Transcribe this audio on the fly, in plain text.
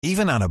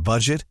Even on a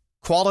budget,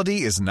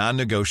 quality is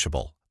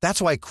non-negotiable.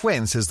 That's why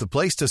Quince is the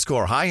place to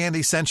score high-end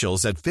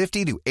essentials at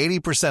 50 to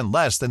 80%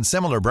 less than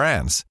similar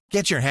brands.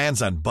 Get your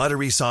hands on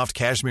buttery soft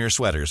cashmere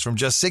sweaters from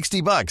just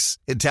 $60,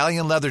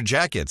 Italian leather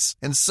jackets,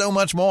 and so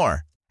much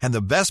more. And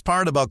the best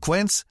part about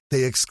Quince,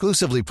 they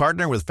exclusively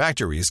partner with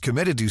factories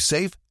committed to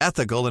safe,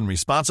 ethical, and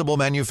responsible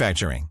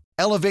manufacturing.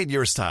 Elevate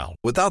your style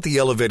without the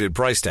elevated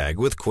price tag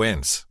with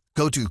Quince.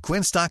 Go to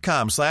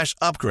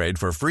quince.com/upgrade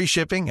for free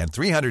shipping and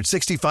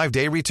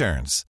 365-day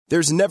returns.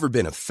 There's never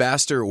been a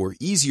faster or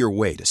easier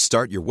way to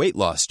start your weight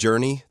loss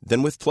journey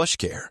than with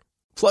PlushCare.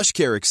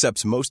 PlushCare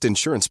accepts most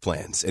insurance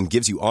plans and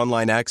gives you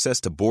online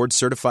access to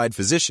board-certified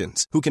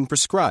physicians who can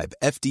prescribe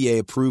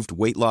FDA-approved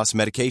weight loss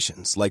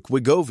medications like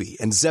Wegovy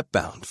and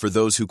Zepbound for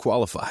those who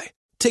qualify.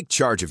 Take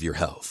charge of your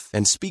health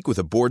and speak with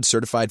a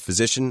board-certified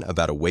physician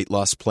about a weight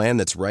loss plan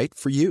that's right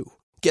for you.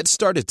 Get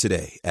started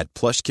today at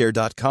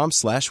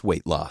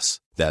plushcare.com/weightloss.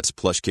 That's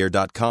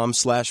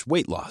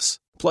plushcare.com/weightloss.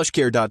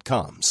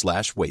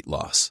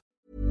 plushcare.com/weightloss.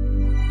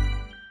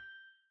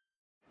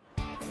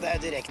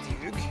 Det direkte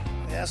ljug.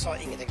 Jeg sa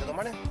ingenting til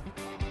dommeren.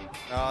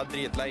 Ja,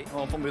 dritlei.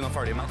 Og på bunn av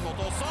ferdig med godt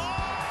også.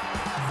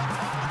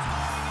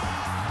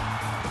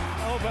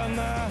 Jeg håper en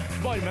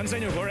Barmen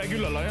sender over det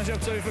Gullaland har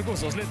kjøpt, så vi får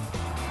kose oss litt.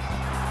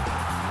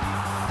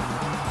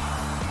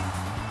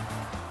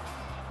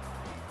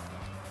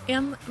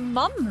 En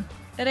mann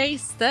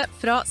reiste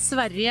fra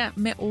Sverige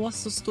med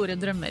så store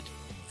drømmer.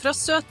 Fra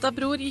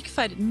Søtabror gikk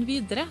ferden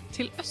videre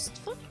til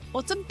Østfold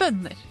og til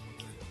bønder.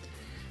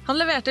 Han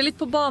leverte litt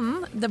på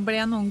banen, det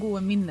ble noen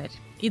gode minner.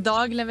 I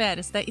dag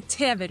leveres det i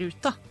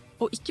TV-ruta,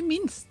 og ikke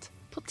minst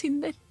på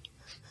Tinder.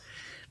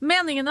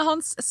 Meningene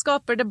hans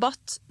skaper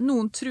debatt,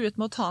 noen truet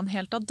med å ta han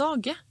helt av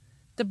dage.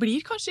 Det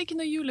blir kanskje ikke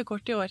noe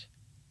julekort i år.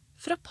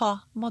 Fra Pa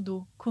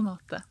Madou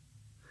Konate.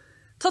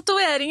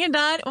 Tatueringer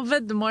der og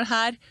veddemål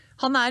her.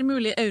 Han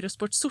mulig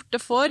Eurosport sorte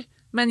får,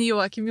 men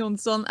Joakim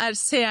Jonsson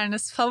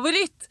seernes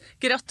favoritt.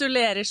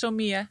 Gratulerer så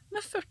mye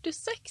med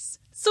 46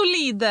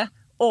 solide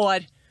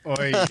år.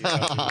 Oi,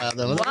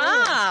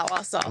 Wow,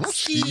 altså.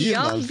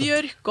 Stian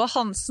Bjørk og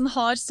Hansen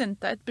har sendt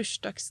deg et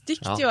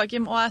bursdagsdikt,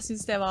 Joakim, og jeg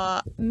synes det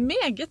var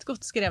meget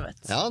godt skrevet.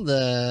 Ja, det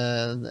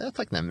er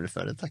takknemlig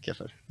for, det takker jeg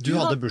for. Du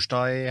hadde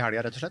bursdag i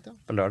helgen, rett og slett, ja?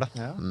 På lørdag.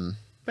 Ja.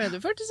 Ble du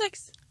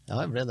 46?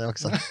 Ja, jeg ble det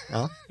også.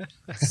 Ja.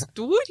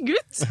 Stor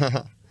gutt.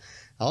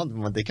 Ja,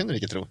 men det kunne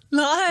du ikke tro.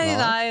 Nei,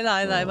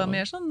 det var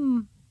mer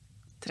sånn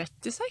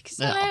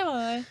 36,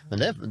 eller? Men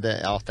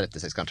ja,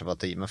 36 kanskje var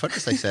 10, men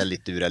 46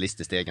 litt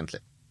urealistisk egentlig.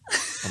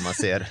 Om man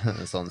ser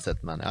sånn sett,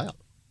 men ja.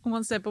 Om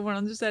man ser på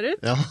hvordan du ser ut?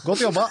 Ja.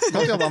 Godt jobba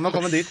med å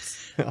komme dit.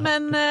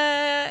 Men,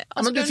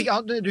 men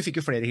du fikk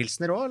jo flere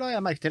hilsener også, la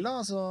jeg merke til da,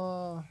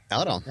 altså...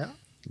 Ja da.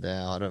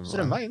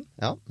 Strømmet inn.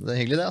 Ja, det er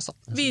hyggelig det, altså.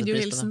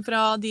 Videohilsen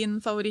fra din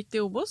favoritt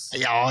i Obos?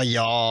 Ja.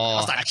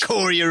 Altså,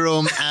 Corey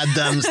Room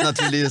Adams,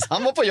 naturligvis.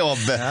 Han var på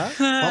jobb.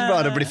 Han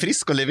bare bli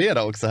frisk og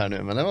levere også her nu,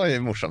 men det var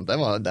jo morsomt.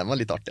 Den var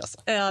litt artig, altså.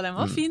 Ja, den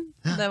var fin.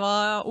 Det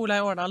var Olai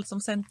Årdal som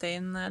sendte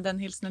inn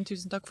den hilsenen.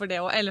 Tusen takk for det.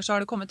 Og ellers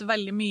har det kommet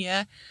veldig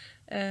mye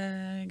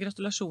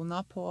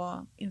gratulasjoner på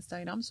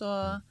Instagram,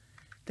 så...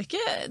 Det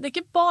er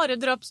ikke bare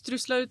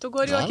drapstrusler ut og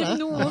går, Joakim.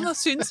 Noen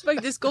syns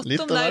faktisk godt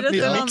om deg i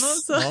dette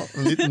landet. Ja,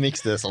 en liten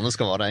mix, det sånn det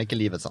skal være, ikke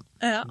livet sånn.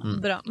 Ja,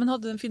 bra. Men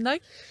hadde du en fin dag?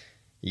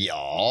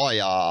 Ja,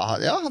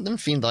 jeg hadde en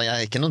fin dag. Jeg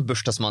er ikke noen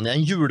bursdagsmann, jeg er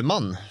en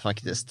julmann,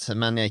 faktisk.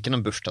 Men jeg er ikke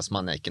noen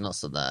bursdagsmann, jeg er ikke noe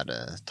så der,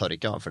 tar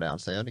ikke av for det,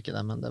 altså, jeg gjør ikke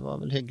det. Men det var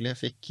vel hyggelig,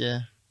 jeg fikk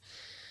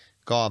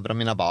gaver av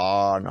mine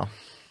barn. Og...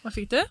 Hva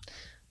fikk du?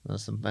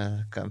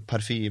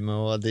 Parfyme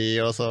og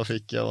og så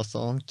fikk jeg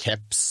også en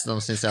caps. De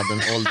synes jeg hadde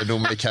en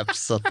olderdomlig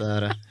caps.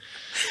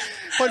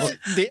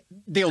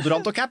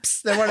 Deodorant og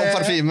caps, det var det. Og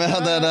parfyme,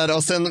 det der.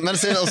 Og sen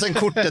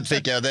kortet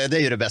fikk jeg, det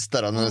er jo det beste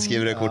da, når du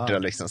skriver det kortet,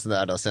 liksom. Så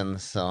det da,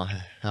 sen, så,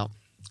 ja.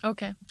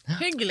 Ok,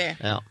 hyggelig.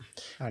 Ja.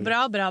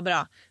 Bra.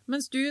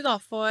 Mens du da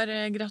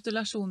får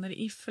gratulasjoner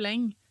i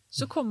fleng,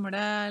 så kommer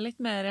det litt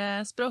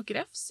mer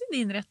språkrefs i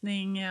din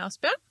retning,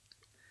 Asbjørn.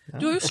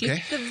 Du har jo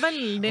slitt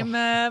veldig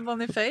med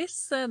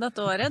Boniface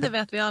dette året, det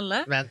vet vi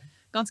alle.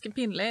 Ganske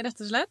pinlig,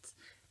 rett og slett.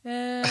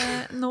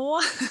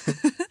 Nå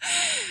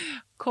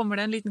kommer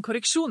det en liten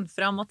korreksjon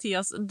fra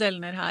Mathias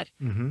Dellner her.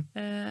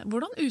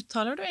 Hvordan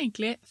uttaler du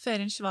egentlig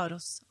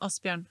Ferencvaros,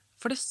 Asbjørn?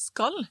 For det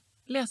skal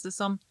leses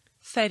som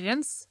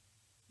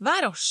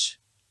Ferencvaros,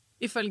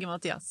 ifølge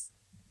Mathias.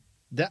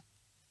 Det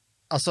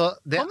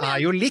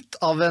jo litt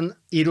av en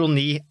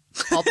ironi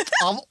at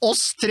av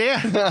oss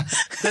tre,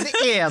 den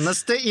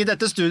eneste i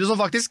dette studiet som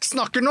faktisk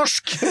snakker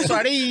norsk,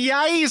 så det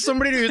jeg som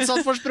blir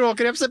utsatt for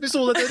språkreps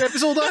episode etter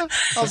episode.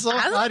 Altså,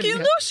 jeg snakker jo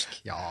norsk.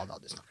 Ja da,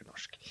 du snakker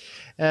norsk.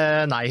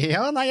 Nei,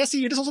 jeg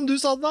sier det sånn som du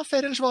sa det da.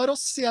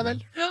 Ferencvaros, sier jeg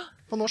vel. Ja.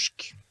 På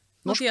norsk.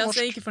 Mathias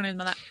ikke fornøyd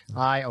med det.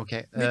 Nei,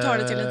 ok. Du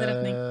tar det til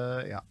etterretning.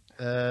 Ja.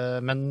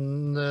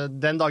 Men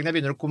den dagen jeg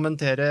begynner å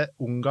kommentere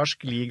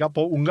ungarsk liga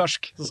på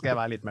ungarsk, så skal jeg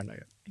være litt mer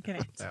nøye.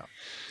 Greit. Ja.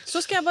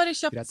 Så skal jeg bare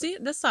kjapt si,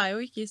 det sa jeg jo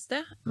ikke i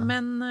sted,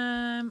 men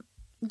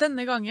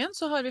denne gangen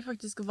så har vi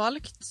faktisk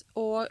valgt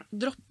å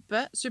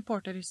droppe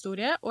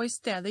supporterhistorie, og i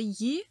stedet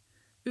gi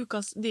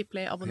ukas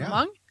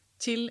Dplay-abonnement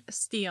til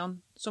Stian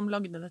som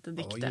lagde dette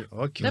diktet.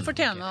 Kult. Det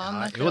fortjener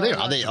han. Jo, det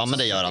gjør Ja, men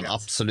det gjør han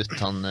absolutt.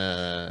 Han,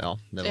 ja,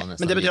 det var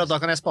nesten Men det betyr at da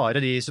kan jeg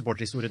spare de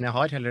supporterhistoriene jeg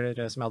har,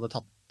 eller som jeg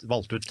hadde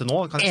valgt ut til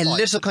nå. Kan jeg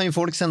Eller så kan jo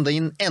folk sende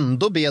inn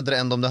enda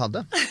bedre enn de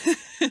hadde.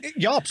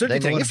 Ja, absolutt.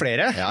 Vi trenger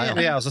flere. Ja.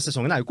 Altså,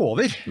 sesongen er jo ikke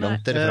over.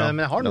 Langt derifra.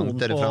 Men jeg har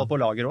noen på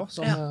lager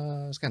også,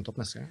 som skal hente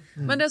opp neste gang.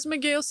 Men det som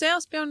er gøy å se,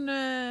 Asbjørn,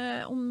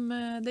 om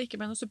det ikke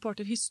ble noen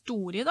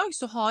supporterhistorie i dag,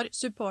 så har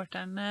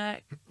supporterne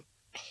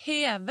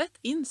hevet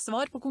inn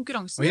svar på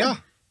konkurransen. Ja.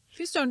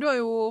 Fy søren, du har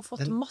jo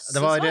fått masse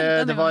det var, svar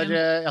denne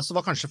gangen. Det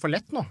var kanskje for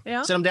lett nå.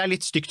 Ja. Selv om det er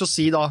litt stygt å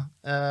si da,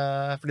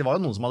 for det var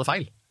jo noen som hadde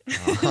feil.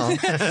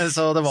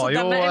 Så det var så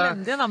jo de er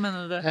elendige da,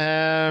 mener du?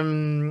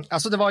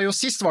 altså det var jo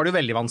sist var det jo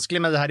veldig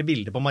vanskelig med det her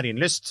bildet på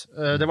Marienlyst.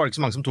 Det var det ikke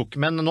så mange som tok,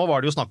 men nå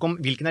var det jo snakk om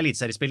hvilken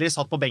elitseriespiller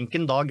satt på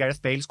benken da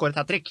Gareth Bale skåret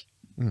hat-trick.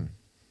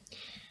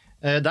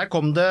 Der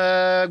kom det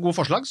gode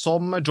forslag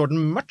som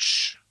Jordan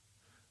Much,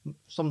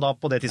 som da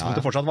på det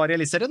tidspunktet fortsatt var i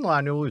elitserien. Nå er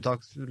han jo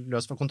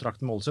utløst for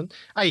kontrakten med Ålesund.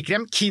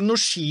 Eikrem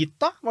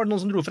Kinoshita var det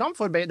noen som dro fram,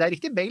 for det er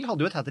riktig, Bale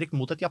hadde jo et hat-trick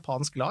mot et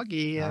japansk lag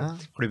i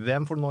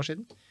klubb-VM for noen år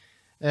siden.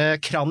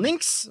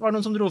 Krannings var det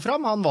noen som dro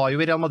fram, han var jo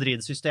i Real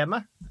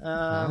Madrid-systemet.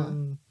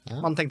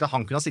 Man tenkte at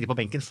han kunne ha sittet på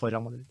benken for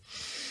Real Madrid.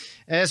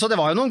 Så det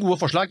var jo noen gode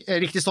forslag.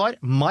 Riktig svar,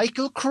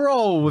 Michael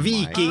Crowe,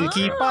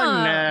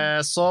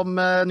 vikingkeeperen, som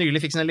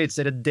nylig fikk sin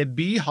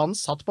elitserie-debut. Han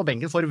satt på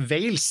benken for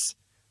Wales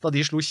da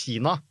de slo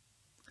Kina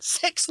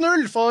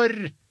 6-0 for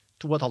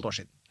 2,5 år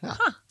siden.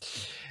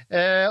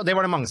 Og det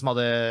var det mange som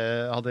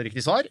hadde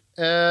riktig svar.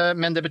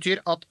 Men det betyr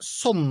at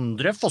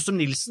Sondre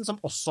Fossum Nilsen, som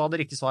også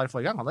hadde riktig svar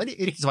forrige gang, han hadde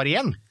riktig svar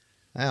igjen.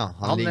 Ja,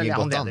 han ligger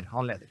godt an.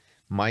 Han leder.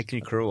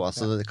 Michael Crowe,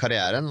 alltså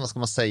karriären, vad ska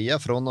man säga,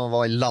 från att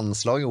vara i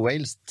landslaget i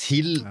Wales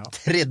till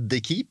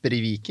tredje keeper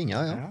i Viking,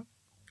 ja.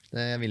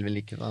 Det vill väl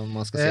ikke om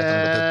man ska se att han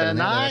gått upp eller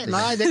ned.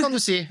 Nei, det kan du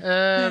si.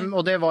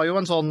 Og det var jo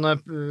en sånn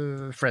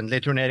friendly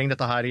turnering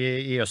dette her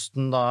i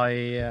Østen da,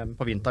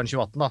 på vinteren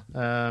 2018 da.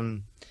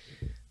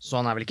 Så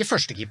han er vel ikke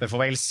førstekeeper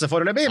for Wales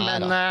foreløpig,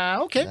 men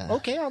ok,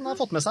 han har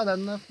fått med seg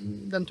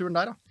den turen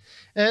der da.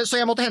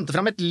 Så jeg måtte hente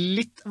fram et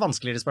litt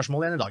vanskeligere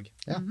spørsmål igjen i dag.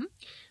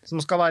 Som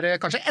skal være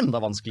kanskje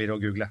enda vanskeligere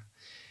å google.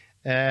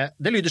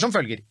 Det lyder som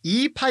følger.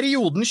 I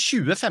perioden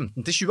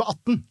 2015 til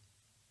 2018,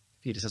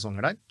 4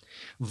 sesonger der,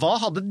 hva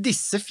hadde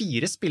disse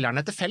 4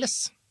 spillerne til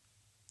felles?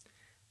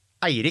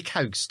 Eirik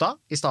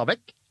Haugstad i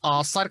Stabæk,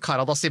 Azar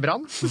Karadas i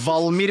Brann,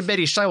 Valmir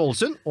Berisha i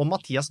Ålesund og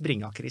Mathias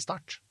Bringaker i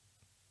Start.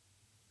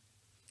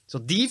 Så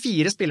de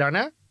 4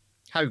 spillerne,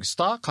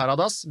 Haugstad,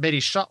 Karadas,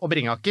 Berisha og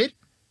Bringaker,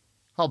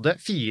 hadde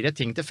 4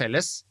 ting til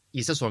felles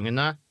i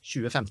sesongene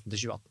 2015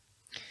 til 2018.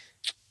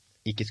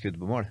 Ikke skudd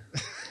på mål.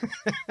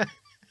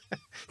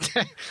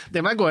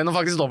 Det må jeg gå inn og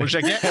faktisk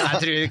dobbeltsjekke. Jeg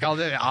tror ikke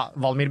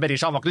Valmir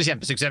Berisha han var ikke noe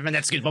kjempesuksess, men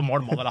et skudd på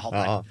mål må vel ha hatt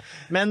det.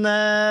 Men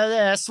det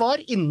er svar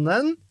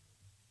innen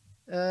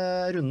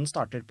runden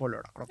starter på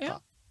lørdag klokka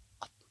 18.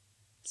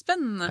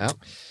 Spennende.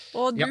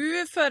 Og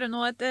du fører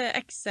nå et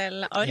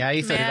Excel-ark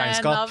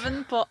med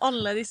navn på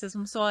alle disse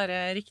som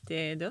svarer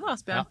riktig, du da,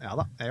 Asbjørn? Ja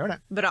da, jeg gjør det.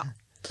 Bra.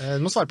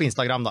 Du må svare på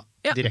Instagram da.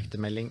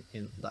 Direktemelding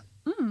inn der.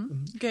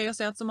 Gøy å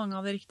se at så mange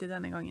hadde riktig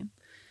denne gangen.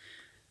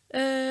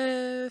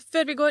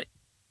 Før vi går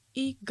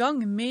i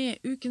gang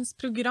med ukens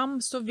program,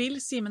 så vil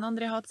Simen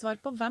André ha et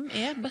svar på hvem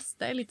er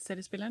beste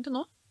elitseriespilleren til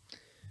nå?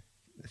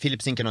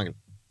 Philip Zinkernagel.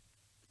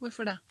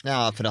 Hvorfor det?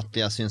 Ja, för att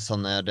jag syns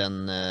han är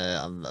den,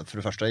 för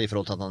det första i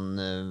förhåll till att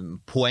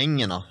han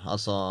poängerna,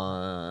 alltså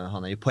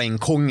han är ju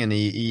poängkongen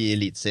i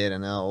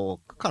elitserien,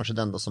 och kanske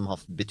den då som har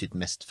betytt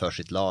mest för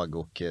sitt lag,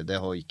 och det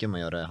har inte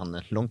med att göra, han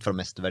är långt från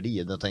mest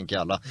värde. Då tänker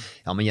alla,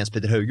 ja men Jens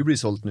Petter Hauge blir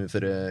sålt nu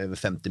för över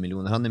 50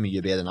 miljoner, han är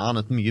mycket bättre, han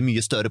har ett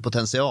mycket större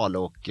potential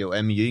och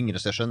är mycket yngre,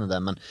 så jag skönner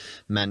det,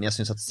 men jag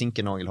syns att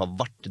Zinkernagel har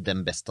varit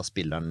den bästa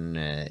spelaren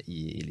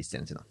i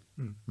elitserien siden.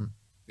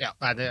 Ja,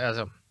 nei,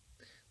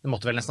 det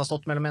måtte vel nesten ha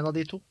stått mellom en av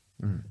de to.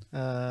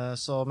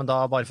 Men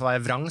da, bare for å være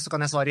vrang, så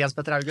kan jeg svare Jens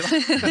Petter Hauge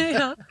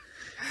da.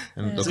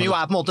 Som jo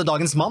er på en måte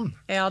dagens mann.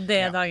 Ja,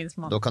 det er dagens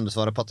mann. Då kan du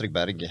svare Patrick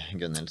Berg,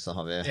 Gunnhild, så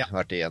har vi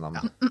vært igjennom.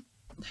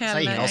 Så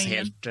er ingen av oss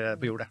helt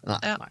på jordet.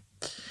 Nei.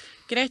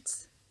 Greit.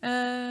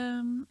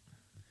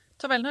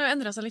 Tabellen har jo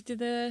endret seg litt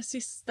i det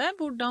siste.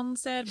 Hvordan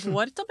ser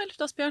vår tabell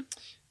ut, Asbjørn?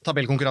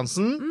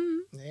 Tabellkonkurransen?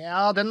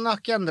 Ja, den har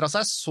ikke endret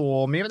seg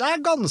så mye. Det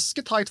er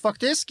ganske tight,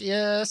 faktisk.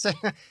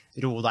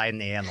 Ro deg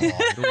ned nå.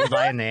 Ro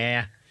deg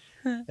ned.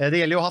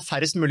 Det gjelder jo å ha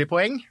færrest mulig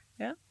poeng.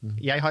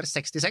 Jeg har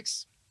 66.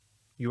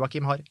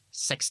 Joakim har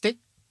 60.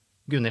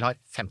 Gunnhild har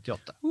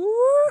 58.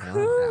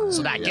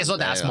 Så det er ikke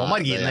så, det er små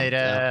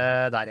marginer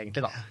der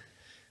egentlig da.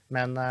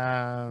 Men,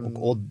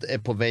 och Odd är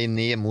på väg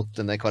ner mot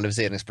den där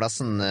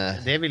kvalificeringsplassen.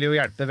 Det vill ju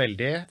hjälpa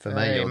väldigt.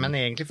 Meg, men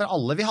egentligen för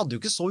alla, vi hade ju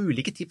inte så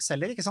olika tips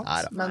heller, inte sant?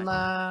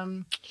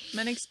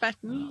 Men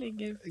experten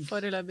ligger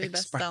foreløpig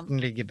best an.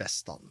 Experten ligger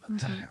best an.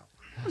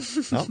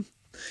 Ja.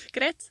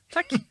 Greit,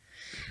 takk.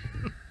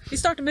 Vi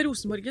starter med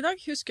Rosenborg i dag.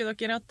 Husker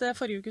dere at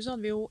forrige uke så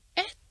hadde vi jo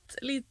ett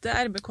lite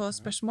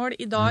RBK-spørsmål.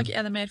 I dag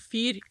er det mer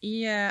fyr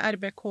i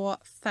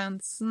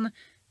RBK-fansen.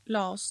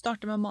 La oss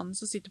starte med mannen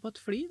som sitter på et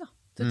fly da.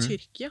 til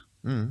Tyrkia,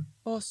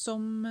 og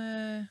som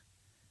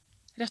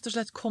rett og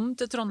slett kom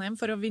til Trondheim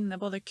for å vinne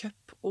både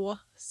cup og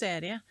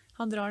serie.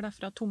 Han drar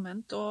derfra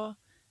tomhendt, og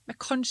med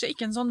kanskje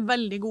ikke en sånn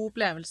veldig god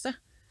opplevelse.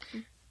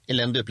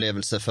 Eländig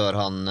upplevelse för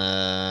han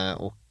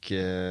och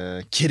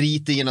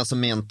kritikerna som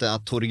mente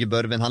att Torge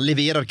Børven, han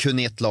leverar kun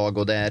i ett lag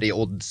och det är i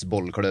Odds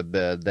bollklubb.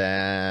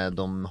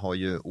 De har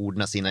ju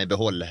ordna sina i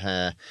behåll.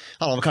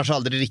 Han har kanske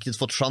aldrig riktigt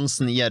fått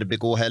chansen i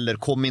RBK heller.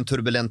 Kom i en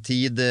turbulent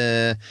tid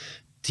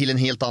till en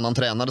helt annan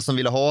tränare som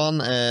ville ha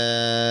han.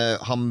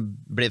 Han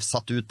blev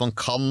satt ut på en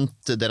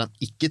kant där han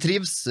inte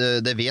trivs.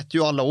 Det vet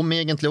ju alla om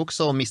egentligen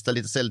också och miste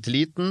lite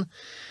selvtilliten.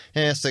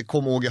 Så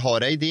kom Åge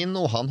Hareid in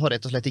och han har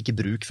rett og slett ikke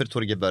bruk for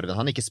Torge Børven.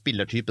 Han er ikke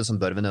spillertypen som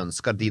Børven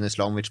ønsker. Dino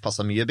Islamovic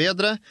passer mye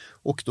bedre,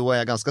 og da er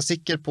jeg ganske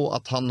sikker på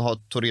at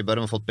Torge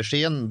Børven fått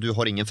beskjeden, du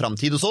har ingen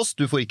framtid hos oss,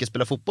 du får ikke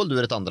spille fotball, du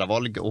er et andre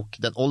valg, og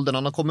den ålderen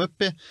han har kommet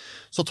opp i,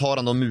 så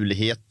tar han da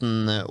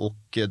muligheten, og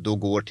da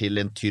går til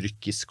en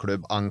tyrkisk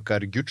klubb,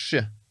 Ankar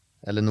Gucci,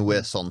 eller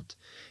noe sånt.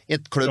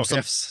 Et klubb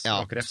som...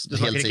 Språkrefs. Du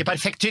snakker ikke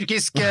perfekt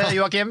tyrkisk,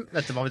 Joakim.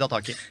 Dette må vi ta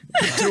tak i.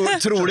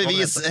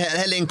 Troligvis,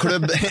 eller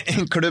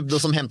en klubb då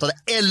som hämtade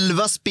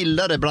 11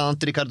 spillere, bland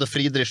annat Ricardo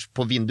Friedrich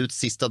på vinduts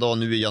sista dag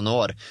nu i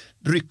januar.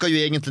 Ryckade ju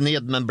egentligen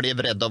ned, men blev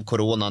rädd av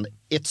coronan.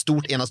 Ett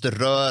stort enaste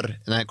rör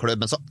i den här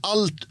klubben. Så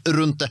allt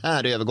runt det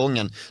här i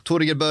övergången.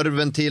 Torger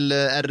Børven till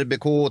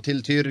RBK,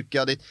 till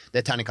Tyrkia, det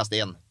är tärningkast 1.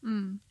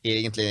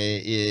 Egentligen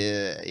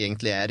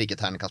är det inte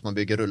tärningkast, man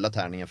bygger rulla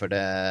tärningen för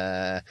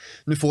det.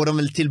 Nu får de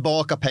väl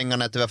tillbaka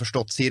pengarna till vi har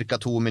förstått cirka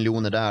 2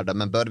 miljoner där.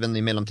 Men Børven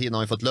i mellantiden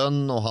har ju fått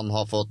lön och han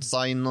har fått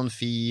sign-on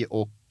fee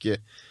och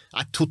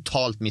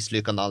totalt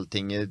misslyckande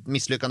allting.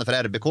 Misslyckande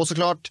för RBK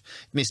såklart,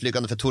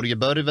 misslyckande för Torge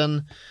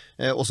Børven,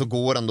 och så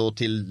går han då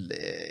till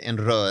en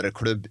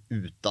rörklubb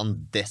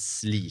utan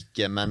dess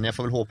like. Men jag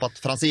får väl hoppa att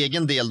för hans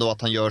egen del då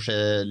att han gör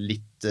sig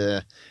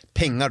lite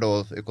pengar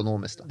då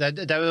ekonomiskt.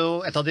 Det er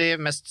jo et av de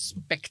mest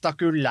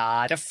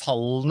spektakulære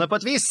fallene på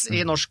et vis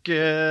i norsk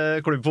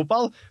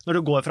klubbfotball, når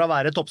du går fra å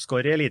være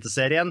toppskårer i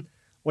Eliteserien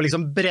og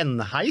liksom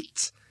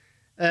brennheit,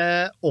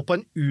 og på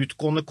en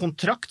utgående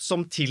kontrakt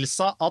som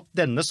tilsa at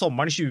denne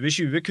sommeren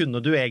 2020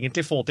 kunne du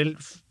egentlig få til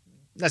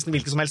nesten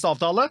hvilken som helst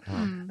avtale.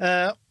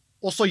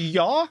 Og så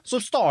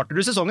starter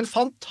du sesongen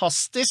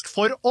fantastisk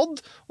for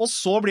Odd, og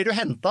så blir du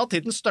hentet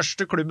til den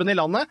største klubben i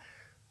landet,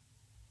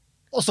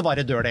 og så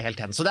bare dør det helt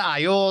hen. Så det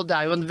er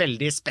jo en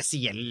veldig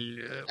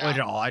spesiell og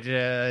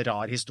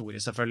rar historie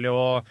selvfølgelig,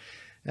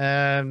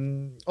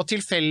 og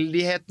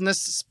tilfeldighetenes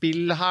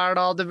spill her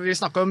da, vi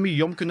snakket jo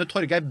mye om kunne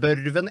Torgeir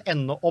Børven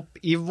ende opp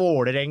i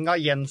Vålerenga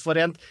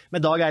gjenforent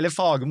med Dag Eilif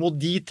Fagermo,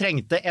 de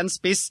trengte en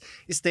spiss,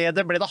 i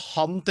stedet ble det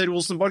han til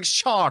Rosenborg,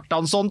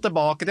 Kjartansson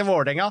tilbake til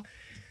Vålerenga.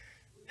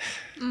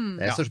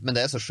 Men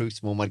det är så sjukt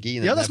små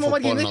marginer. Ja, det är små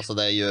marginer. Alltså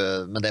det är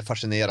ju, men det är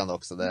fascinerande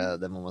också,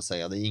 det må man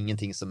säga. Det är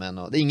ingenting som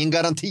är det är ingen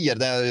garantier,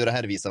 det är ju det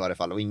här visar i varje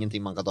fall, och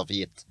ingenting man kan ta för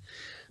gitt.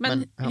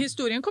 Men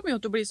historien kommer jo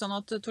til å bli sånn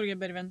at Torgeir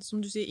Børven,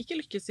 som du sier, ikke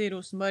lykkes i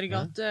Rosenborg,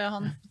 at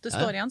det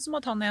står igjen som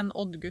at han er en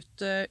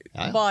Odd-gutt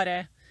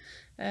bare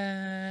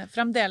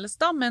fremdeles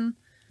da, men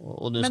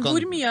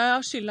hvor mye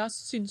av skylda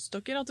syns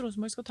dere at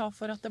Rosenborg skal ta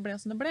for at det ble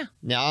som det ble?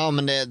 Ja,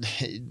 men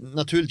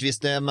naturligtvis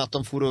det med att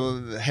de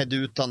får hedde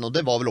utan, och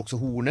det var väl också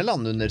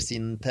Horneland under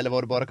sin, eller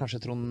var det bara kanske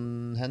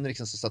Trond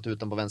Henriksen som satt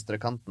utan på vänstra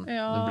kanten.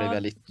 Ja.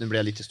 Nu blev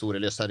jag lite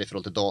historielös här i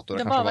forhold till dator.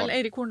 Det var väl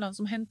Eirik Horneland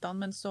som hämtade han,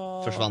 men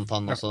så försvann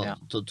han, och så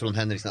Trond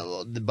Henriksen,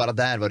 bara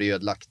där var det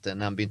ödelagt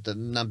när han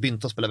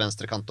började spela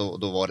vänsterkant,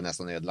 då var det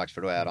nästan ödelagt,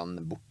 för då är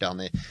han borta.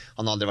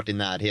 Han har aldrig varit i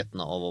närheten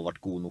av att ha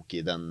varit god nog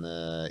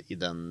i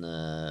den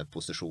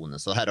positionen.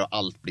 Så här har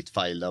allt blivit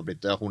fel. Det har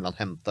blivit Hornland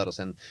hämtar, och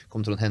sen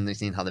kom Trond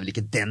Henriksen in, hade väl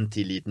inte den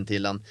tilliten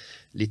till han,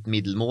 lite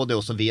middelmådig,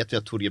 och så vet vi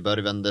att Torge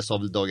Børven, det sa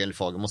väl Dag Eilif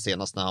Fagermo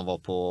senast när han var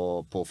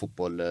på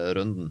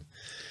fotbollrunden,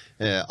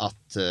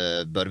 att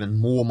Børven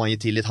må man ge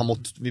tillit,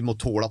 vi må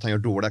tåla att han gör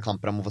dåliga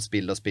kamper, han må få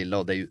spilla,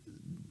 och det är ju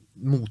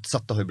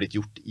motsatta har ju blivit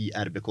gjort i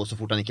RBK. Så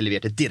fort han inte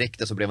levererade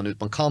direkt så blev han ut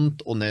på en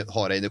kant, och när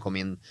Hareide kom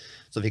in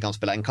så fick han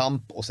spela en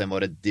kamp, och sen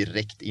var det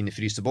direkt in i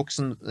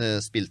fryseboxen,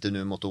 spilte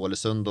nu mot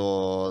Ålesund,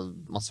 och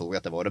man såg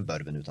att det var en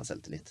Børven utan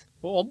selvtillit.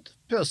 Og Odd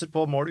pøser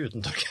på mål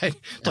uten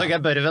Torgeir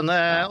Børven,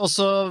 og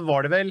så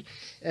var det vel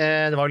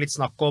det var jo litt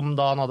snakk om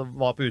da han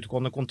var på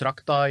utgående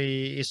kontrakt da,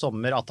 i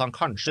sommer, at han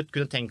kanskje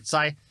kunne tenkt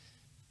seg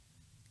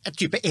et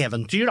type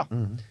eventyr da.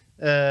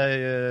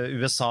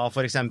 USA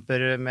for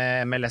eksempel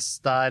med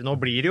MLS der. Nå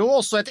blir det jo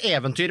også et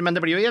eventyr, men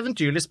det blir jo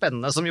eventyrlig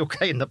spennende, som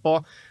Jokke er inne på,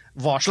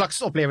 hva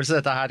slags opplevelse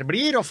dette her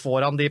blir, og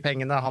får han de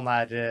pengene han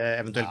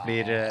eventuelt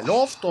blir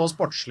lovt, og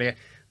sportslig,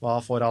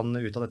 hva får han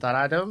ut av dette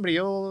her? Det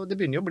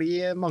begynner jo å bli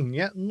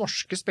mange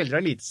norske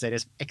spillere,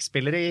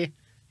 elitserie-spillere i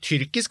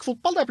tyrkisk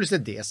fotball. Det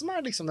plutselig det som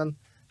liksom den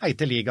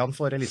heite ligaen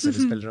for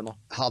elitseriespillere nå.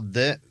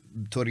 Hadde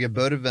Torge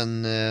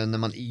Børven, när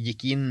man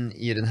gick in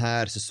i den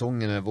här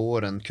säsongen med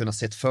våren, kunna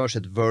sett för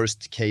sig ett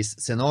worst case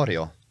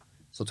scenario,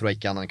 så tror jag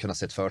inte han hade kunnat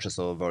sett för sig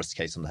så worst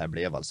case som det här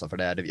blev alltså. För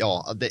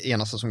det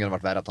ena som kan ha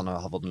varit värre att han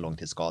har fått en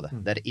långtidsskada.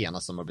 Det är det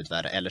ena som har blivit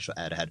värre, eller så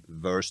är det här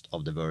worst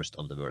of the worst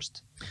of the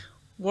worst.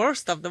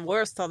 Worst of the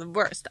worst of the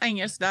worst.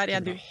 Engelsk,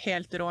 der du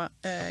helt rå,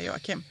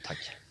 Joakim. Takk.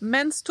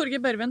 Mens Torgeir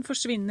Børven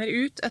forsvinner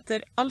ut,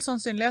 etter all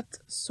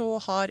sannsynlighet, så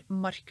har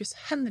Markus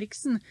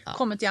Henriksen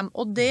kommet hjem.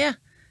 Og det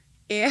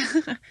I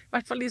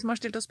hvert fall de som har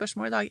stilt oss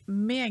spørsmål I dag,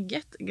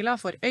 meget glad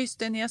for.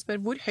 Øystein jeg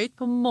spør, hvor høyt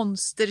på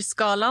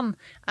monsterskalaen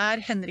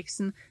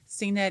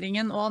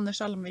Henriksen-signeringen? Og Anders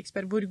Almvik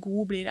spør, hvor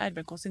god blir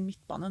RBK sin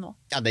midtbane nå?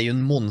 Ja, det jo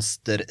en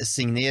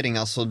monstersignering.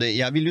 Alltså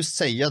jag vill ju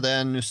säga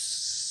det, nu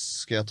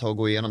ska jag ta och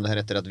gå igenom det här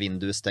efter att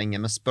vinduet stänger.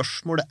 Men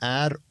spørsmålet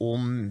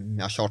om,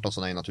 ja,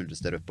 Kjartansson ju naturligtvis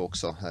där uppe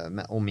också,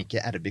 men om inte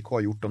RBK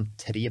har gjort de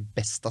 3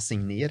 bästa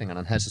signeringarna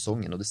den här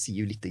säsongen, och det ser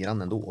ju lite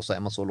grann ändå, och så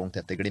man så långt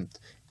efter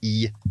Glimt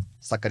I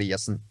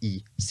Zachariasen,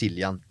 I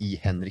Siljan, I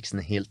Henriksen,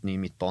 en helt ny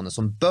mittbane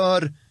som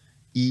bör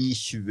I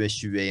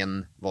 2021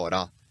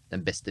 vara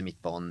den bästa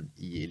mittbanen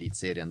I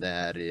elitserien.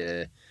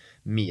 Det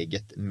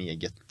meget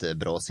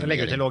bra signering. Jeg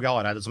legger til Åge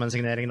Hareide som en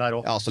signering der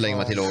også. Ja, så lägger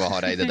man till Åge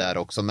Hareide där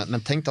också.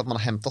 Men tänk att man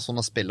har hämtat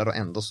sådana spelare och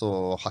ändå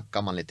så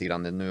hackar man lite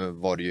grann. Nu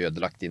var det ju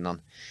ödelagt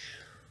innan.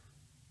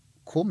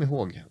 Kom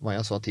ihåg vad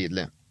jag sa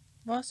tidigare.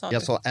 Vad sa du?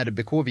 Jag sa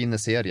RBK vinner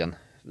serien.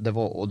 Det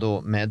var och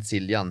då med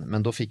Siljan,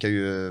 men då fick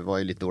var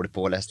ju lite dåligt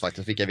påläst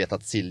faktiskt. Fick jag veta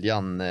att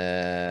Siljan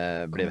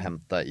blev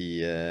hämtad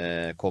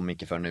kom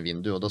inte för en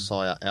vindu, och då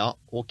sa jag ja,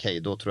 okej,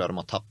 då tror jag de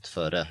har tappat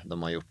före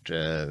de har gjort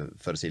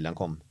för Siljan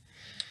kom.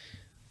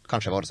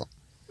 Kanske var det så.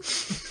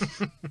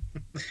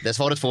 Det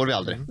svaret får vi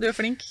aldrig. Du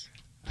flink.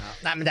 Ja.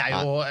 Nej, men det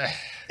jo...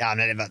 Ja,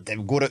 men det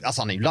går,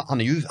 alltså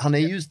han är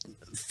ju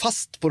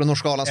fast på det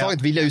norska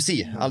landslaget vill jag ju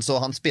si. Alltså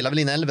han spelar väl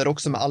in elver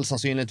också med all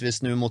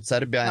sannsynligvis nu mot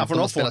Serbia. Ja, for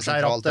nå får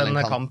seg ratt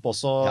en kamp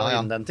også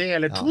innen den tid,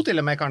 eller 2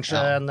 til og med kanskje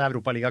en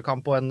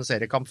Europaligakamp og en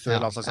seriekamp før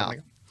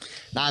landslagssamlingen.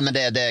 Nej, men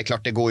det är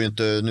klart, det går ju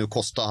inte. Nu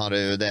kostar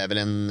det är väl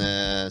en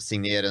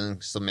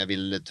signering som jag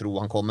vill tro.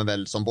 Han kommer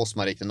väl som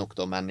bossman riktigt nog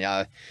då, men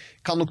jag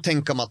kan nog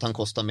tänka mig att han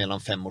kostar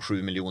mellan 5 och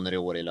 7 miljoner I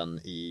år I lön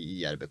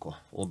I RBK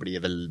och blir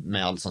väl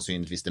med all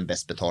sannsynligvis den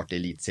bäst betalda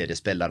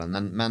elitseriespelaren,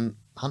 men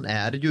han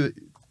är ju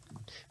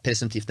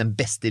presumtivt den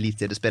bästa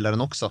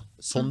elitseriespelaren också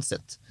sånt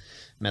sett,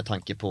 med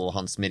tanke på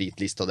hans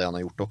meritlista och det han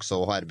har gjort också,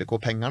 och har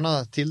RBK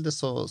pengarna till det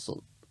så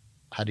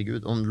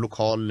herregud, om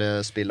lokal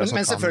spiller som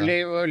men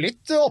selvfølgelig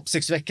litt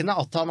oppsiktsvekkende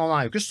at han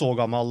jo ikke så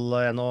gammel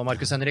ennå,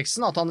 Markus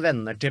Henriksen, at han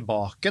vender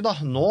tilbake da,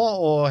 nå,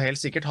 og helt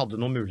sikkert hadde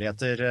noen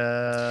muligheter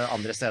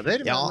andre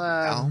steder.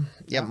 Men,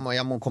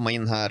 jeg må komme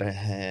inn her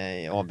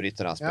og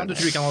avbryte det. Ja, du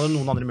tror ikke han hadde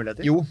noen andre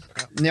muligheter? Jo,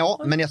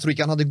 men jeg tror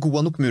ikke han hadde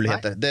gode nok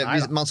muligheter.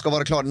 Man skal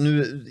være klar,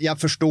 nu, jeg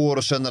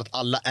forstår og skjønner at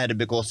alle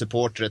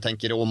RBK-supportere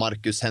tenker,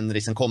 Markus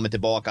Henriksen kommer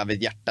tilbake av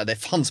et hjerte, det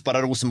fanns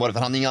bare Rosenborg,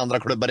 for han ingen andre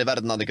klubbar I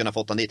verden hadde kunnet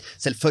fått han dit.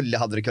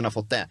 Selvfølgelig hadde det kunnet fått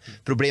det.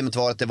 Problemet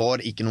var att det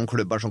var inte någon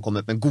klubbar som kom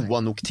upp med goda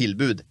nog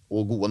tillbud,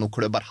 och goda nog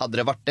klubbar hade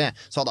det varit det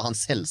så hade han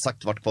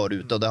selvsagt varit kvar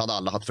ute, och det hade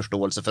alla haft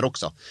förståelse för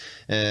också.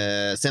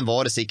 Sen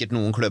var det säkert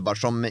någon klubbar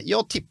som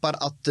jag tippar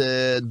att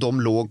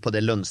de låg på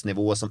det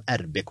lönsnivå som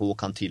RBK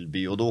kan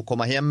tillby, och då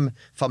komma hem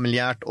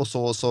familjärt och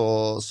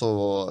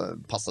så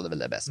passade väl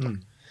det bäst.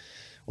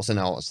 Och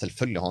sen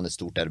selvfølgelig har han ett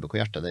stort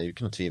RBK-hjärta, det är ju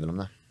inte något tvivel om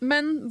det.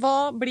 Men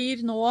vad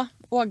blir nå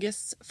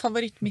Åges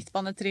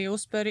favorittmittbanetrio,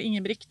 spør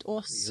Ingebrigt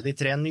Ås? De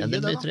 3 nye,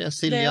 det blir 3.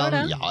 Siljan,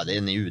 det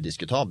är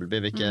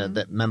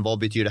udiskutabel. Men vad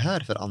betyder det här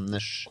för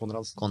Anders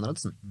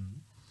Konradsen?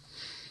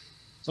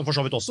 Som for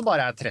så vidt også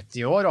bare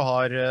 30 år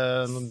og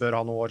bør ha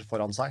noen år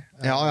foran seg.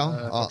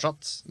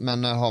 Fortsatt.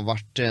 Men har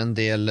vært en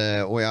del,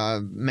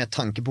 og med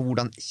tanke på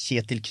hvordan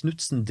Kjetil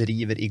Knutsen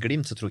driver I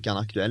Glimt, så tror jeg ikke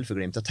han aktuell for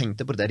Glimt. Jeg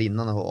tenkte på det der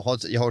innan,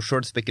 jeg har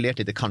selv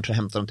spekulert I det, kanskje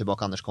hämtar de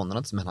tilbake Anders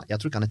Konradsen, men jeg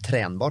tror ikke han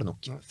trenbar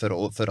nok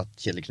for at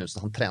Kjetil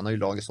Knutsen, han trener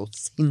jo laget så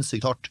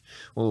sinnssykt hardt,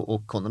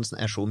 og Konradsen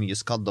så mye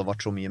skadd og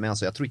vært så mye med,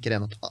 så jeg tror ikke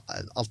det noe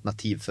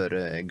alternativ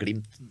for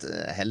Glimt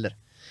heller.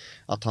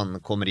 Att han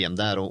kommer hjem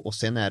där, och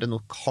sen är det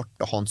nog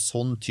hårt att ha en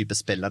sån typ av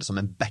spelare som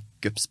en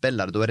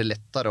backup-spelare. Då är det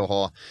lättare att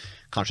ha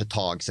kanske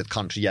Tagset,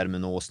 kanske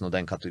Jermund Åsen och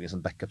den kategorin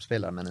som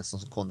backup-spelare, men en sån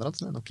som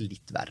Konradsen är nog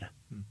lite värre.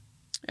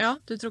 Ja,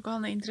 du tror ikke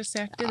han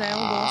interessert I det?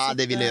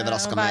 Det vill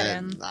överraska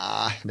mig.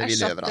 Nej, det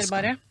vill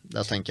överraska mig.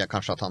 Då tänker jag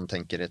kanske att han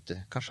tänker ett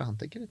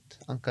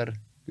Ankar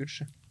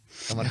Gudse.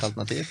 Kan vara ett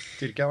alternativ.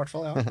 Tyrkia I hvert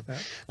fall, ja.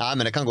 Nej,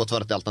 men det kan gott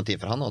vara ett alternativ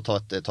för han att ta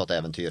ett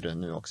äventyr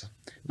nu också.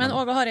 Men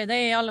Åge Hareide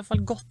I alla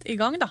fall gått I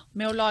gang da,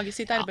 med å lage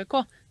sitt RBK.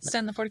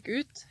 Sende folk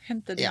ut,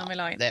 hente de han vil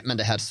ha inn. Men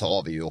det här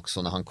sa vi ju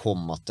också när han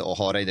kom, att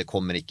Hareide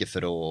kommer inte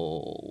för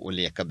att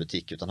leka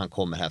butik, utan han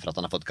kommer här för att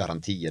han har fått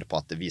garantier på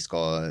att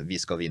vi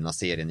ska vinna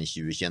serien I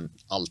 2021.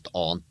 Allt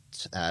annat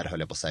höll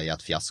jag på att säga,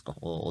 ett fiasko,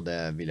 och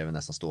det vill jag väl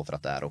nästan stå för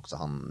att det är också.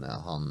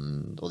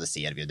 Han, och det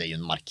ser vi ju, det är ju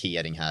en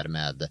markering här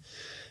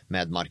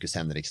med Markus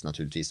Henriksen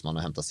naturligtvis. Man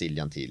har hämtat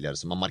Siljan tidigare,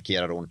 så man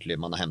markerar ordentligt.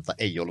 Man har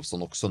hämtat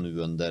Ejolfsson också nu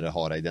under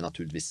Hareide,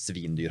 naturligtvis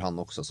svindyr han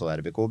också, så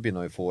RBK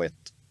börjar ju få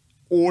ett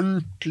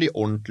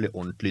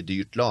ordentligt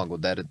dyrt lag, och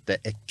där det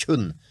är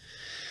kun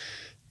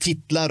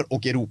titlar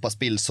och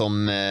Europaspill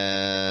som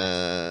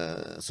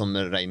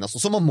regnes,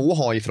 og som man må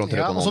ha I forhold til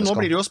økonomisk. Nå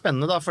blir det jo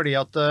spennende da, fordi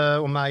at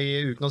om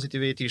ei uke, nå sitter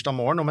vi tirsdag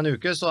morgen, om en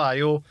uke så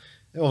jo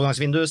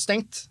overgangsvinduet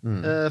stengt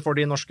for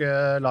de norske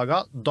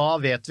laga. Da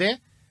vet vi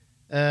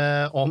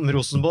om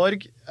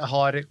Rosenborg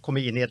har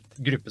kommet inn i et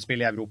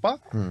gruppespill i Europa.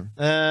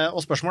 Og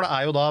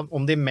spørsmålet jo da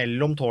om de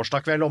mellom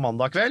torsdag kveld og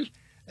mandag kveld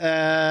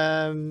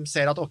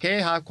ser at ok,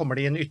 her kommer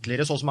de inn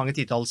ytterligere så mange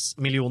titalls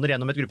millioner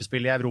gjennom et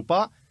gruppespill i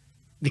Europa.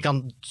 Vi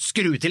kan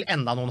skru til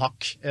enda noen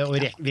hakk, og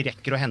vi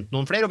rekker å hente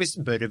noen flere, og hvis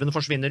Børven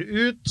forsvinner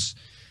ut...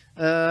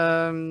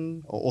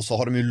 och så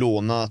har de ju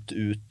lånat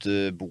ut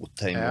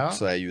Botheim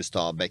också ju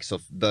Stabæk så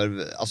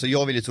alltså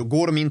jag vill ju tro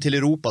går de in till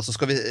Europa så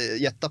ska vi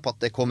getta på att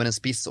det kommer en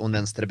spiss och en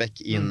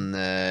vänsterback in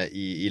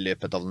i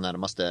löpet av de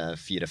närmaste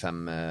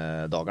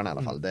 4-5 dagarna i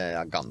alla fall. Det är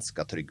jag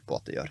ganska trygg på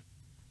att det gör.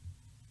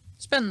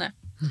 Spennende.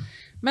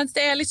 Mens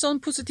det litt sånn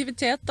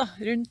positivitet da,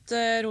 rundt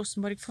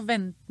Rosenborg,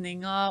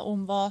 forventninger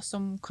om hva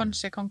som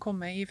kanskje kan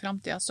komme i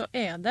fremtiden, så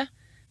det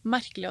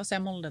merkelig å se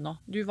Molde nå.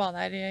 Du var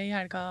der i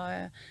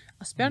helga,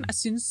 Asbjørn. Jeg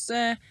synes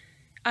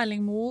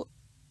Erling Moe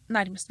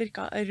nærmest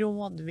virket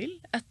rådvill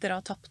etter å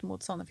ha tapt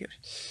mot Sandefjord.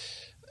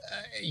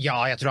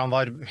 Ja, jeg tror han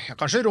var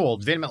kanskje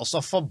rådvill, men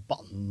også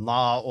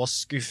forbanna og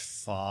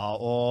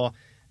skuffa. Og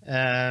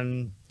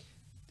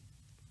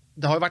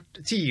det har jo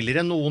vært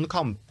tidligere noen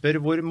kamper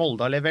hvor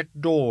Molde har levert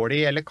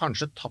dårlig, eller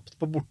kanskje tapt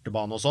på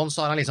bortebane og sånn,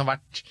 så har han liksom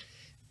vært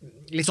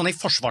litt sånn i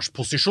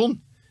forsvarsposisjon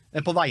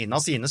på vegne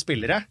av sine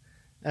spillere.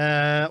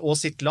 Og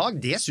sitt lag,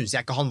 det synes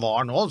jeg ikke han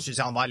var nå. Synes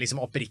jeg han var liksom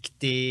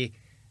oppriktig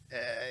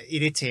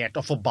irritert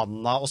og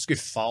forbanna og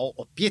skuffa og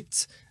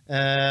oppgitt,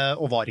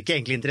 og var ikke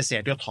egentlig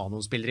interessert i å ta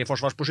noen spillere i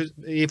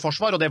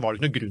forsvar, og det var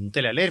det ikke noe grunn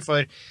til heller,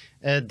 for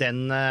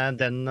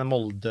den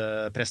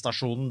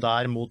Molde-prestasjonen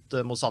der mot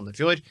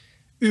Sandefjord,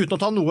 uten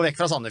å ta noe vekk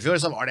fra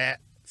Sandefjord, så var det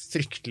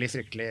fryktelig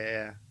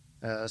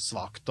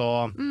svagt,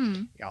 og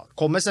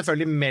kommer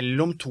selvfølgelig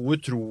mellom to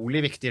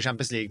utrolig viktige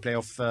Champions League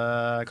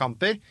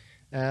playoff-kamper.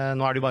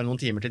 Nå det jo bare noen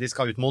timer til de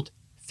skal ut mot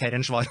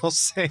Ferencvaros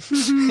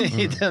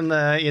i den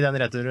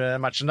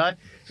returmatchen der.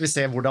 Vi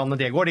ser hvordan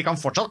det går. De kan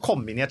fortsatt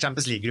komme inn i et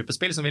Champions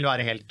League-gruppespill som vil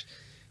være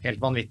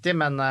helt vanvittig,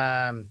 men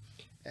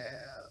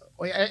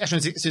og jeg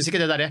synes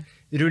ikke det der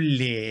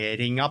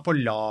rulleringa på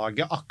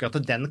laget akkurat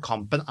til den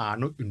kampen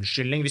noe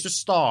unnskyldning. Hvis du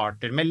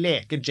starter med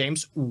leker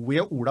James Owe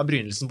og Ola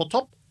Brynildsen på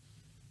topp,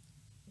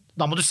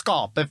 da må du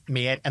skape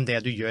mer enn det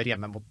du gjør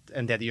hjemme mot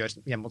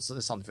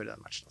Sandefjord i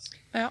den matchen. Altså.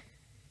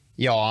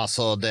 Ja,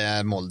 alltså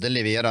det Molde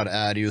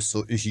leverar ju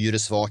så uhyre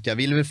svagt. Jag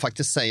vill väl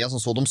faktiskt säga som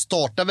så. De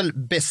startar väl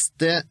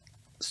bästa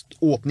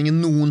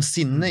åpningen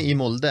noensinne i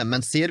Molde,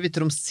 men ser vi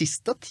till de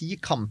sista 10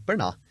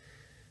 kamperna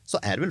så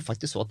det väl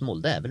faktiskt så att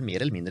Molde väl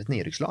mer eller mindre ett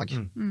nedryckslag.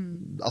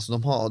 Alltså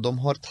de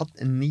har tagit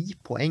 9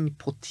 poäng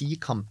på 10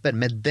 kamper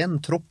med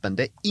den troppen.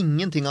 Det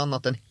ingenting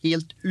annat än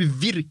helt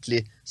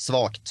uvirkligt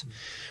svagt.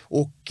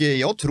 Och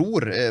jag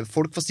tror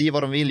folk får se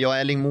vad de vill.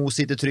 Erling Moe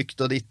sitter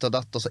tryckt och ditt och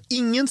datt och så.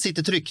 Ingen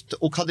sitter tryckt,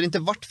 och hade det inte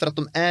varit för att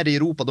de i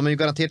Europa, de ju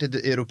garanterat ett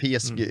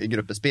europeiskt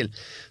gruppespel,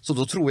 så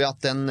då tror jag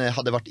att den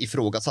hade varit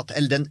ifrågasatt,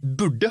 eller den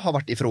borde ha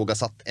varit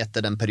ifrågasatt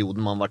efter den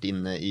perioden man varit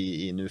inne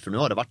i nu, för nu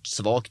har det varit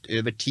svagt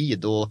över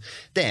tid, och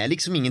det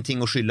liksom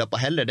ingenting att skylla på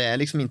heller. Det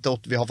liksom inte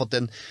att vi har fått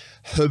en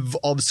höv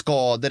av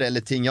skador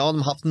eller ting. Ja,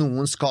 de har haft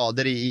noen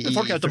skador i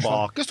folk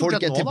tillbaka. Folk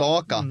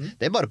tillbaka.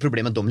 Det bara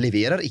problemet, de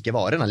leverar ikke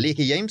varorna.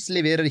 Leke James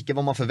leverar ikke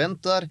vad man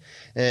förväntar.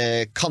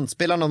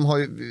 Kantspelarna, de har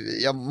ju,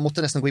 jag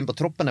måste nästan gå in på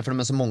troppen för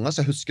de så många,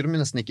 så jag husker de ju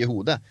nästan ikke i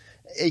hodet.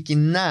 Ikke i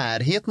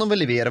nærheten av å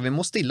levere. Vi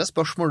må stille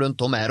spørsmål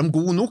rundt om. De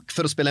gode nok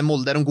for å spille i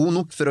Molde? De gode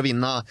nok for å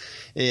vinne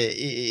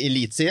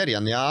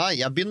elitserien? Ja,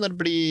 jeg begynner å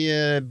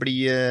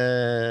bli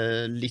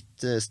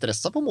litt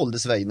stressa på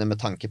Moldes vegne med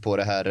tanke på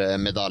det her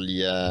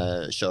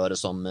medaljekjøret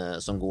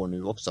som går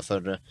nu också,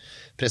 för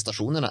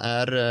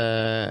prestasjonerna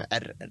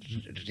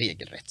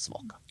regelrett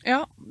svaka.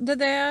 Ja, det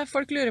det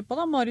folk lurer på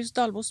da. Marius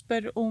Dalbo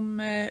spør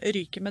om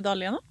ryker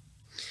medaljene.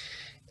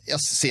 Ja,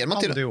 ser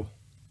man til det?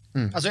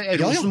 Altså,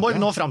 Rosenborg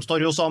nå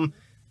framstår jo som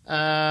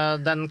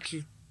den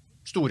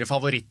store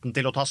favoritten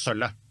til å ta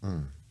sølvet.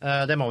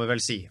 Det må vi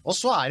vel si. Og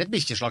så det et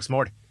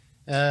bikkjeslagsmål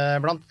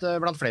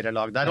blant flere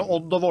lag der, og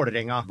Odd og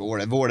Vålerenga.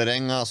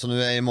 Vålerenga, så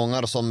nu ju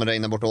många som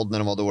regnar bort Odd när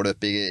de var dåliga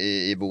uppe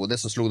i Bodø,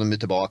 så slog de ju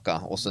tillbaka,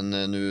 och sen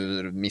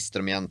nu mister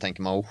de igen,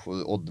 tänker man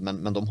Odd,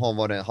 men de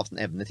har haft en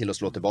evne till att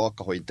slå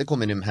tillbaka, har inte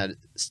kommit i de här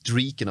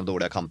streaken av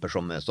dåliga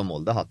kamper som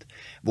Molde haft.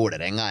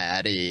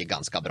 Vålerenga i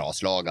ganska bra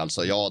slag,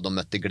 alltså ja, de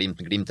mötte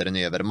Glimt en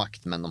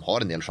övermakt, men de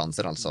har en del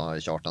chanser, alltså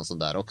Kjartan sån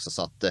där också,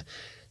 så att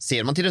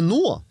ser man till det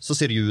nå, så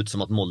ser det ju ut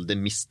som att Molde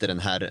mister den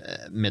här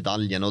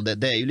medaljen, och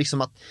det ju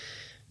liksom att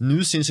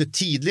nu syns ju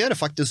tidigare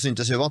faktiskt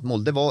syntes ju att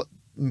Molde var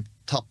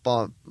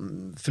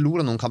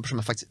förlorade noen kamper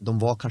som faktiskt de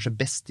var kanske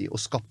bäst i och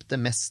skapte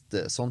mest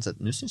sånt sett.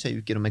 Nu syns jag ju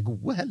inte de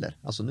gode heller.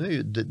 Alltså nu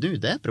ju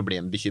det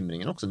problem,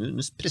 bekymringen också.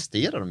 Nu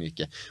presterar de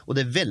mycket, och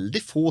det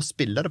väldigt få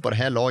spelare på det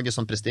här laget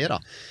som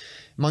presterar.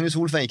 Magnus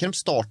Wolf Eikrem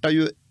startar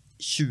ju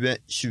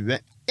 2020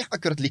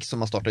 akkurat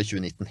liksom han startade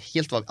 2019.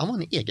 Helt han var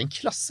en egen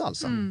klasse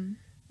alltså.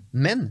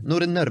 Men när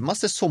det närmar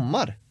sig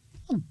sommar,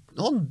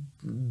 han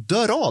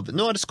dör av.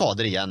 Nu har det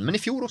skador igen, men i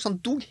fjol också han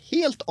dog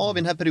helt av i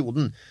den här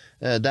perioden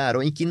där,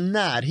 och inte i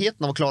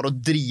närheten av att klara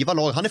att driva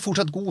lag. Han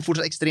fortsatt god,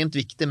 fortsatt extremt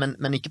viktig,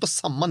 men inte på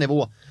samma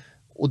nivå.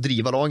 och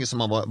driva laget som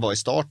man var i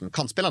starten.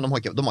 Kantspelarna, de har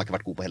inte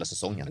varit gode på hela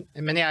säsongen.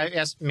 Men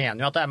jeg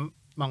mener jo at det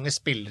mange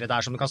spillere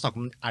der som du kan snakke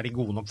om, de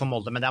gode nok for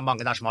Molde, men det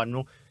mange der som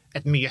har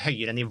et mye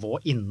høyere nivå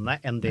inne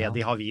enn det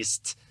de har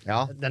vist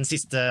den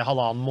siste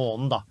halvannen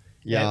måneden da.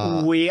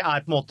 OI på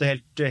en måte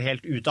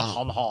helt ute,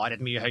 han har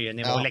et mye høyere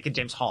nivå, Leke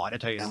James har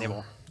et høyere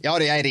nivå. Ja,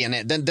 det är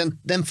enig.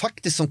 Den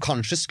faktiskt som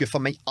kanske skuffar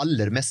mig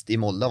allra mest i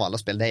Molde av alla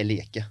spel, det är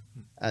Leke.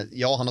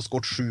 Ja, han har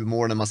skått 7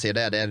 mål när man ser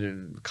det. Det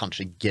är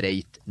kanske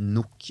greit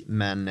nog,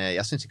 men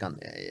jag syns inte han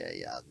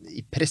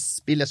i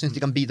pressspel, jag syns inte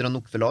kan bidra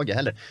nog för laget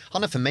heller.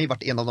 Han har för mig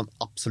varit en av de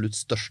absolut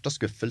största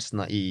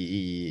skuffelserna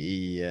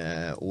i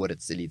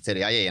årets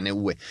elitserie. Jag är enig i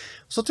OI.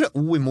 Så tror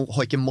jag OI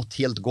har inte mått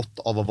helt gott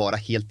av att vara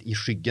helt i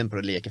skyggen på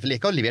Leke, för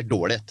Leke har levererat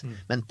dåligt.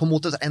 Men på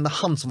måte enda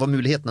han som var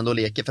möjligheten ändå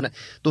Leke, för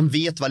de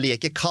vet vad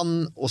Leke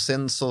kan, och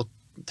sen så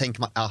tänker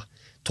man,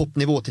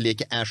 toppnivå till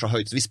Leke är så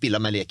höjt så vi spelar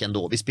med Leke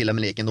ändå.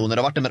 När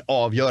det har varit de här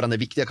avgörande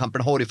viktiga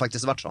kamperna har det ju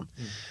faktiskt varit sån.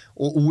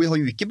 Och OI har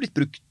ju inte blivit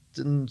brukt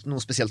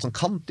något speciellt som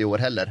kant i år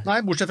heller.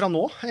 Nej, bortsett från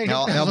nå.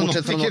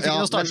 Bortsett från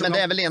nå. Men det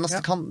är väl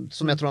eneste kant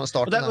som jag tror han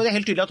startar. Och det är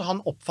helt tydligt att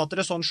han uppfattar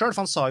det sån själv.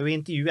 Han sa ju i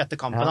intervju efter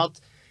kampen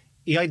att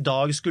i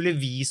dag skulle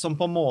vi som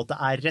på en måte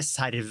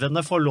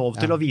reservene få lov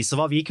til å vise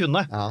hva vi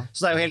kunne.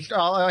 Så det jo helt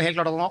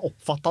klart at han har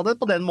oppfattet det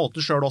på den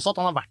måten selv også, at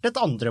han har vært et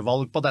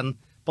andrevalg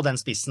på den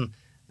spissen.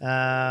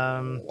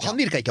 Han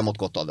virker ikke ha mått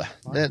godt av det.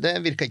 Det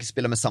virker ikke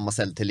spille med samme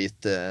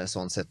selvtillit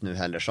sånn sett nu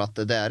heller. Så att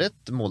det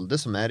et Molde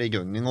som i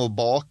gungning, og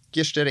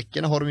bakerste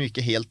rekkene har de jo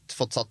ikke helt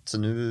fått satt. Så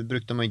nu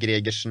brukte de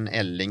Gregersen,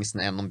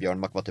 Ellingsen, om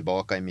Bjørnbakk var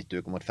tilbake i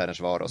midtuke mot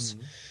Ferencvaros.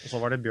 Og så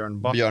var det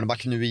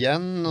Bjørnbakk nu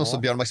igen, og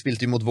så Bjørnbakk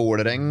spilte jo mot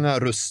Vålerenga,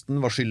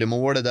 Rusten var skyldig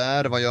målet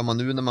där. Vad gör man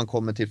nu när man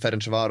kommer till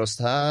Ferencvaros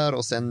här,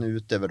 och sen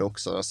utöver det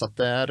också. Så att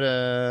det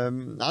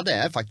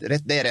är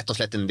faktiskt det är rätt och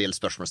slett en del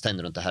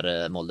spørsmålstegn runt det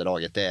här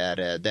Molde-laget. Det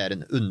är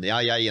en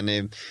jag är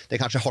enig. Det är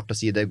kanske hårt att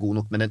säga det är god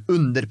nog, men en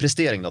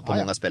underprestering då på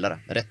många spelare,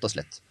 rätt och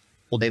slett.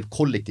 Och det är en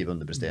kollektiv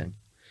underprestering.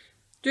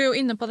 Du är ju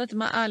inne på detta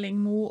med Erling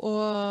Mo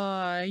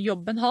och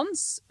jobben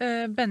hans.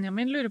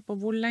 Benjamin lurer på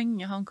hvor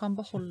lenge han kan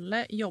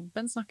beholde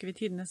jobben. Snakker vi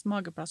tidenes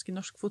mageplask i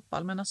norsk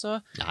fotball, men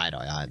altså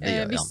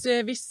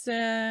hvis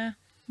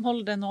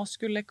Molde nå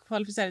skulle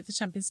kvalifisere til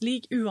Champions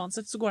League,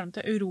 uansett så går de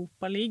til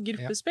Europa League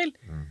gruppespill.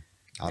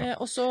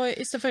 Og så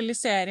selvfølgelig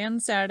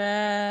serien ser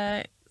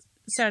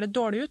det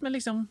dårlig ut, men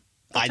liksom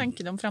hva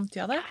tenker du om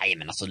fremtiden der? Nej,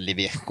 men alltså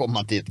kommer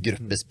man till ett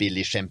gruppespill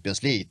i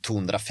Champions League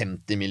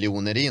 250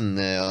 miljoner in,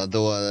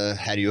 då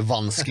är det ju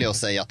vanskligt att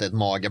säga att det är ett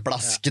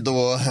mageplask.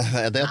 Då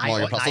är det ett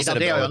mageplask. Nej,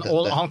 det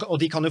är och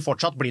de kan ju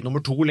fortsatt bli nummer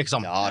 2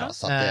 liksom. Ja,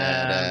 så att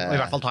det och i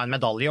hvert fall ta en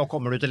medalje, och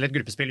kommer du till ett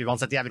gruppespill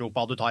uansett i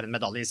Europa och du tar en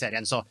medalje i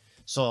serien så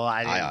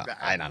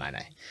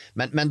nej.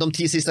 Men de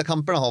 10 sista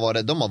kamperna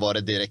har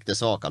varit direkt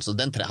svag. Alltså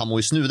han må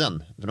ju snu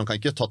den, för de kan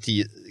inte ta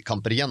 10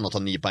 kamper igen och ta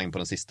 9 poäng på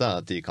de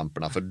sista 10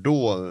 kamperna, för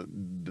då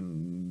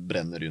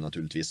bränner det ju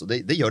naturligtvis. Och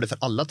det gör det för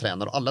alla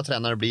tränare, och alla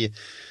tränare blir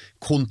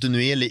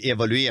kontinuerligt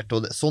evaluerat,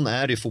 och sån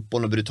är det i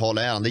fotbollen, och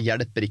brutala är det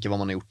hjälper inte vad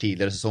man har gjort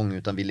tidigare säsong,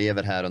 utan vi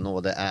lever här och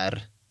nå, det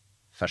är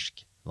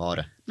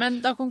färskvare.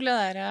 Men da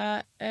konkluderer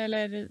jeg,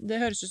 eller det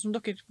høres ut som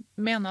dere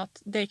mener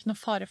at det er ikke noe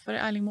fare for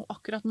Erling Mo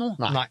akkurat nå.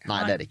 Nei,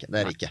 det er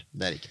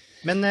ikke.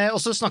 Men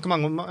også snakker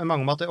mange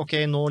om at ok,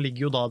 nå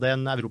ligger jo da det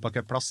en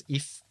Europacup-plass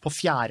på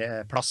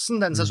 4.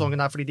 plassen den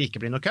sesongen her, fordi det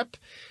ikke blir noe cup.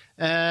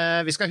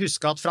 Vi skal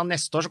huske at fra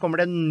neste år så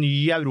kommer det en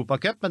ny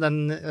Europacup med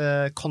den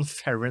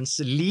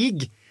Conference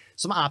League,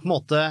 som på en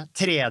måte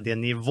 3.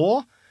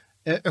 nivå,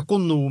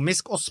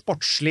 økonomisk og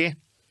sportslig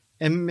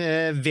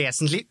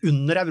vesentlig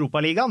under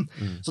Europaligaen.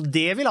 Så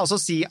det vil altså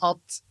si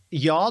at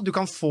ja, du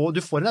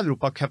får en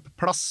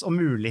Europacup-plass og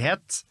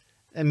mulighet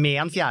med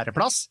en 4.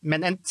 plass,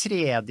 men en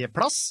 3.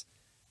 plass,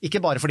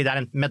 ikke bare fordi det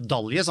en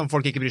medalje som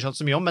folk ikke bryr seg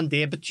så mye om, men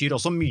det betyr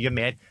også mye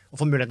mer å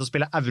få mulighet til å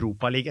spille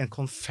Europa League, en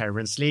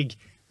Conference League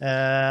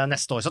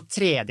neste år. Så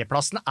 3.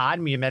 plassen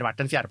mye mer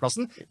verdt enn 4.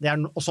 plassen. Det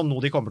også noe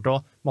de kommer til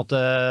å måtte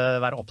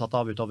være opptatt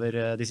av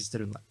utover de siste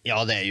rundene. Ja,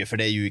 det jo, for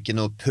det jo ikke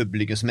noe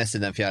publikumsmessig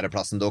den 4.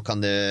 plassen. Da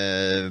kan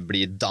det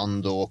bli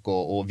Dandåk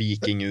og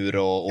Vikingur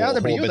og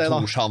HB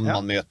Torshavn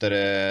man møter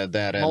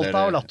der.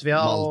 Malta og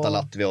Latvia.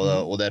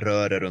 Og det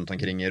rører rundt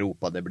omkring i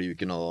Europa. Det blir jo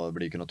ikke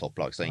noe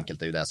topplag, så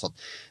enkelt jo det. Så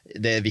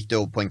det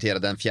viktig å poengtere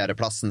den 4.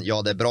 plassen.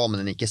 Ja, det bra,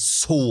 men den ikke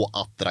så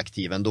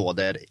attraktiv ändå.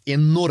 Det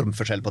enorm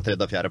forskjell på 3.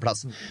 og 4.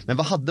 plass. Men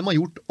hva hadde man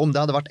gjort om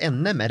det hadde vært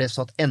NM? Det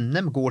så at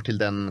NM går til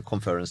den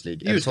Conference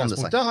League? I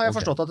utgangspunktet har jeg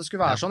forstått at det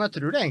skulle være sånn. Jeg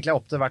tror det egentlig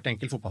opp til hvert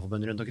enkelt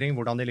fotballforbund rundt omkring,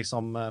 hvordan de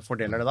liksom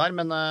fordeler det der,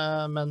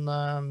 men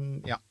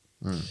ja.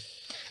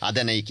 Ja,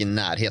 den ikke i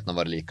nærheten av å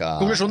være like...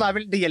 Konklusjonen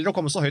vel, det gjelder å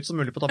komme så høyt som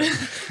mulig på tabellen.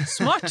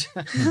 Smart!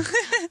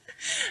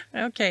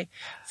 Ok.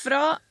 Fra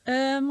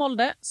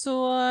Molde så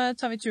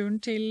tar vi turen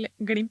til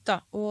Glimt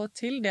da, og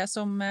til det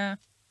som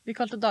vi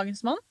kalte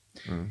dagens mann.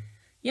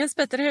 Jens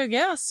Petter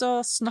Hauge, altså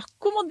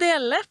snakk om å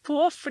dele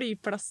på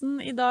flyplassen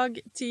i dag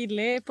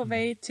tidlig på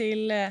vei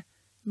til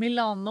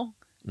Milano.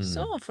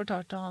 Så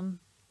fortalte han,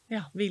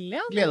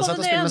 William. Gleder seg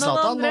til å spille med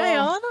Zlatan,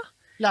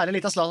 og lære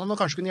litt av Zlatan, og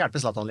kanskje kunne hjelpe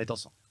Zlatan litt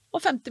også.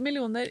 Og 50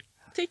 millioner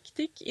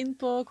tikk inn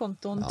på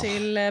kontoen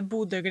til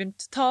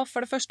Bodø-Glimt. Ta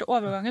for det første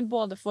overgangen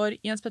både for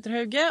Jens Petter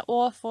Hauge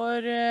og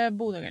for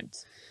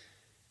Bodø-Glimt.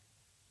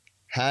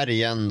 Här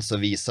igen så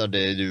visar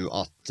det ju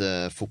att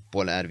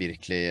fotboll är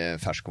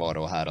virkelig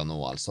färskvara och här och nu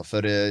alltså.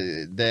 För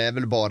det är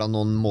väl bara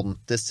någon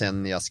månad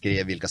sen jag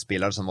skrev vilka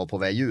spelare som var på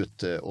väg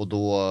ut och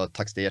då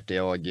taxerade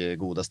jag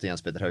godaste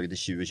Jens Petter Hauge till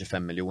 20-25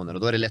 miljoner och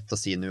då är det lätt att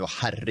se nu,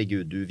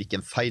 herregud du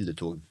vilken fejl du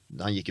tog.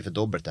 Han gick ju för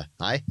dobbelt det.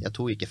 Nej, jag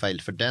tog inte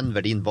fejl för den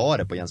värdin var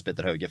det på Jens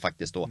Petter Hauge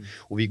faktiskt då.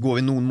 Och vi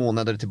går någon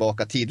månader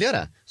tillbaka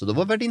tidigare. Så då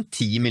var värdin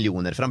 10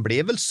 miljoner för han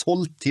blev väl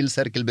såld till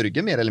Cerkel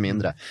Brygge mer eller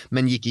mindre.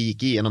 Men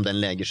gick igenom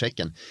den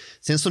lägerchecken.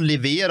 Sen så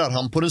levererar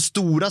han på den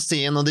stora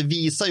scenen och det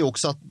visar ju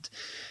också att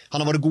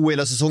han har varit god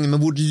hela säsongen men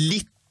hvor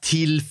litt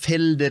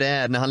tillfälle det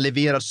är när han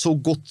leverar så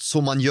gott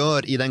som man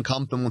gör i den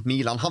kampen mot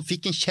Milan. Han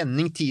fick en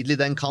känning tidigt i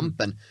den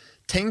kampen.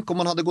 Tänk om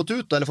han hade gått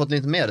ut då, eller fått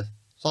lite mer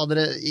så hade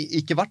det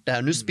ikke vært det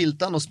her. Nu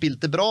spilte han og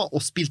spilte bra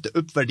og spilte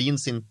upp verdien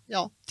sin,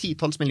 ja,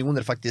 10-12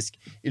 miljoner faktisk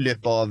i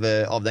løpet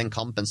av den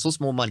kampen. Så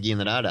små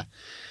marginer er det.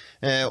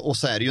 Og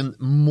så er det jo en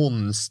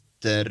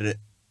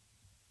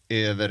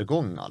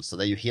monsterövergång alltså.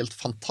 Det är ju helt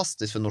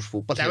fantastiskt för norsk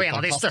fotboll. Det är ju en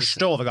av de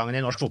största övergångarna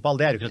i norsk fotboll,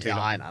 det är ju inte tvil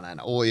om. Nej.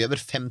 Och över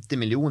 50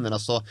 miljoner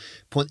alltså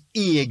på en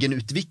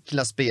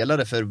egenutvecklad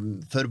spelare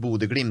för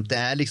Bodø-Glimt. Det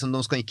är liksom,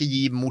 de ska inte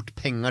ge bort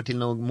pengar till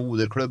några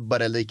moderklubbar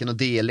eller inte några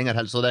delingar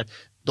heller så där.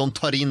 De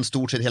tar in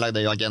stort sett hela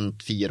det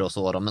agent 4 och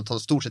så, men tar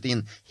stort sett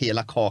in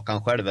hela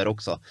kakan själva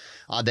också.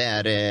 Ja, det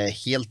är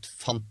helt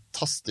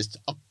fantastiskt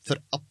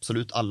för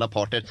absolut alla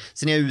parter.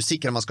 Sen är jag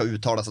usikker om man ska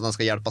uttala så att han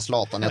ska hjälpa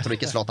Zlatan. Jag tror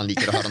inte Zlatan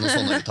liker att höra någon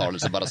sån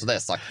uttalelse, bara så det är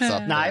sagt. Så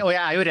att, nej, och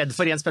jag är ju rädd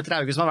för Jens Petter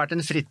Hauge som har varit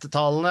en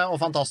frittalende och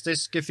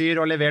fantastisk fyr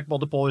och levererat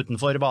både på och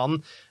utanför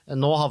banen.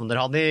 Nå havner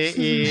han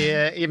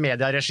i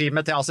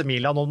mediaregimet til AC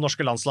Milan og det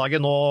norske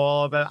landslaget.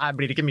 Nå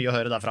blir det ikke mye å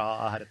høre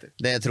derfra heretter.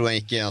 Det tror jeg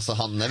ikke. Altså,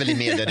 han er vel i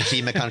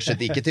mediaregimet,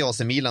 kanskje ikke til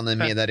AC Milan, men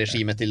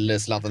mediaregimet til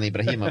Zlatan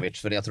Ibrahimovic.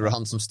 For jeg tror det er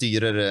han som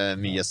styrer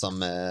mye som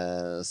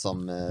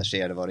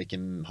skjer. Det var ikke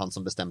han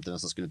som bestemte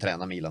hvem som skulle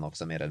trene Milan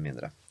også, mer eller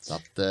mindre. Så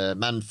at,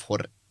 men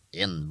for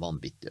en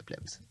vanvittig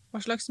opplevelse. Hva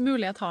slags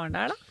mulighet har han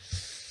der, da?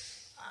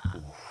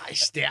 Nei,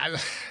 det er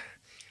jo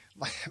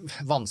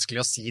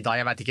vanskelig å si da.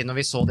 Jeg vet ikke, når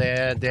vi så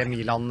det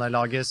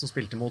Milan-laget som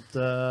spilte mot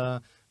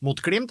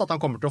Glimt, at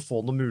han kommer til å få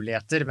noen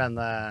muligheter, men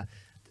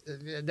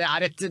det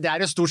er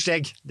et stort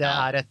steg. Det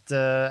er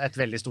et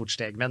veldig stort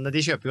steg, men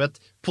de kjøper jo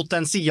et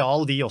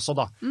potensial de også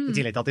da, i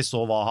tillegg til at de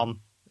så hva han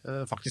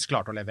faktiskt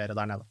klart att leverera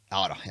där nere.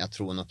 Ja då, jag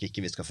tror nog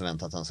inte vi ska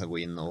förvänta att han ska gå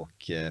in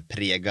och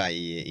prega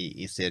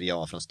i Serie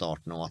A från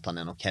starten och att han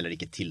är nog heller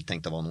inte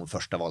tilltänkt att vara någon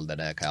första val där,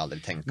 det kan jag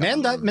aldrig tänka.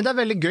 Men det är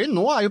väldigt gøy.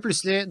 Nå är ju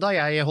plötsligt, da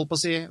jag håller på att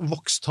si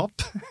vokst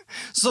opp,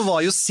 så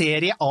var ju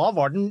Serie A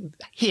var den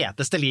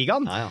heteste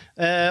ligaen. Ja.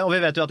 Och vi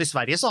vet ju att i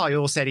Sverige så har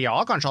ju Serie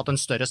A kanske haft en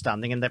större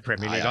standing än det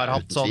Premier League har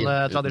haft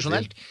sånn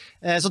traditionellt.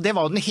 Så det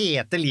var ju den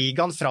hete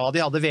ligaen fra de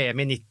hade VM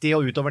i 90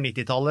 och utover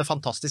 90-tallet,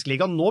 fantastisk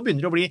liga. Nå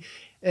begynner det att bli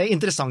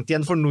interessant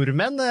igjen for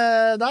nordmenn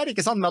der,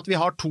 ikke sant? Med at vi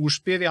har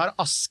Torsby, vi har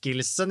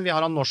Askildsen, vi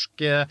har han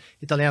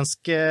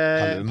norsk-italiensk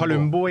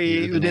Palumbo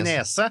i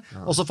Udinese,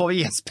 og så får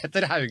vi Jens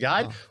Petter Hauge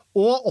her. Ja.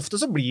 Og ofte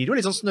så blir det jo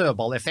litt sånn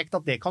snøballeffekt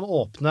at det kan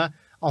åpne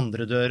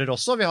andre dører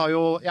også. Vi har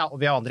jo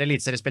vi har andre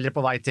elitseriespillere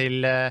på vei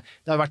til,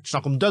 det har vært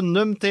snakk om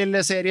Dønnum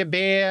til Serie B,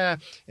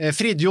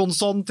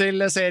 Fridjonsson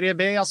til Serie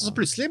B, altså så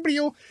plutselig blir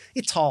jo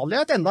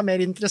Italia et enda mer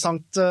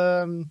interessant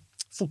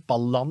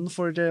fotbollland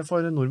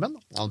för nordmenn.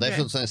 Ja, det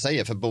är som jag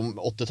säger, för på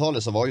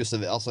 80-talet så var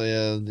ju alltså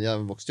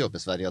jag växte upp i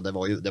Sverige och det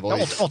var ju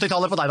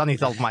 80-talet på dig då,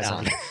 90-talet på mig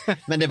så. Ja.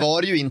 Men det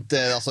var ju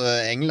inte, alltså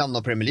England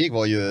och Premier League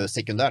var ju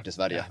sekundärt i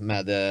Sverige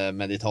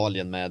med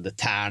Italien med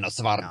Tern och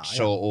Schwarz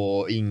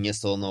och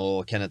Ingesson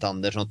och Kenneth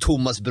Andersson och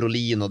Thomas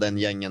Brolin och den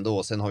gängen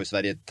då. Sen har ju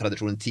Sverige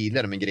traditionen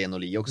tidigare med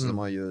Grenoli också som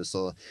har ju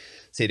så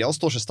Serie A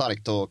står så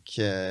starkt och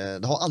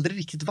det har aldrig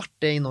riktigt varit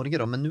det i Norge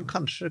då, men nu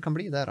kanske det kan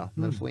bli det då.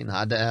 Men få in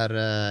här, det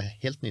är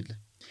helt nydelig.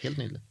 Helt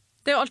nydelig.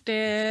 Det er jo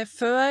alltid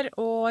før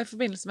og i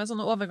forbindelse med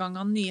sånne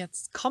overganger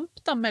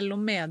nyhetskamp da,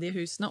 mellom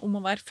mediehusene om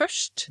å være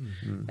først.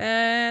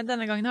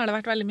 Denne gangen har det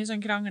vært veldig mye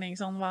sånn krangling,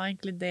 sånn, var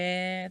egentlig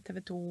det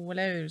TV 2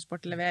 eller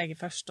Eurosport eller VG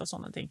først og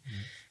sånne ting.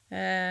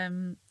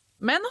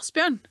 Men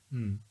Asbjørn,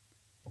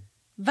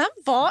 hvem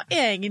var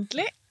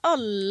egentlig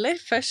aller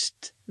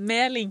først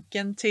med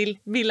linken til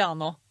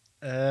Milano?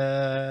 Det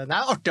er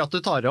artig at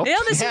du tar det opp.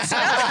 Ja, det synes jeg.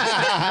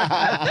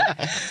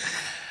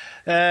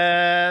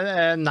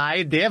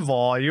 Nei, det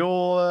var jo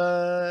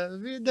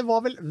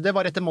det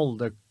var etter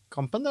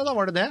Molde-kampen, da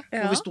var det.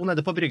 Ja. Og vi sto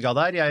nede på brygga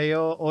der, jeg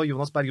og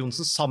Jonas Berg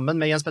Johnsen sammen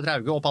med Jens Petter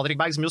Hauge og Patrick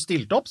Berg, som jo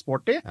stilte opp,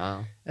 sporty.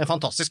 Ja. En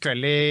fantastisk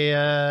kveld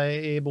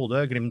i Bodø.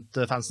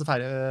 Glimt-fansen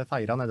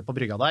feiret nede på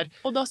brygga der.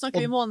 Og da snakker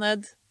vi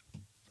måned.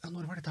 Ja,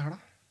 når var dette her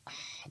da?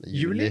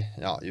 Juli?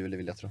 Ja, juli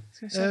vil jeg tro.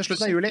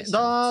 Slutten av juli.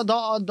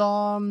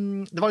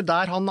 Det var jo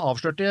der han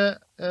avslørte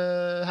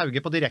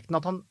Hauge på direkten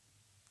at han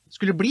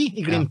skulle bli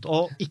i Glimt,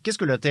 og ikke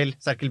skulle til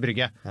Cerkel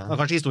Brygge. Det var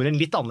kanskje historien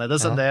litt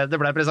annerledes enn det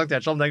ble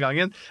presentert som den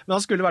gangen, men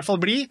han skulle i hvert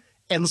fall bli,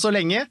 enn så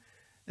lenge.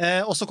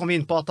 Og så kom vi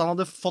inn på at han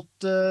hadde fått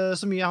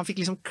så mye, han fikk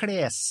liksom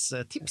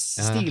klestips,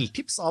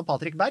 stiltips av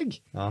Patrick Berg.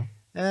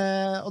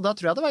 Og da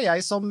tror jeg det var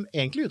jeg som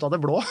egentlig ut av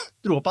det blå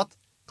dro opp at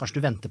kanskje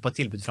du venter på et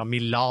tilbud fra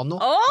Milano.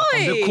 Da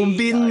kan du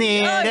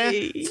kombinere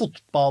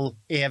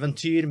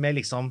fotballeventyr med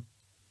liksom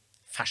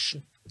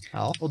fashion.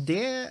 Og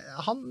det,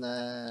 han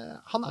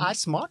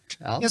smart,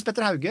 Jens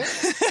Petter Hauge.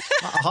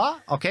 Aha,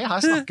 ok,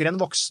 her snakker en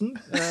voksen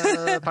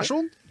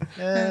person.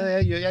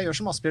 Jeg gjør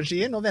som Asbjørn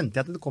sier, nå venter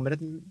jeg til det kommer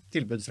et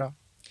tilbud fra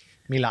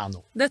Milano.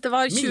 Dette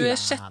var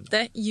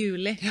 26.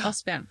 juli,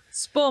 Asbjørn.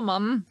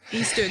 Spåmannen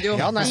i studio.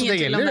 Ja, nei, så det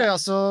gjelder det,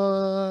 altså.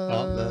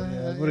 Ja, det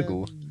var det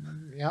god.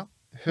 Ja,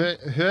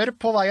 hør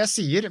på hva jeg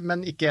sier,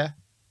 men ikke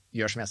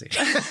gjør som jeg sier.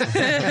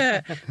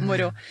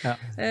 Moro. Ja.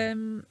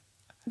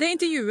 Det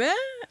intervjuet,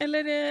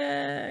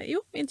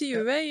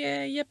 intervjuet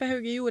Jeppe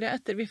Hauge gjorde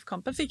etter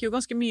VIF-kampen fikk jo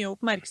ganske mye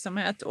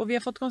oppmerksomhet, og vi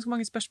har fått ganske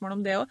mange spørsmål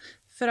om det også,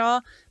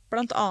 fra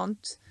blant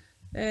annet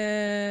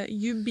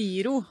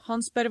Jubiro.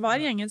 Han spør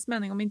hva gjengens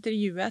mening om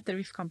intervjuet etter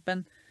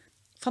VIF-kampen.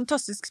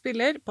 Fantastisk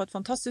spiller, på et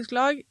fantastisk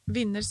lag,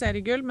 vinner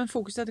seriegull, men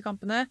fokus etter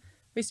kampene.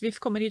 Hvis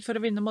VIF kommer hit for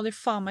å vinne, må de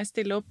faen meg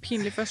stille opp.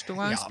 Pinlig første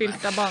gang, spilt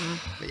av banen.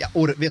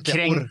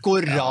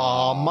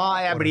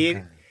 Krenkorama, jeg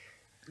blir...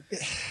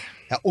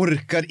 Jag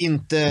orkar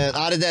inte,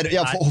 nej, det där,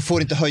 jag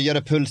får inte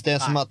höjare puls. Det är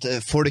som att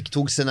folk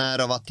tog sig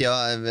nära av att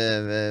jag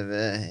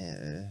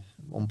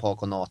om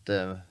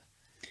Pakonate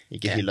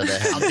ikke hyllade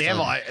det.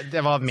 Ja,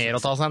 det var mer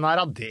att ta sig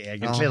nära det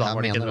egentligen. Ja,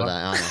 jag menar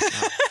det.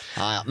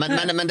 Ja.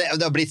 Men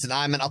det har blivit så,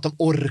 nej, men att de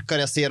orkar,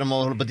 jag ser dem och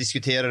håller på att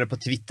diskutera det på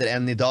Twitter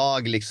än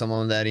idag liksom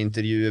om det där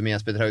intervjuer med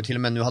Jens Petter Hauge till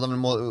och med nu hade de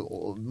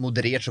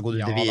modererat så går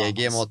ut i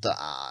VG mot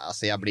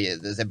alltså jag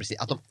blir precis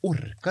att de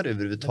orkar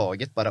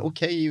överhuvudtaget bara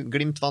okej,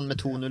 Glimt vann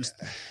med 2-0.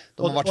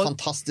 De har varit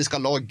fantastiska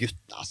lag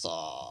alltså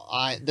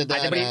nej det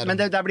där blir, men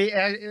det blir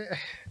jag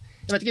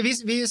vet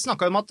inte vi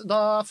snackade om att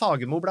da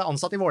Fagermo ble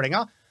ansatt i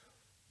Vålerenga.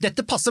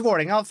 Dette passer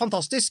Vålerenga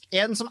fantastisk.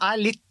 En som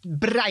litt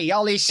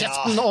breial i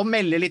kjeften og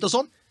melder litt og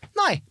sånn.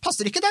 Nei,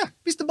 passer ikke det.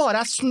 Hvis det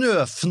bare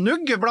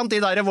snøfnugg blant de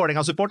der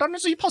Vålerenga-supporterne,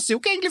 så passer jo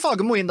ikke egentlig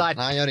Fagermo inn der.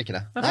 Nei, gjør ikke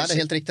det. Nei, det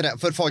helt riktig det.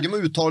 For Fagermo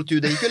uttalte jo,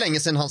 det gikk jo lenge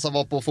siden han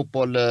var på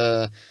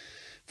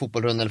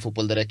fotbollrunn eller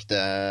fotbolldirekt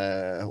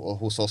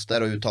hos oss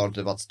der, og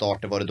uttalte at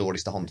Start var det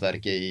dårligste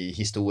håndverket i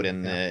historien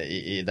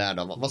i der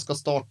da. Hva skal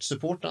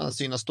Start-supporterne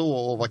synes da,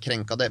 og hva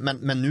krenker det?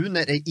 Men nu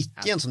når det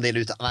ikke en som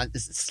deler ut,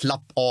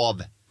 slapp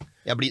av.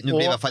 Nu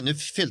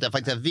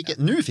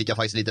fick jag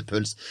faktiskt lite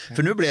puls.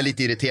 För nu blir jag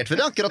lite irriterad. För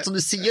det är akkurat som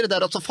du säger det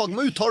där att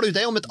Fagermo uttalar ju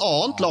det om ett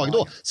annat lag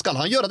då. Ska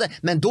han göra det?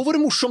 Men då var det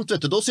morsomt,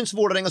 vet du. Då syns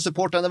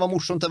Vålerenga-supporterne det var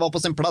morsomt, det var på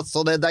sin plats.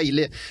 Och det är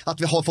dejligt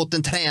att vi har fått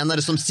en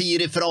tränare som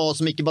säger ifrån,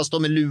 som inte bara står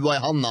med lua i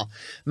handa.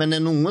 Men det är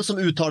någon som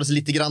uttalar sig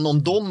lite grann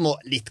om dem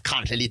och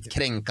kanske lite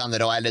kränkande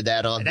då, eller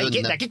där och det är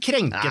inte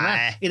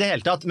kränkande i det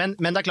hele tatt, men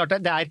det är klart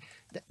det är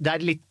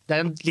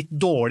en litt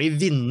dårlig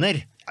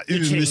vinner.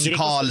 Du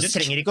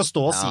trenger ikke å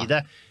stå og si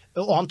det.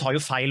 Og han tar jo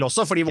feil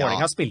også, fordi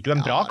Vålerenga spilte jo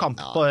en bra kamp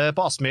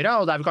på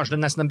Aspmyra, og det vel kanskje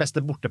nesten den beste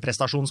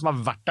borteprestasjonen som har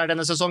vært der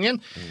denne sesongen.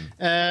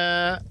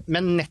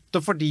 Men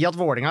nettopp fordi at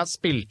Vålerenga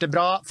spilte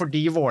bra,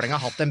 fordi Vålerenga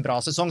har hatt en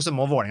bra sesong, så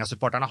må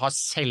Vålerenga-supporterne ha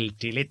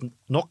selvtillit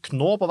nok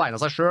nå på vegne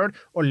av seg selv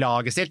og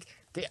laget sitt.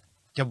 Det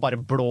å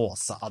bare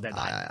blåse av det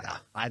der.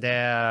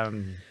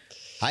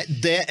 Nei,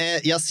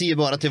 jag säger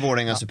bara till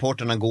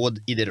Vålerenga-supporterna, gå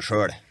i det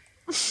själv.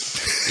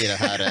 I den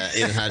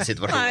här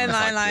situationen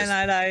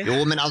nej.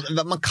 Jo, men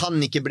man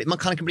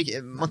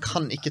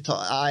kan inte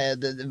ta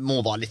det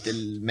må vara lite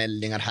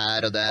meldingar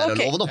här och där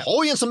och de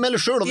har ju en som melder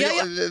själv och vi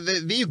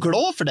är ju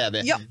glada för det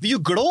vi är ju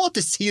glada att det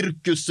är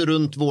cirkus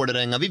runt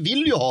Vålerenga. Vi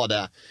vill ju ha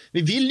det.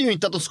 Vi vill ju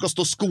inte att de ska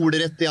stå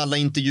skolrätt i alla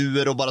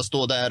intervjuer och bara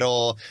stå där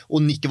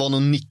och nicka vara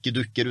någon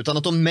nickeducker, utan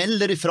att de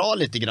melder ifrån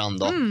lite grann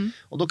då.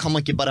 Och då kan man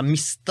inte bara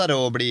mista det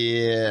och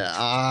bli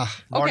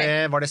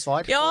Var det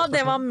svar? Ja,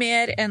 det var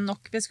mer än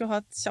nog. Vi skulle ha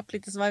ett kjapt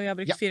lite svar, vi har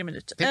brukt 4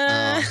 minutter.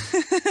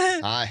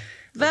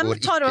 Hvem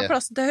tar over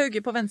plassen til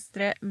Hauge på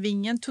venstre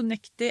vingen,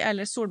 Tonekti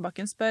eller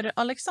Solbakken, spør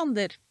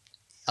Alexander.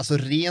 Alltså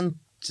rent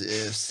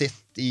sett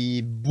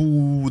i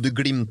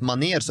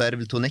Glimt-maner så är det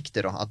väl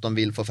Tonekti då, att de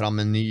vill få fram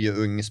en ny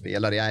ung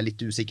spelare. Jag är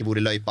lite usikker hvor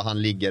i løypa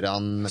han ligger.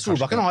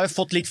 Solbakken har ju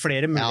fått litt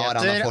flere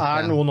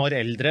muligheter, noen år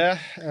äldre.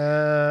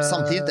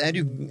 Samtidigt är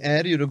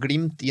det ju då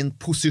Glimt i en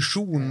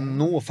position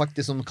nå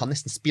faktiskt som kan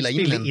nästan spela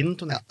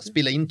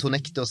in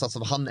Tonekti och satsa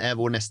på han är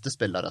vår nästa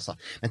spelare alltså.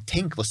 Men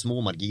tänk vad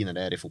små marginer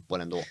det är i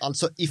fotbollen då.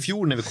 Alltså i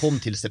fjol när vi kom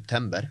till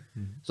september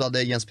så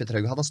hade Jens Petter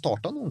Hauge hade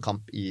startat någon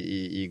kamp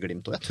i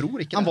Glimt och jag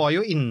tror inte han var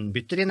ju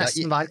inbytter i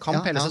nästan hver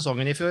kamp hele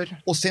säsongen i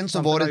fjör. Och sen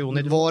så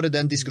var det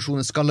den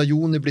diskussionen, ska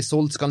Lajoni bli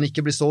sålt, ska han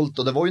inte bli sålt,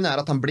 och det var ju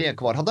nära att han blev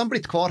kvar. Hade han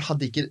blivit kvar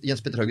hade inte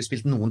Jens Petter Hauge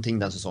spilt någonting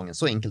den säsongen.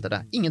 Så enkelt är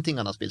det. Ingenting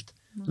han har spilt.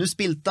 Nu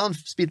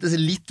spilte sig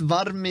lite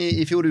varm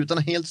i fjol utan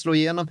att helt slå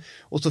igenom,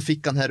 och så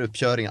fick han här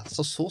uppköringen.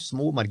 Så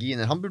små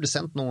marginer. Han borde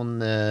sänt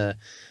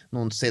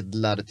någon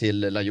sedlar till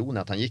Lajoni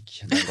att han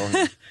gick den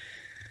gången.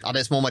 Ja, det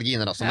är små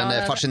marginer alltså, men det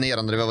är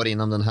fascinerande det vi var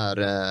innan det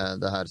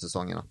här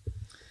säsongen.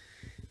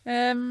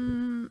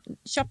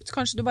 Kjapt,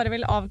 kanskje du bare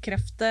vil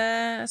avkrefte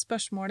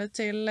spørsmålet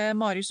til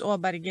Marius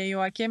Aaberge,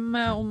 Joakim,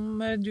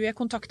 om du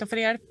kontaktet for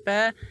å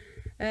hjelpe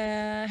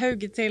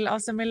Hauge til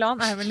AC Milan.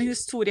 Det vel en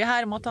historie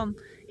her om at han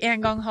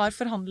en gang har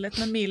forhandlet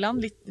med Milan,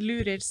 litt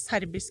lurer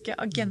serbiske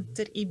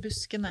agenter i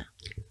buskene.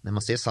 När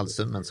man ser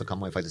saltsummen så kan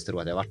man ju faktiskt tro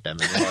att jag har varit där,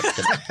 men jag har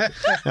inte det.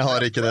 Jeg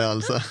har ikke det,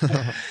 altså.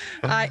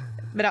 Nei,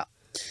 bra.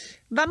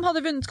 Hvem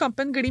hadde vunnet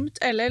kampen, Glimt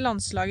eller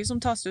landslaget som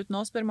tas ut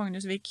nå, spør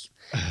Magnus Vik?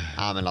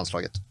 Ja, men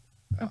landslaget.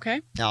 Ok.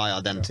 Ja,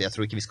 jeg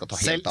tror ikke vi skal ta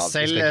helt av.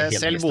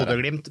 Selv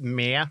Bodø-Glimt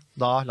med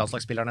da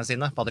landslagsspillerne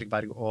sine, Patrick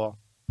Berg og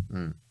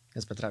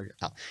Jesper Trauge.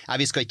 Ja. Nei,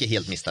 vi skal ikke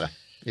helt miste det.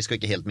 Vi skal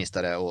ikke helt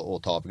miste det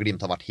og ta av.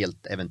 Glimt har vært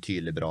helt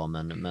eventyrlig bra,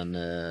 men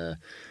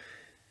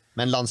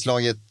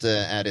landslaget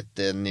et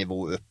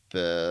nivå opp,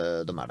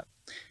 de det.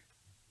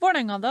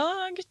 Vålerenga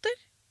da, gutter?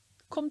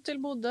 Kom til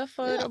Bodø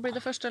for å bli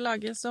det første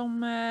laget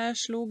som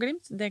slo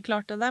Glimt. Det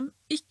klarte dem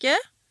ikke.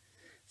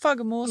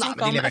 Fagermo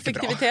snakket om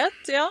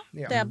effektivitet. Ja,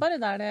 det bare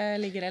der det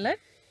ligger, eller?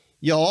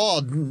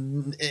 Ja,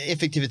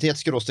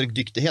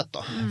 effektivitet/dyktighet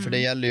då. För det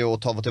gäller ju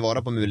att ta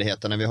tillvara på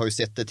möjligheterna. Vi har ju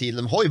sett det till.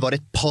 De har ju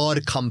varit ett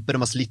par kamper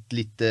de har slitt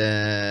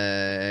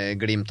lite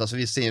Glimt. Alltså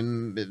vi ser,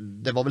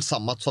 det var väl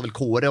samma, sa väl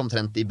Kåre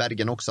omtrent i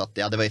Bergen också, att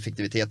det var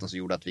effektiviteten som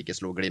gjorde att vi inte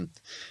slog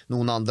Glimt.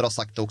 Någon andra har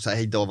sagt också,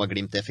 hej då var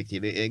Glimt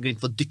effektiv.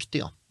 Glimt var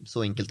dyktiga,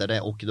 så enkelt är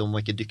det. Och de var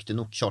inte dyktiga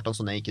nog.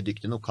 Kjartansson är inte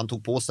dyktig nog. Han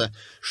tog på sig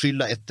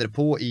skylla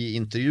etterpå i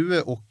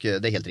intervjuet och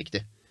det är helt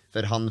riktigt.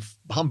 För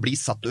han blir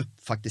satt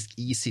upp faktiskt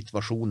i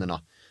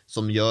situationerna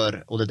som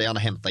gjør, og det det han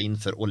har hämtat in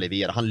för att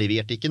levera. Han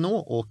leverte ikke nå,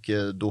 og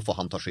då får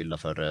han ta skylda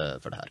för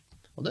det här.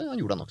 Og det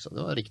gjorde han också,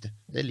 det var riktigt.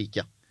 Det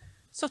liker jeg.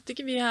 Satt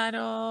ikke du her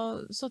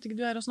og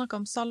snakket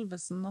om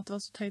Salvesen, at det var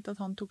så teit at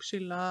han tok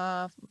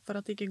skylda for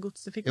at ikke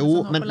godset fikk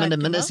Jo, men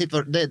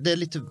det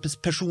litt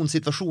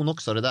personsituasjon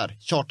også, det der.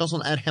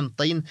 Kjartansson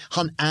hämtat in,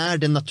 han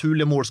den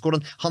naturliga målskåren,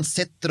 han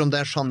setter de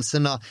der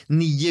chansene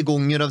 9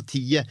 gånger av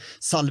 10.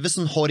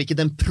 Salvesen har ikke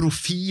den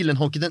profilen,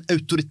 har ikke den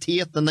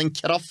autoriteten, den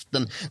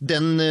kraften,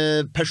 den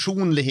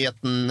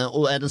personligheten,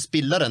 og den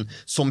spilleren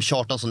som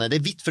Kjartansson Det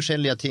vitt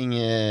forskjellige ting,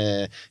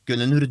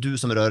 Gulle, nu det du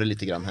som rører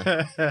litt grann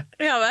her.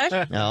 Ja vel?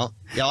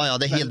 Ja,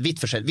 det helt vitt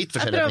forskjellige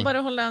ting. Jeg prøver bare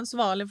å holde deg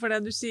ansvarlig for det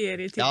du sier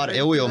i tidligere.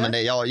 Ja, jo, men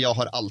jeg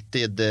har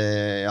alltid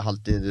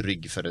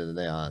rygg for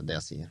det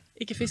jeg sier.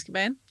 Ikke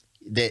fiskebein?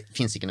 Det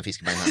finns ikke noe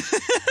fiskebein her.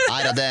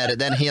 Nei,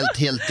 det en helt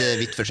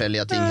vitt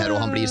forskjellige ting her, og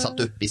han blir satt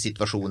upp i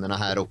situasjonene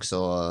her også,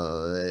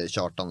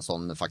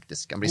 Kjartansson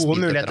faktisk.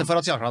 Gode muligheter for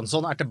at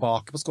Kjartansson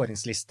tilbake på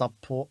skåringslista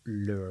på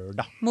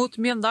lørdag. Mot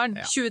Mjøndalen,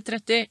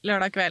 20:30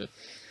 lørdag kveld.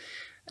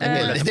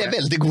 Det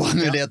veldig gode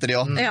muligheter,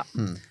 ja.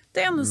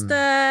 Det eneste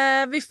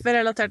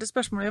VIF-relaterte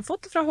spørsmålet vi har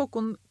fått fra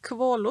Håkon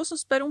Kvålo, som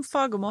spør om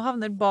Fagermo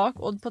havner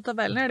bak Odd på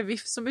tabellen. Det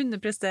VIF som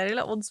underpresterer,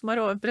 eller Odd som har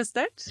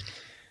overprestert?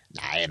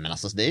 Nej, men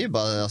alltså det ju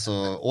bara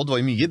Odd var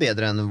ju mycket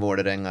bättre än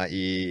Vålerenga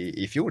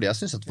i fjol. Jag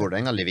syns att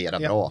Vålerenga levererar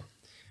bra.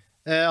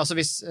 Altså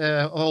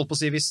holdt på å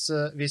si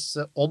hvis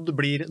Odd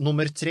blir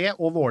nummer 3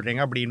 og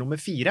Vålerenga blir nummer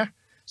 4,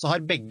 så har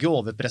begge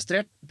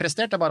overprestert.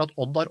 Det bare at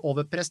Odd har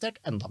overprestert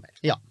enda mer.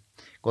 Ja,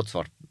 godt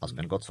svart,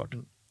 Asbjørn, godt svart.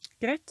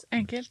 Greit,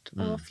 enkelt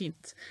og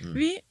fint.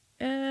 Vi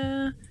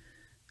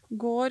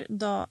går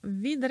da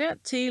videre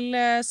til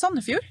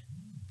Sandefjord,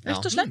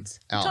 rett og slett.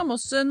 Ta med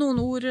oss noen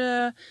ord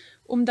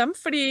om dem,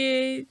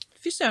 fordi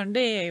fysøren,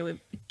 det jo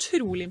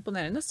utrolig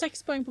imponerende.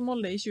 6 poeng på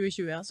Molde i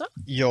 2020, altså.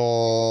 Ja,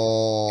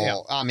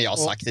 men jeg har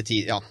sagt det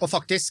tid, ja. Og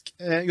faktisk,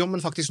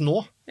 men faktisk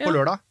nå, på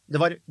lørdag,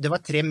 det var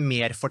 3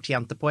 mer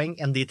fortjente poeng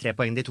enn de 3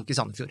 poengene de tok i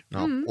Sandefjord.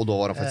 Ja, og da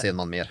var det faktisk en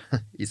mann mer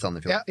i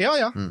Sandefjord.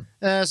 Ja.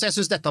 Så jeg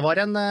synes dette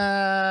var en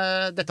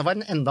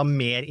enda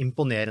mer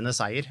imponerende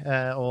seier,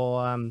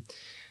 og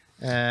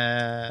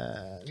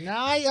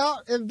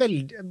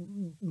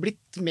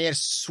blitt mer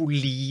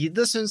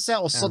solide, synes jeg,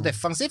 også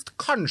defensivt.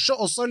 Kanskje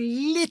også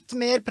litt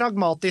mer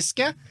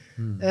pragmatiske.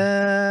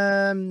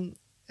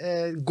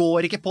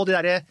 Går ikke på de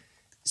der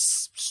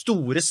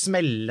store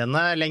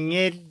smellene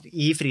lenger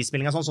i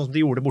frispillinga, sånn som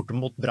de gjorde borte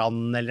mot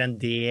Brann eller en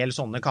del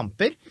sånne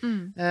kamper.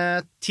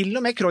 Til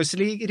og med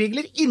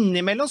Kreuzrigler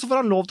innimellom, så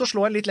får han lov til å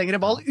slå en litt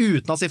lengre ball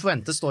uten at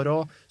Sifuentes står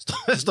og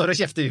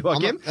kjefter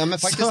Joakim. Men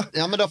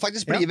det har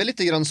faktisk blivit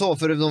lite grann så,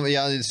 för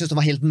jag syns de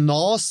var helt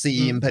nazi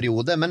i en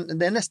period, men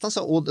det nästan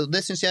så, och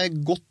det syns jag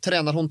är gott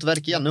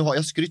tränarhåndverk igen. Nu har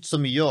jag skrytt så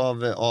mycket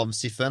av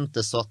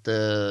Sifuentes så att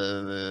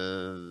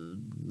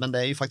men det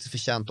är ju faktiskt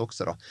förtjänt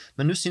också då.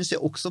 Men nu syns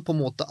jag också på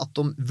måte att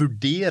de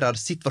vurderar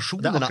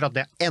situationerna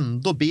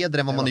ändå bättre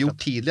än vad man har gjort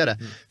tidigare.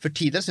 För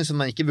tidigare syns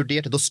man inte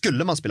vurderade, då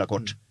skulle man spela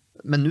kort.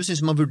 Men nu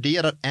syns man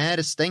vurderar,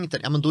 det stängt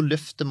ja, men då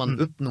lyfter man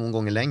upp någon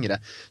gånger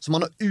längre. Så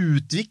man har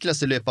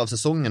utvecklats i löpet av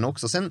säsongen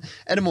också. Sen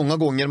det många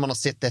gånger man har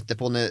sett detta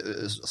på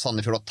när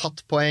Sandefjord har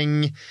tagit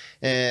poäng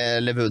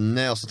eller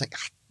vunnit och så tänker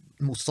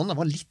motståndaren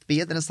var lite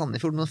bättre än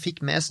Sandefjord, men de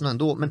fick med sig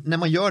ändå. Men när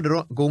man gör det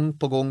då, gång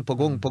på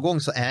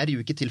gång så är det ju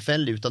inte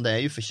tillfälligt, utan det är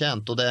ju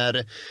förtjänt. Och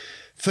det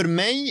för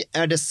mig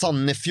det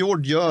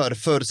Sandefjord gör,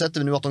 förutsätter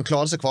vi nu att de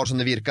klarar sig kvar som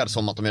det virkar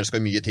som att de ska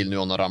mycket till nu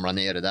om de ramlar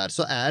ner det där,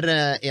 så är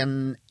det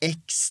en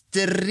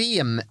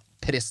extrem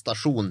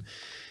prestation.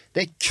 Det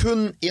är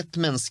kun ett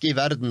människa i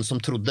världen som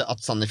trodde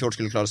att Sandefjord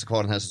skulle klara sig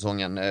kvar den här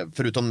säsongen,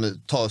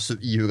 förutom ta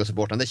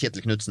ihuga-supporten, det är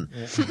Kjetil Knudsen.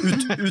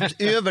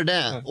 Utöver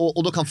det,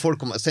 och då kan folk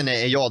komma, sen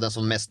är jag den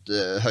som mest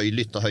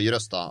höjlytt och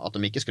höjrösta att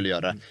de inte skulle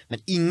göra det. Men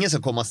ingen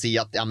ska komma och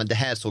säga att ja, men det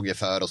här såg jag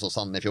för oss och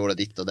Sandefjord är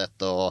ditt och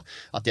detta och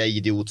att jag är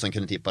idiot som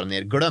kunde tippa dem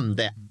ner. Glöm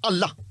det,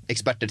 alla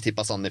experter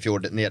tippar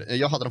Sandefjord ner.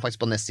 Jag hade dem faktiskt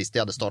på näst sist,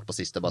 jag hade start på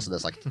sista, bara så det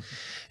sagt.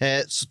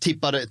 Så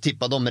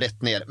tippar de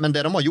rätt ner. Men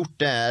det de har gjort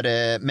det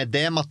är med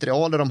det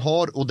materialet de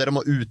har och där de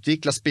har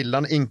utvecklat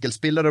spelarna,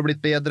 enkelspelare har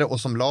blivit bättre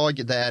och som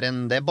lag, det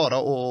är bara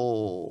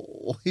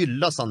att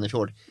hylla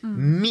Sandefjord.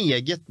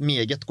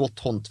 Meget gott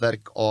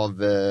hantverk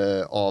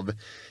av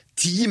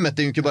teamet.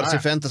 Det är ju inte bara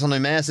Cifuentes som har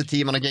med sig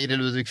teamen och Geir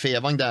Ludvig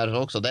Fevang där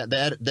också.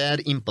 Det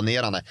är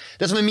imponerande.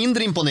 Det som är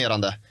mindre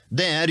imponerande,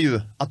 det är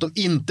ju att de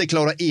inte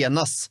klarar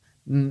enas,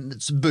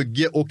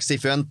 Bugge och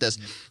Cifuentes.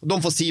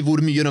 De får se hur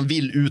mycket de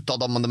vill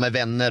utad om de är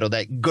vänner och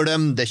det.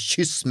 Glöm det,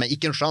 kyss mig,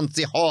 icke en chans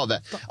i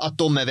havet att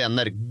de är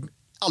vänner.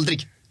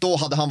 Aldrig. Då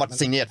hade han varit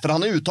signerad. För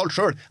han har uttalat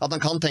själv att han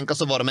kan tänka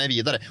sig att vara med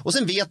vidare. Och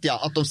sen vet jag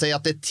att de säger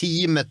att det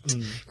teamet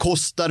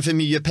kostar för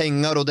mycket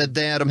pengar och det är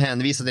där de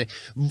hänvisar till.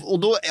 Och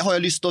då har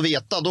jag lust att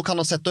veta, då kan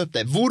de sätta upp det.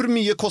 Hur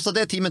mycket kostar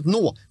det teamet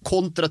nå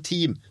kontra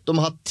team de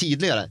har haft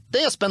tidigare? Det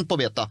är jag spänt på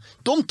att veta.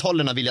 De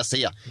tallarna vill jag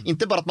se.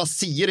 Inte bara att man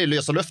säger i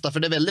lösa lufta, för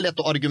det är väldigt lätt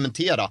att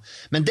argumentera.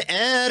 Men det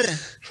är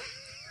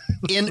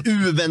en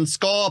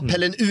uvänskap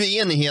eller en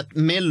uenighet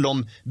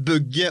mellan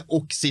Bugge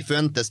och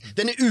Cifuentes.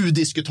 Den är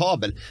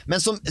udiskutabel.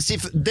 Men som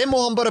det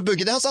må han bara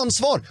Bugge, det är hans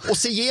ansvar att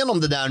se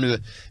igenom det där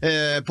nu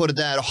på det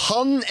där.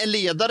 Han är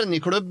ledaren i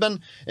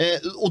klubben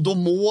och då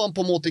må han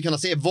på måte kunna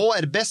se vad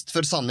är bäst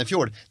för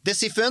Sandefjord. Det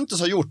Cifuentes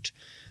har gjort,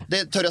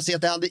 det tör jag säga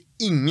att det hade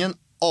ingen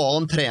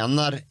annan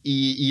tränare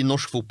i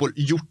norsk fotboll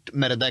gjort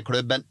med det där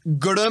klubben.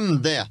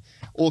 Glöm det.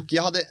 Och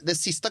det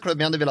sista klubben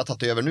jag hade velat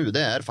ta över nu,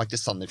 det är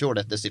faktiskt Sandefjord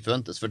efter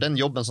Cifuentes. För den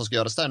jobben som ska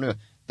göras där nu,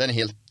 den är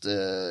helt,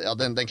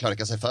 den klarar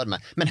jag sig för mig.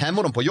 Men här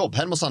må de på jobb,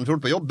 här må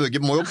Sandefjord på jobb, Bugge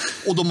på jobb.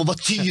 Och de må vara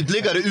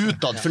tydligare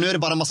utåt, för nu är det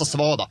bara massa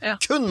svada. Ja.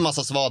 Kun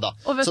massa svada.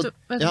 Och vet du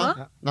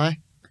vad?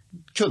 Nej,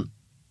 kun.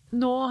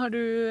 Nå har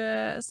du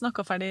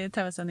snakket ferdig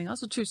TV-sendinga,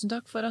 så tusen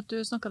takk for at du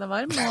snakket deg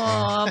varm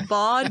og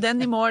bar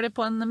den i mål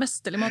på en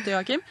mesterlig måte,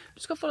 Joakim.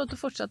 Du skal få lov til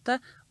å fortsette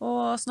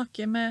å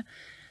snakke med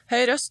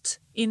høy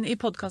røst inn i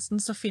podcasten,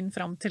 så finn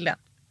fram til den.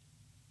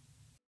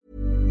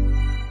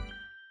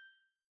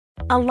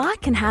 A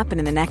lot can happen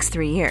in the next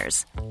 3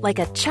 years. Like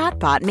a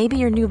chatbot may be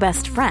your new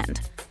best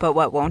friend. But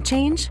what won't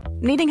change?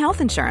 Needing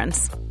health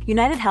insurance.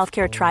 United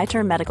Healthcare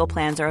Tri-Term Medical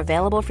Plans are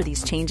available for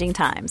these changing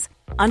times.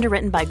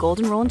 Underwritten by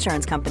Golden Rule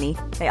Insurance Company,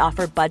 they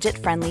offer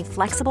budget-friendly,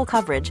 flexible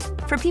coverage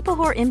for people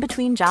who are in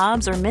between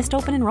jobs or missed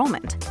open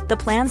enrollment. The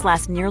plans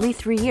last nearly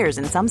 3 years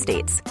in some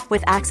states,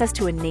 with access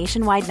to a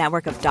nationwide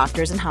network of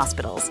doctors and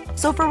hospitals.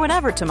 So for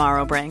whatever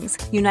tomorrow brings,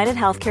 United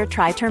Healthcare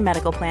Tri-Term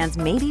Medical Plans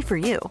may be for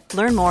you.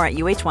 Learn more at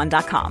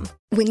uh1.com.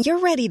 When you're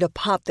ready to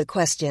pop the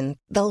question,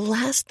 the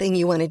last thing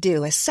you want to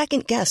do is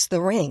second-guess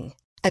the ring.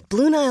 At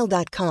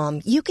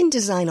BlueNile.com, you can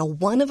design a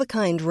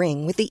one-of-a-kind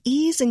ring with the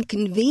ease and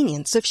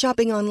convenience of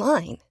shopping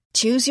online.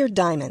 Choose your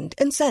diamond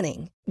and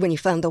setting. When you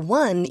find the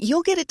one,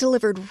 you'll get it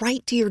delivered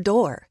right to your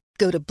door.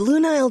 Go to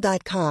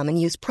BlueNile.com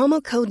and use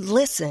promo code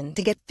LISTEN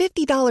to get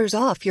 $50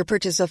 off your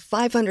purchase of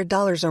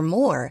 $500 or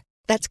more.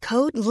 That's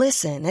code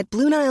LISTEN at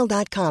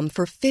BlueNile.com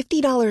for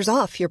 $50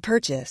 off your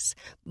purchase.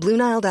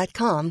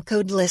 BlueNile.com,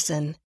 code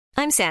LISTEN.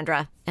 I'm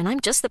Sandra, and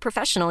I'm just the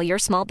professional your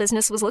small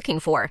business was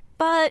looking for.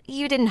 But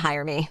you didn't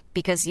hire me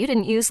because you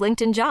didn't use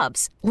LinkedIn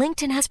Jobs.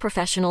 LinkedIn has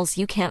professionals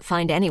you can't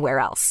find anywhere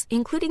else,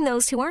 including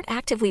those who aren't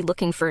actively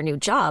looking for a new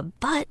job,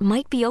 but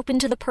might be open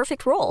to the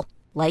perfect role,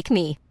 like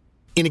me.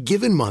 In a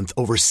given month,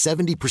 over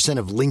 70%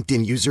 of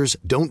LinkedIn users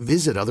don't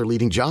visit other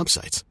leading job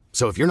sites.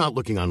 So if you're not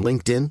looking on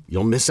LinkedIn,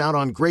 you'll miss out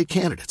on great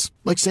candidates,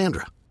 like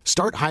Sandra.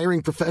 Start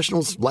hiring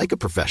professionals like a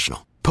professional.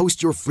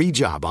 Post your free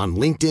job on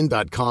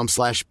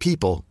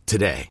linkedin.com/people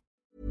today.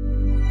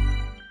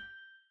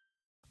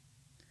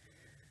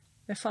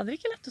 Det är fader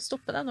inte lätt att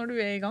stoppa det när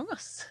du är igång,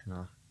 ass.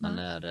 Ja, men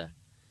är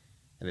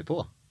vi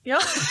på? Ja.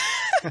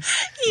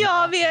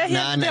 Ja, vi är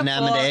helt nej,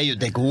 men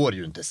det går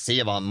ju inte.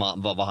 Se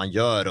vad han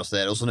gör och så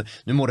där. Och så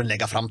nu må den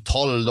lägga fram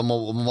tal, de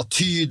må vara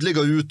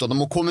tydliga utåt, de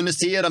må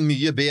kommunicera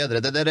mycket bättre.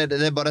 Det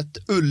är bara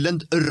ett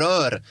ullent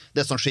rör,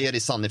 det som sker i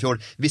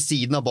Sandefjord vid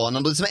sidan av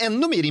banan. Och det som är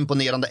ännu mer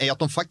imponerande är att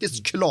de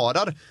faktiskt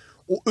klarar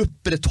att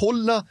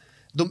upprätthålla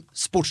de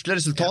sportsliga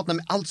resultaten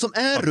med allt som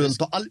är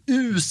runt och all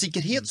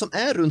usikkerhet som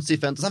är runt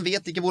Cifuentes. Han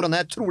vet inte var han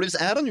är.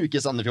 Troligtvis är han uke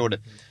i Sandefjord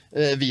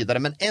vidare.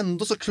 Men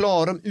ändå så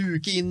klarar de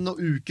uke in och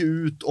uke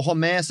ut och ha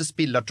med sig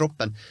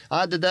spillartroppen.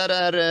 Ja, det där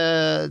är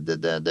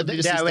det blir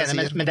det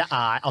sista. Men det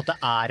är att det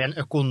är en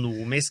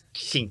ekonomisk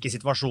kinkig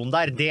situation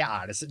där. Det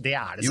är det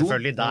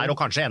selvfølgelig där och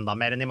kanske ända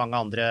mer än i många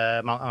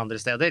andra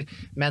städer.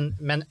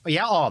 Men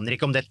jag anar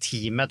inte om det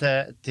teamet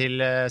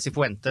till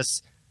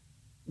Cifuentes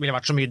ville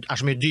vært så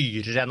mye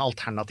dyrere enn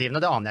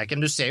alternativene, det aner jeg ikke.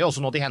 Men du ser jo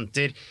også nå de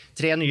henter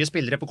 3 nye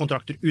spillere på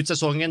kontrakter ut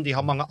sesongen, de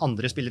har mange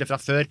andre spillere fra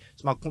før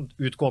som har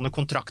utgående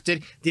kontrakter.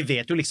 De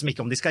vet jo liksom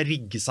ikke om de skal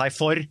rigge seg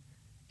for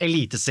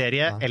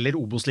eliteserie eller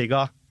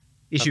Obos-liga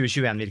I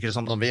 2021 virker det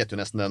som. De vet jo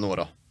nesten det nå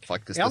da,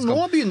 faktisk. Ja, nå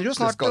begynner jo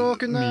snart å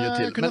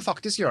kunne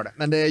faktisk gjøre det.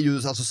 Men det jo,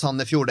 altså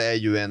Sandefjord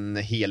jo en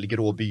hel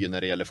grå by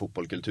når det gjelder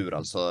fotballkultur,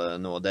 altså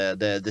nå,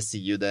 det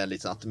sier jo det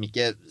liksom, at de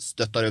ikke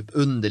støtter opp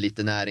under litt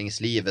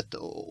næringslivet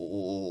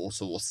og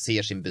så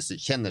ser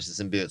kjenner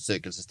sin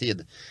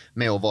besøkelsestid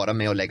med å være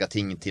med og legge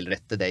ting til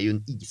rette. Det jo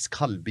en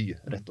iskald by,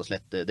 rett og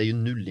slett. Det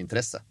jo null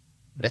interesse,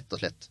 rett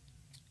og slett.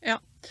 Ja.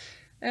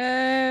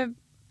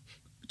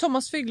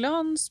 Thomas Fygle,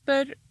 han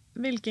spør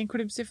hvilken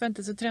klubb som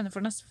forventes å trene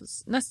for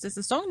neste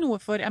sesong, noe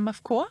for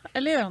MFK,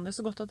 eller gjør han det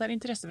så godt at det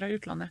interesse fra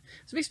utlandet?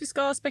 Så hvis vi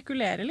skal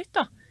spekulere litt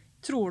da,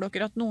 tror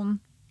dere at noen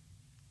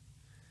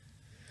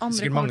andre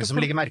sikkert mange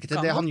som legger merke til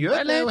det han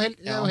gjør,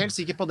 jeg jo helt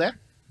sikker på det.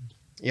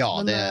 Ja,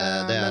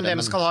 men hvem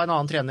skal ha en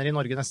annen trener I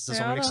Norge neste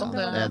sesong, liksom?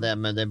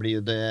 Men det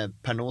blir jo det,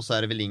 per nå så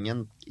det vel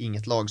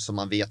inget lag som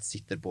man vet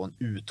sitter på en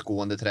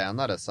utgående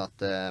tränare, så att,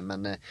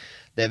 men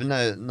det vel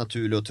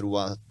naturligt att tro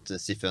att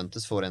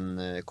Cifuentes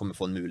kommer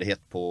få en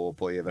mulighet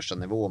på översta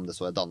nivå, om det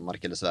så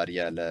Danmark eller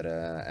Sverige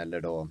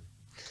eller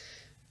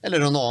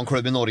en annen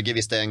klubb I Norge,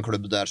 hvis det en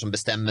klubb der som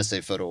bestemmer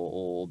seg for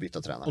å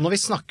bytte trener. Og når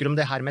vi snakker om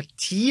det her med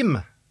team,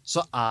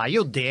 så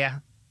jo det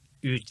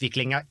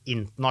utviklinga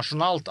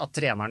internasjonalt, at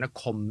trenerne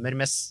kommer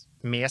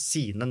med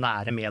sine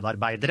nære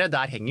medarbeidere.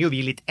 Der henger jo vi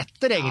litt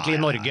etter egentlig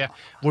I Norge,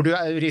 hvor du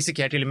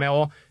risikerer til og med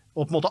å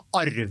på en måte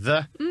arve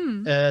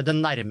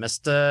den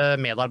nærmeste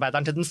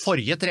medarbeideren til den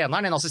forrige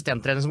treneren, en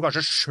assistenttrener som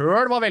kanskje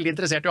selv var veldig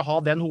interessert I å ha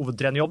den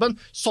hovedtrenerjobben.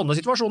 Sånne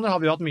situasjoner har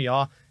vi jo hatt mye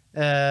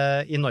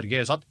av I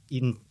Norge, så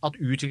at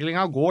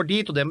utviklinga går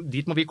dit, og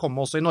dit må vi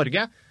komme også I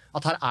Norge,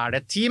 at her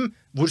det et team,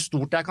 hvor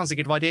stort det kan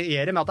sikkert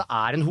variere, men at det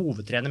en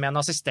hovedtrener med en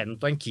assistent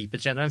og en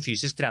keepertrener og en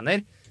fysisk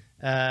trener,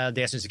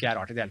 det synes ikke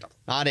rart I det hele tatt.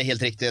 Ja, det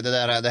helt riktigt. Det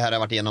her har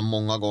jeg vært gjennom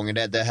mange ganger.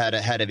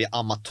 Her vi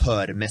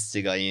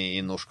amatørmessige I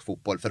norsk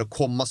fotball. For å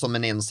komme som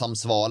en ensam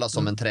svala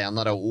som en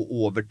tränare og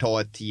overta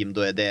et team,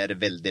 då det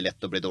veldig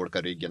lett å bli dolka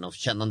ryggen. Og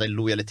kjenne den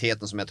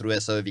lojaliteten som jeg tror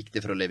så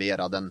viktig for å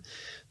levere,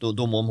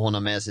 då må man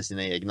ha med seg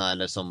sine egne,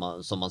 eller som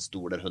man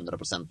stoler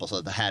 100% på.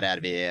 Så her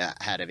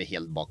vi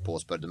helt bak på,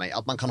 spør du meg.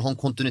 At man kan ha en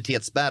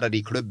kontinuitetsbærare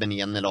I klubben I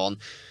en eller annen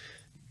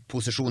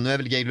position. Nu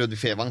vel Geir Ludvig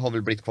Fevang har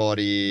vel blitt kvar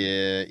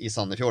I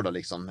Sandefjord da,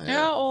 liksom.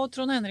 Ja, og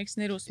Trond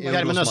Henriksen I Rosenborg.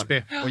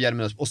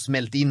 Gjermund Østby. Og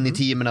smelt inn I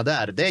teamene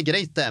der. Det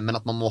greit det, men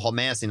at man må ha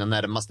med sine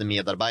nærmeste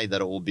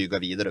medarbeidere og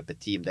bygge videre opp et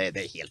team,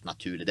 det helt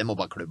naturlig. Det må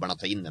bare klubbarna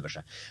ta inn over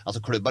seg.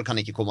 Altså klubbar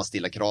kan ikke komme og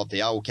stille krav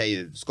til, ja ok,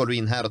 skal du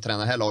inn her og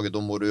trene her laget,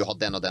 da må du ha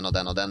den og den og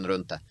den og den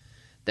rundt det.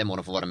 Det må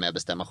de få være med og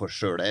bestemme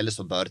selv, eller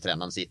så bør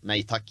treneren si,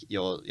 nei takk,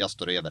 jeg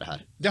står over det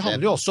her. Det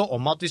handler jo også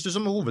om at hvis du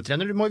som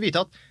hovedtrener, du må jo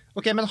vite at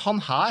ok, men han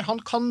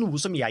kan noe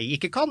som jeg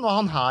ikke kan, og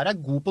han her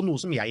god på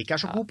noe som jeg ikke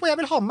så god på. Jeg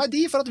vil ha med meg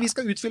de for at vi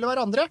skal utfylle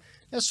hverandre.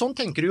 Sånn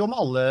tenker du jo om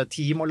alle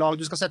team og lag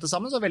du skal sette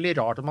sammen, så det veldig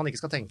rart at man ikke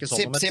skal tenke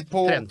sånn om et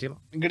trenerteam.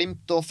 Se på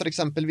Glimt da, for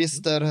eksempelvis,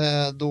 der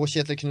da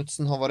Kjetil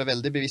Knudsen har vært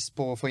veldig bevisst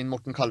på å få inn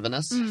Morten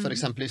Kalvenes, for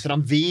eksempel, for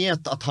han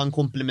vet at han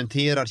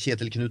komplementerer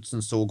Kjetil Knudsen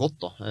så godt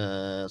da.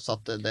 Så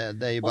at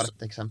det jo bare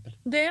et eksempel.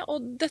 Det,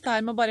 og dette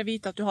her med bare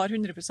vite at du har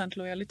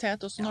 100%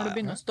 lojalitet, også når du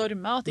begynner å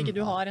storme, at ikke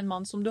du har en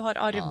mann som du har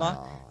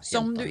arvet,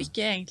 som du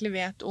ikke egentlig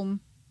vet om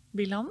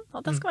vil han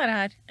at det skal være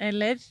her,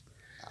 eller?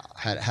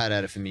 Her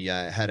det for mye,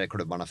 her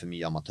klubbarna for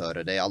mye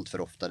amatører. Det alt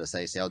for ofte det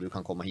sies, ja, du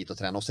kan komme hit og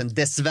trene. Og sen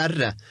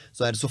dessverre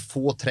så det så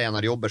få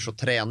trenerjobber, så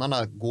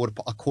trenerne går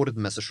på akkord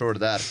med seg selv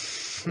der,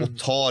 og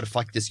tar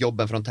faktisk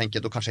jobben, for de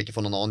tenker, da kanskje jeg ikke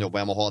får noen annen jobb,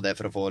 og jeg må ha det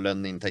for å få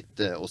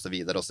lønninntekt, og så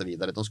videre, og så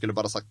videre. De skulle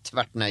bare sagt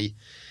tvert nei,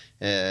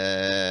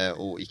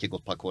 og ikke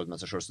gått på akkord med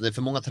seg selv. Så det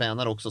for mange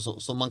trenere også,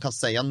 så man kan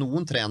si,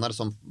 noen trenere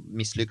som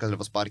mislykkes eller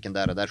får sparken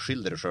der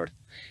skylder det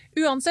selv.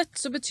 Uansett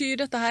så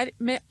betyr dette her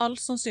med all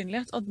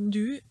sannsynlighet at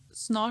du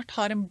snart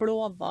har en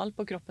blåval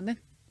på kroppen din.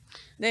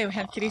 Det jo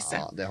helt krise.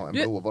 Ja, det har en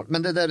blåval.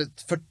 Men det der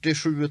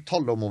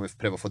 47-tallet må vi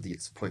prøve å få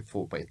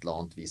på et eller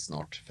annet vis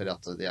snart. For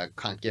at jeg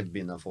kan ikke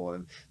begynne å få...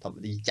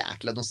 Det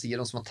jækla de sier,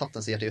 de som har tatt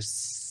den sier, det jo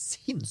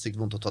sinnssykt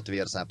vondt å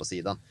tatovere seg her på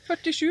siden.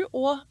 47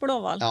 og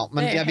blåval. Ja,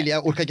 men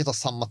jeg orker ikke ta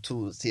samme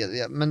to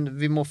serier. Men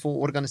vi må få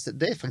organisere...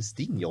 Det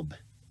faktisk din jobb.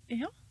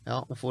 Ja.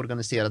 Ja, å få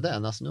organisere det.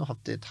 Altså, nu har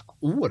hatt et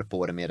år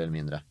på det, mer eller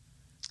mindre.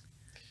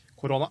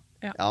 Korona.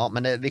 Ja,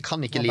 men vi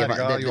kan ikke leve.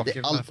 Det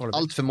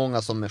alt for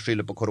mange som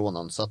skylder på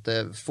koronaen, så at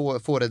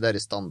få det der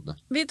I stand nu.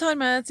 Vi tar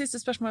med et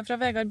siste spørsmål fra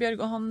Vegard Bjørg,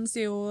 og han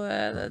sier jo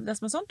det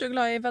som sant. Du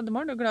glad I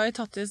veddemål, du glad I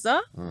tattis da.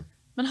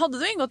 Men hadde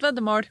du inngått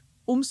veddemål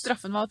om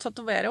straffen var å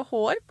tatovere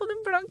hår på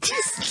din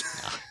blankis?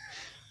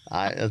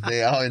 Nei,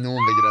 jeg har jo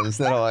noen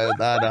begrenser,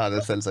 det hadde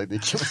jeg selvsagt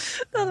ikke.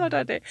 Det hadde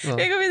vært artig.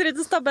 Vi går videre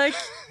til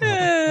Stabæk.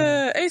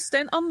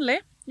 Øystein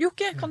Anli.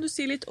 Jokke, kan du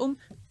si litt om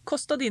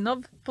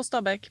Kostadinov på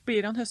Stabæk?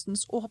 Blir han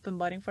høstens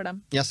åpenbaring for dem?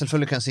 Ja,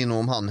 selvfølgelig kan jeg si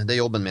noe om han. Det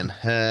jobben min.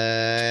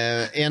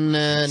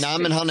 Nei,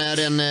 men han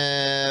en...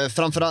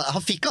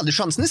 han fikk aldri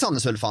sjansen I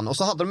Sandnes Ulf, og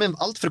så hadde de en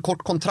alt for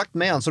kort kontrakt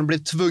med han, så de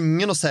ble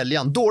tvungen å selge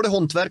han. Dårlig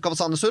håndverk av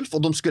Sandnes Ulf,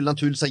 og de skulle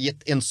naturligvis ha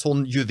gitt en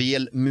sånn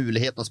juvel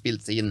mulighet å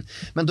spille seg inn.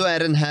 Men då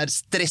den her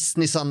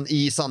stressen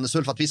I Sandnes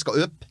Ulf at vi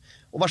skal opp,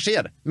 Och vad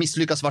sker?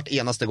 Misslyckas vart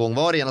enaste gång.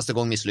 Var enaste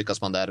gång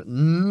misslyckas man där.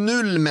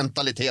 Null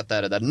mentalitet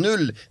är det där.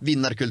 Null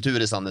vinnarkultur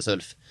i Sandnes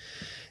Ulf.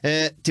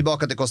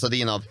 Tillbaka till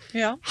Kostadinov.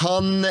 Ja.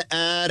 Han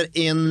är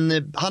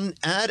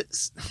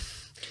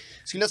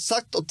skulle jag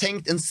sagt och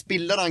tänkt en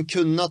spelare han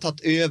kunde ha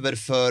tagit över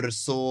för,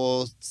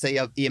 så säger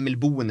jag Emil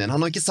Bohinen.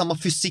 Han har inte samma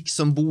fysik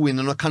som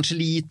Bohinen och kanske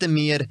lite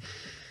mer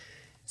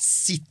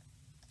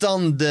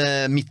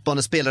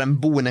mittbanespelaren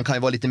Bohinen kan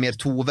ju vara lite mer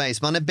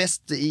tovägs. Man är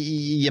bäst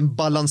i en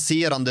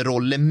balanserande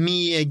roll,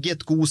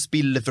 meget god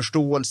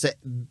spilleförståelse,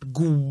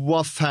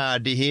 goda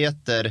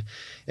färdigheter,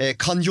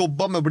 kan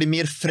jobba med att bli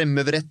mer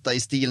framöverrätta i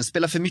stilen,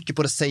 spela för mycket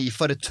på det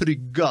safeare,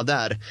 trygga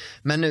där.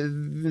 Men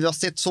vi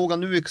har såg han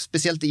nu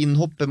speciellt i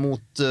inhoppet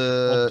mot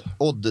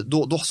Odd,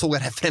 då såg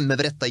jag det här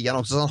framöverrätta igen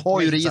också, så han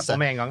har ju det.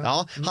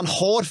 Ja, han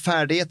har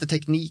färdigheter,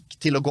 teknik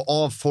till att gå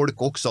av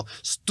folk också,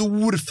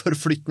 stor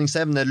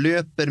förflyttningsämne,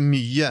 löper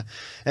mycket.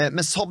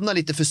 Men saknar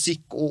lite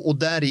fysik och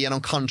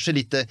därigenom kanske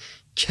lite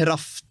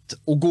kraft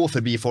och gå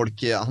förbi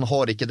folk. Han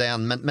har inte det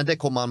än, men det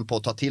kommer han på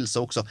att ta till sig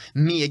också.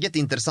 Meget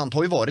intressant,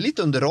 har ju varit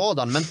lite under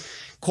radarn, men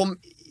kom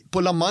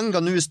på La Manga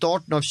nu i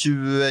starten av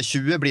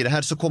 2020 blir det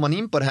här, så kom han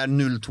in på det här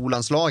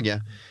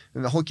 0-2-landslaget.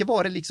 Det har inte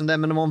varit liksom det,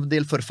 men det var en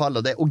del förfall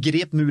och det, och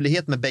grep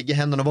möjlighet med bägge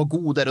händerna och var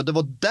god där, och det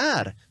var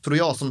där, tror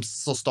jag, som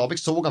så Stabæk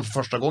såg han för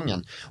första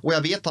gången. Och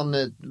jag vet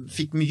han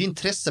fick mycket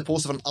intresse på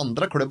sig från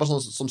andra klubbar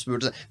som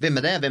spurte vem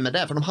är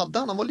det? För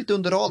han var lite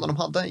under radarn, de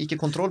hade inte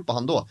kontroll på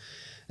han då.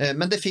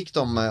 Men det fick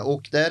de,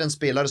 och det är en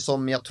spelare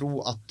som jag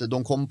tror att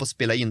de kommer på att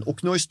spela in.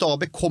 Och nu har ju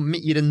Stabæk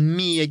kommit i den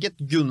meget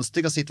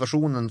gunstiga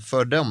situationen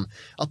för dem,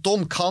 att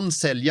de kan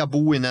sälja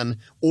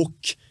Bohinen och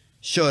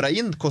köra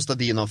in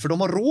Kostadinov, för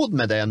de har råd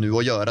med det nu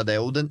att göra det.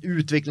 Och den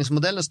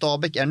utvecklingsmodellen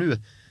Stabæk är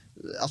nu,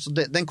 alltså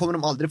den kommer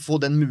de aldrig få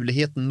den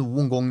möjligheten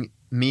någon gång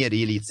mer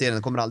i elitserien.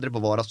 Den kommer aldrig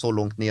att vara så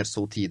långt ner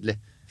så tidigt.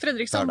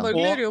 Fredrik Sandborg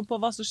lurer jo på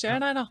vad som sker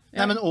där då. Ja.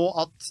 Nej, men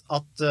och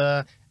att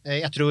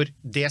jeg tror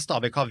det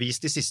Stabæk har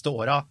vist de siste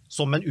åra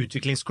som en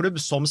utviklingsklubb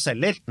som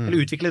selger,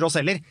 eller utvikler og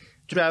selger,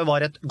 tror jeg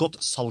var et godt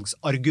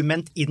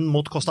salgsargument inn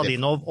mot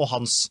Kostadinov og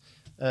hans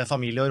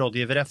familie og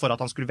rådgivere for at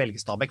han skulle velge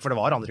Stabæk, for det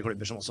var andre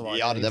klubber som også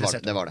var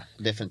interessert. Det var det,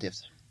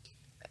 definitivt.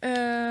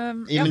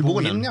 Emil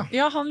Bohinen.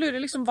 Ja, han lurer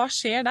liksom, vad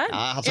sker där?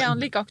 Är han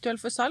lika aktuell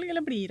för salg,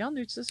 eller blir han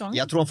ut säsongen?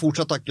 Jag tror han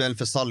fortsatt aktuell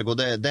för salg, och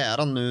det är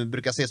han nu.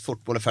 Brukar ses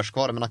fotboll och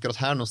färskvara, men akkurat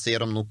här nu ser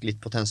de nog lite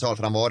potential,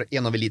 för han var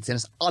en av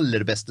elitseriens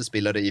allerbästa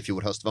spelare i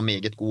fjol höst, var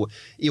meget god.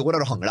 I år har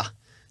det hangla.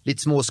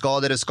 Lite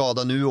småskador,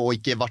 skada nu, och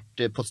inte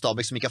varit på ett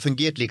Stabæk som inte har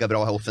fungerat lika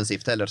bra här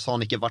offensivt heller, så har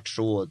han inte varit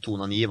så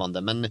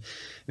tonangivande. Men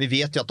vi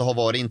vet ju att det har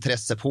varit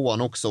intresse på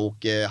han också,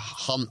 och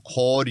han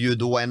har ju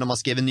då, när man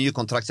skrev en ny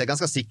kontrakt, så är jag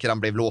ganska säker han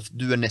blev lovt,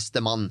 du är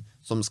nästa man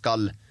som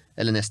skall,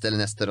 eller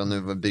nästa, och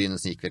nu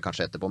Brynäs gick vi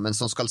kanske etterpå, men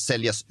som ska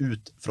säljas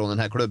ut från den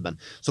här klubben.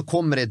 Så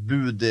kommer ett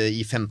bud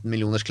i 15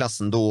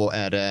 miljonersklassen, då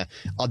är det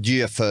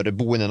adjö för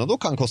Bohinen, och då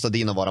kan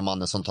Kostadinov vara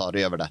mannen som tar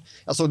över det.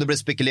 Jag såg det blev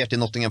spekulerat i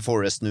Nottingham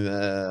Forest nu,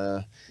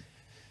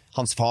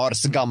 hans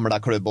fars gamla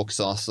klubb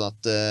också, så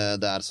att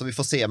där, så vi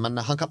får se, men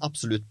han kan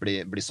absolut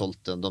bli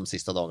sålt de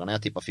sista dagarna.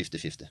 Jag tippar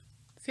 50-50.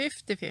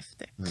 50-50.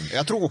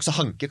 Jag tror också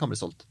Hanke kan bli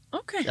sålt.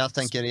 Okay. Jag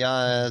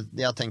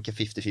tänker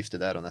 50-50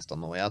 där och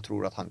nästan, och jag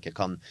tror att Hanke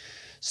kan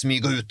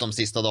smyga ut de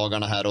sista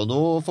dagarna här, och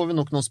då får vi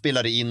nog någon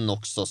spelare in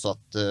också, så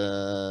att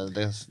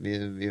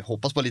vi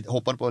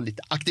hoppar på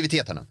lite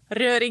aktivitet här nu.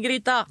 Rör i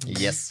gryta.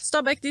 Yes.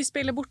 Stabæk, de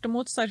spelar borta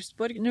mot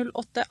Sarpsborg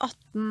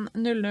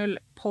 08-18-00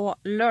 på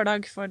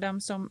lördag, för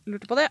dem som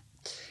lurte på det.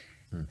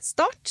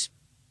 Start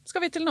ska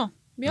vi till nå.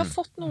 Vi har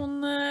fått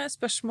noen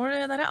spørsmål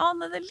der jeg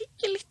aner det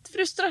ligger litt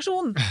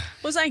frustrasjon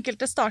hos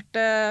enkelte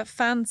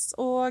Start-fans,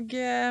 og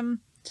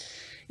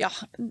ja,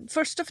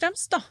 først og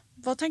fremst da,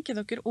 hva tenker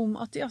dere om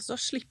at de altså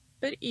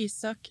slipper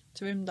Isak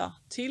Tvum da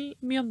til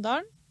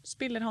Mjøndalen?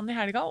 Spiller han i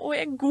helga og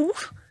er god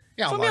for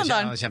Mjøndalen? Ja,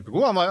 han var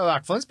kjempegod. Han var i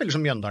hvert fall en spiller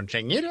som Mjøndalen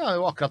trenger. Det er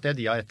jo akkurat det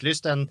de har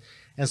etterlyst. En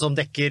som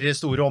dekker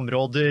store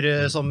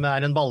områder, som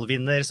er en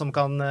ballvinner, som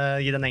kan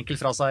gi den enkelt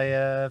fra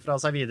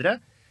seg videre.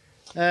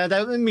 Det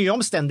er jo mye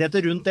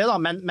omstendigheter rundt det da,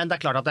 men det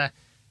er klart at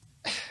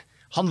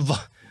han var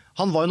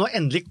jo nå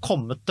endelig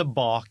kommet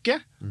tilbake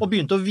og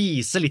begynte å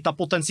vise litt av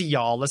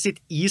potensialet sitt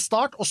i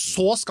Start, og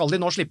så skal de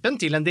nå slippe den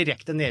til en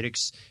direkte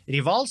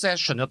nedrykksrival, så jeg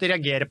skjønner at de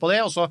reagerer på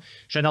det, og så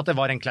skjønner jeg at det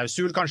var en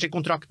klausul kanskje i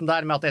kontrakten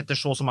der, med at etter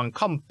så mange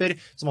kamper,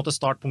 så måtte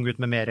Start punge ut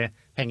med mer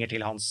penger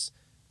til hans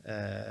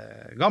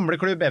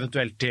gamle klubb,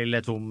 eventuelt til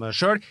Tvum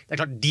selv. Det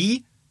er klart,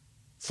 de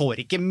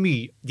får ikke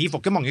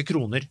mange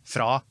kroner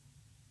fra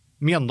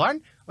Mjøndalen,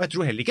 og jeg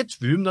tror heller ikke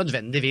Tvum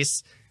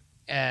nødvendigvis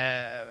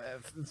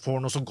får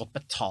noe så godt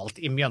betalt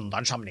i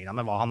Mjøndalen sammenlignet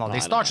med hva han hadde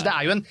i Start. Så det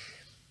er jo en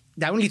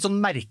litt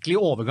sånn merkelig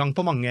overgang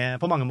på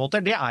mange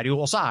måter. Det er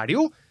jo, og så er det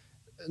jo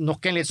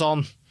nok en litt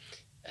sånn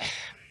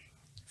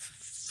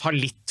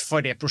fallitt for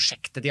det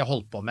prosjektet de har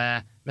holdt på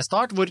med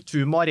Start, hvor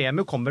Tvum og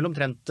Aremu kom vel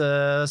omtrent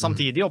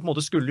samtidig, og på en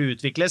måte skulle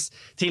utvikles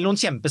til noen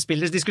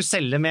kjempespillere de skulle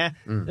selge med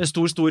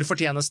stor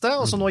fortjeneste,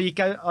 og så nå gikk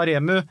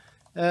Aremu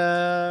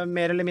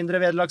mer eller mindre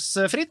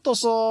vederlagsfritt, og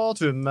så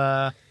Tvum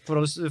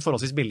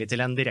forholdsvis billig til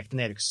en direkte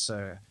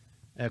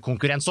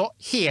konkurrent. Så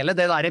hele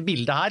det der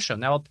bildet her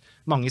skjønner jeg at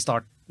mange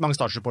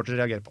startsupportere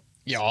reagerer på.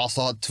 Ja,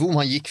 alltså Tvum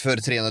han gick för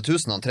 300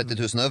 000,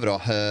 30 000 euro.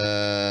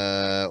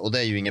 Och det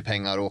är ju inga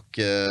pengar. Och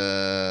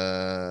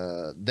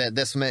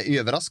det som är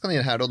överraskande i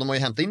det här då, de har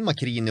ju hämtat in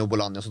Macrini och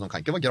Bologna, så de kan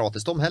inte vara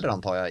gratis de heller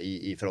antar jag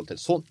i förhåll till.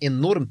 Så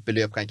enormt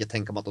belöp kan jag inte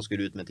tänka mig att de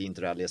skulle ut med till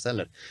Inter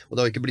heller. Och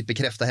det har ju inte blivit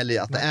bekräftat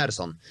heller att det är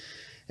sån.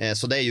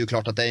 Så det är ju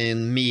klart att det är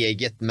en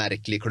meget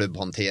märklig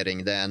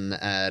klubbhantering. Den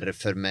är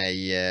för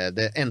mig,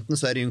 enten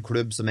så är det ju en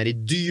klubb som är i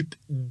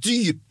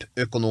dyp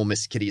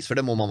ekonomisk kris, för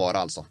det må man vara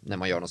alltså när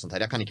man gör något sånt här.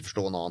 Jag kan inte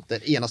förstå något annat.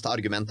 Det enaste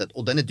argumentet,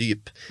 och den är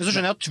dyp. Men så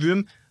skjønner jeg at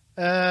Tvum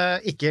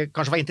ikke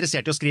kanskje var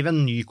interessert i å skrive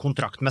en ny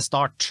kontrakt med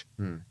Start.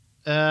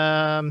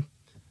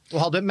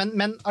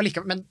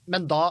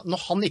 Men da, når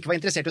han ikke var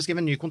interessert i å skrive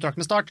en ny kontrakt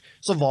med Start,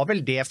 så var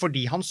vel det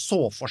fordi han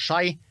så for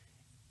seg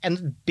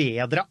en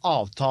bedre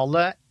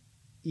avtale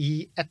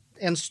i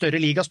en større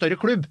liga, større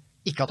klubb.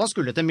 Ikke at han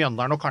skulle til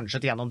Mjøndalen og kanskje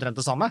til omtrent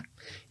det samme.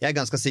 Jag är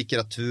ganska säker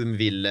att Thum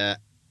ville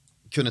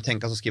kunde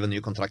tänka sig att skriva en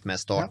ny kontrakt med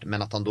Start,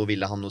 men att han då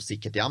ville han nog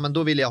säkert, ja men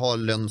då vill jag ha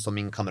lön som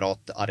min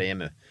kamrat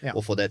Aremu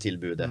och få det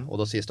tillbudet. Och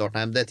då säger Start,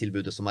 nej det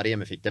tillbudet som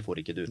Aremu fick, det får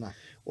inte du.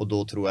 Och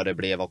då tror jag det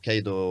blev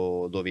okej,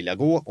 då vill jag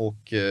gå,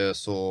 och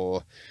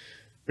så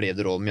blev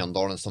det då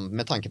Mjøndalen som,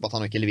 med tanke på att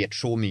han har inte levererat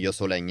så mycket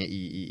så länge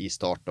i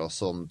Start då,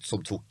 som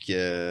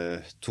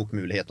tog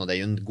möjligheten, och det är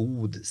ju en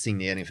god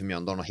signering för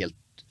Mjøndalen och helt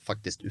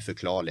faktiskt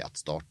oförklarligt att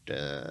Start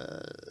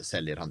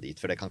säljer han dit,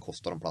 för det kan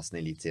kosta dem platsen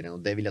i elitserien, och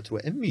det vill jag tro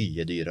är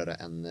mycket dyrare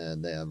än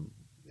det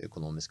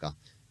ekonomiska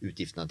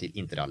utgifterna till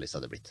Interallis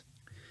hade blivit.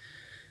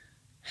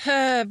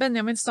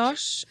 Benjamin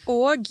Stars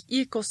og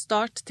IK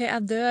Start til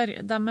jeg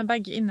dør, de er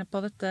begge inne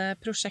på dette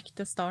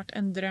prosjektet Start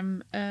en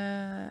drøm,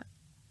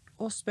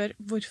 og spør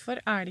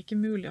hvorfor er det ikke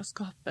mulig å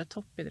skape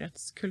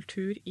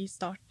toppidrettskultur i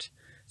Start.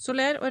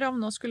 Soler og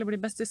Ravnås skulle bli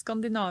best i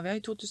Skandinavia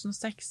i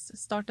 2006.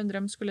 Start en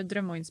drøm skulle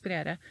drømme og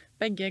inspirere.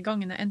 Begge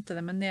gangene endte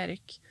det med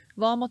nedrykk.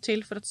 Hva må til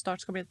for at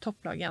Start skal bli et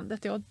topplag igjen?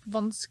 Dette er jo et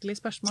vanskelig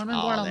spørsmål, men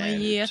går det an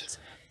å gi et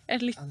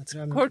litt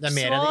kort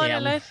svar,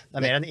 eller? Det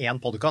er mer enn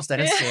én podcast. Det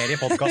er en serie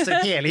podcaster.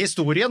 Hele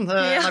historien.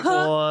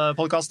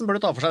 NRK-podcasten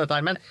burde ta for seg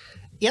dette her. Men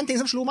en ting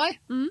som slo meg,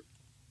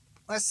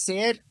 når jeg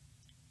ser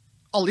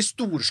alle de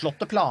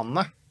storslåtte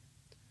planene.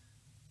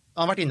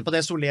 Han har vært inne på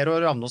det, Soler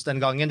og Ravnås den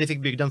gangen. De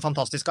fikk bygd en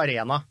fantastisk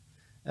arena.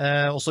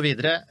 Og så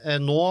videre.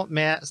 Nå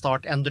med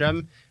Start en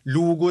drøm,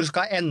 logoer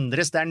skal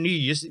endres, det er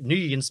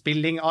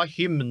nyinnspilling av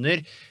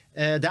hymner,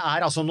 det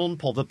er altså noen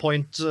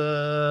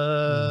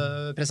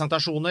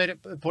PowerPoint-presentasjoner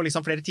på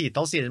liksom flere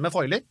titalls sider med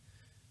foiler.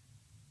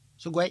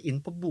 Så går jeg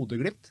inn på Bodø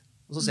Glimt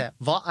og så ser jeg,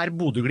 hva er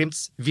Bodø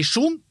Glimts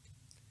visjon?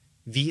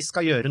 Vi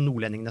skal gjøre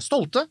nordlendingene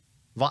stolte.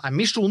 Hva er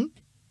misjonen?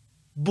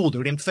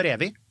 Bodø Glimt for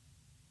evig.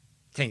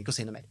 Trenger ikke å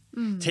si noe mer.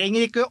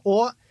 Trenger ikke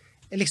å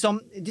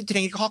de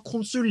trenger ikke ha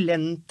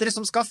konsulenter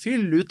som skal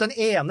fylle ut den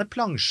ene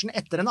plansjen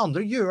etter den andre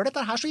og gjøre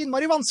dette her så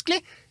innmari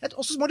vanskelig.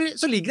 Og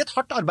så ligger det et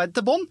hardt arbeid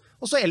til bånd,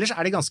 og så ellers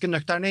er de ganske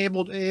nøkterne i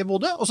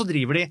Bodø, og så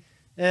driver de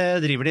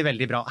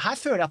veldig bra. Her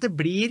føler jeg at det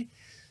blir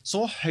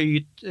så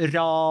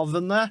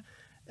høytravende,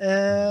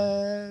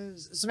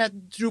 som jeg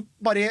tror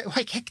bare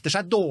hekter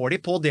seg dårlig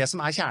på det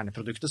som er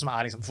kjerneproduktet, som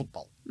er liksom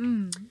fotball.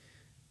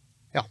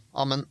 Ja,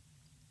 amen.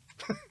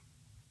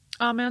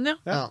 Amen,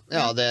 ja,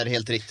 det är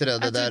helt riktigt.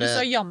 Jag tyckte du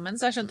sa jammen,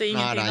 så jag skönte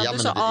ingenting. Du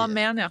sa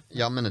amen, ja.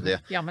 Jammen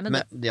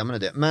är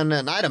det. Men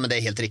nej, men det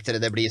är helt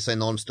riktigt. Det blir så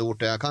enormt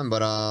stort. Jag kan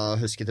bara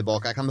huska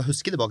tillbaka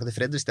till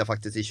Fredrikstad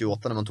faktiskt i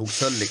 28 när man tog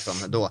sölv liksom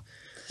då.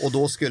 Och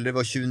då skulle det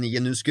vara 29.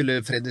 Nu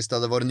skulle Fredrikstad,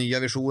 det var nya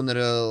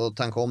visioner och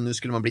tanke om. Nu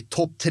skulle man bli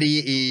topp 3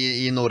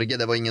 i Norge.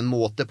 Det var ingen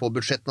måte på.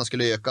 Budgetterna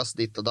skulle ökas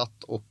ditt och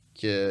datt. Och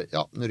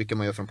ja, nu rycker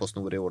man ju från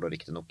PostNord i år då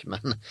riktigt nog.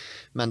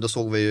 Men då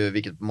såg vi ju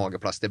vilket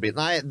mageplast det blir.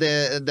 Nej,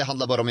 det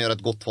handlar bara om att göra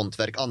ett gott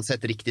hantverk.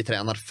 Ansätt riktig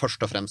tränare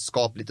först och främst.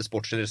 Skap lite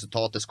sportsliga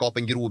resultat. Skap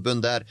en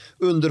grobund där.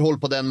 Underhåll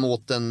på den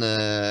måten.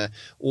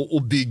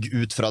 Och bygg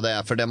ut från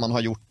det. För det man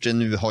har gjort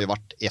nu har ju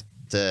varit ett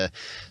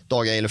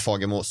Dag eller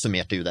Fagermo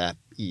summerte ju det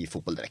i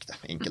fotboll direkt.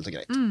 Enkelt och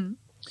greit.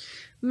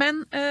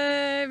 Men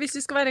hvis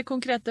vi skal være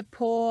konkrete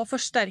på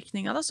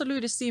forsterkninger da, så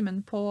lurer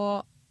Simen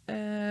på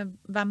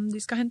hvem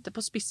de skal hente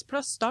på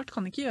spissplass. Start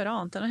kan ikke gjøre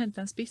annet enn å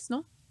hente en spiss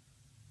nå.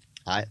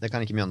 Nej, det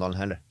kan ikke Mjøndalen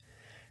heller.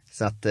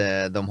 Så att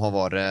de har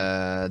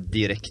varit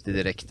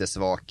direkte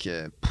svak.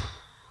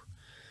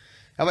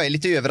 Jag var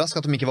lite överraskad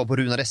att de inte var på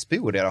Runar Espe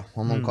gjorde det då.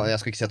 Jag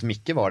ska inte säga att de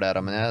inte var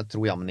där, men jag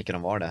tror jammen inte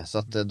de var det. Så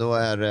att då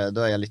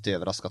är jag lite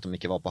överraskad att de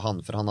inte var på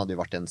han, för han hade ju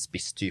varit en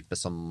spisstype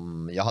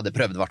som jag hade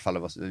prövat i vart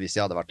fall, hvis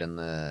jag hade varit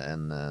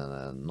en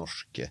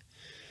norsk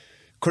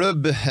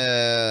klubb.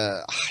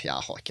 Jag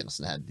har inte någon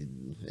sån här.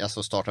 Jag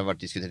så startade varit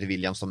diskuterat i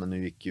Williamson, men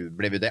nu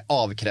blev ju det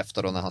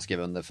avkräftat då när han skrev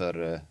under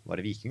för var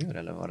det Vikingur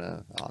eller var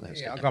det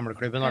gamla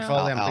klubben i alla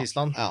fall på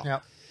Island.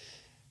 Ja.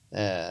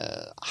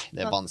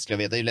 Det är vanskligt. Jag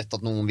vet, det är ju lätt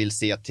att någon vill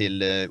se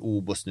till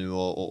Obos nu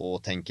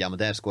och tänka, ja men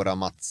där skårar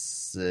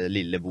Mats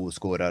Lillebo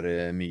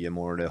skårar mycket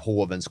mål,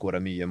 Hoven skårar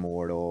mycket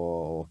mål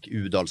och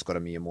Udal skårar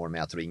mycket mål, men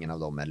jag tror ingen av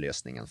dem är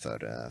lösningen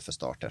för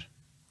starter.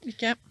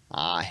 Ikke.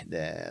 Nei,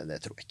 det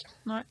tror jeg ikke.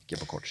 Nei.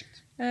 Ikke på kort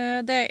sikt.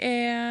 Det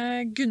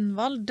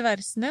Gunvald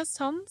Dversnes.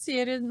 Han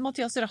sier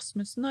Mathias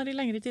Rasmussen har i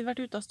lengre tid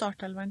vært ute av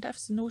startelveren til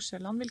FC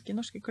Nordsjælland. Hvilke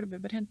norske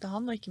klubber bør hente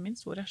han, og ikke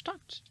minst hvor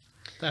start?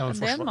 Det er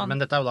jo men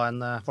dette er jo da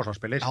en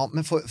forsvarsspiller. Ja,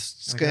 men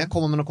skal jeg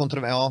komme med noe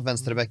kontroversielt? Ja,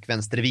 venstreback,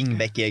 venstre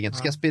vingbäck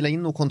egentlig. Skal jeg spille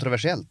inn noe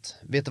kontroversielt?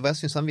 Vet du hva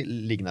jeg synes han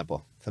ligner på?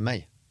 For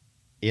meg?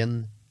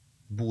 En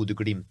Bodø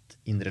Glimt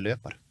indre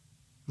løper.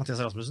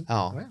 Mathias Rasmussen?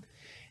 Ja.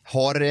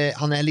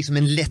 Han er liksom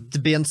en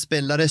lettbent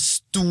spillere,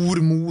 stor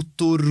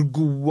motor,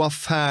 gode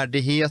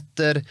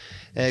ferdigheter,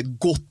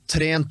 godt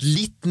trent,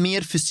 litt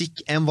mer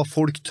fysikk enn hva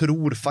folk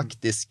tror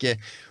faktisk,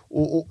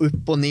 og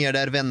opp og ned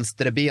der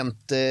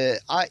venstrebent.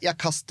 Jeg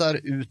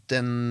kaster ut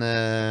en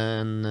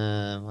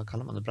hva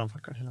kaller man det,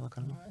 brandfakkel? Eller hva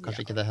kaller man?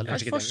 Kanskje ikke det heller.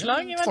 Et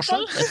forslag i hvert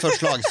fall. Et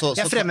forslag.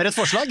 Jeg fremmer et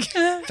forslag.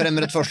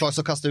 Fremmer et forslag,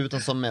 så kaster jeg ut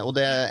den som, og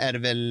det er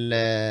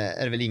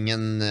vel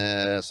ingen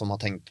som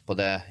har tenkt på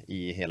det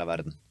i hele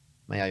verden.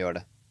 Men jeg gjør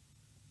det.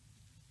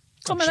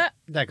 Kom med det.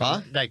 Det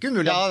er ikke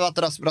umulig. Ja, at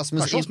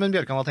Rasmus Åsmund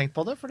Bjørkan har tenkt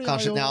på det.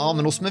 Kanskje, ja,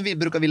 men Åsmund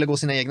bruker ville gå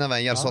sine egne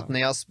veier, så at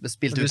når jeg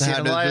spilte ut det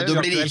her, då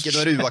blir det ikke, då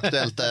er det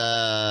uaktuelt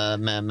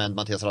med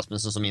Mathias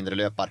Rasmussen som indre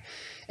løper.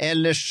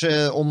 Ellers,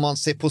 om man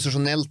ser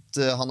posisjonelt,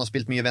 han har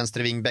spilt mye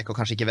venstre wingback,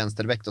 og kanskje ikke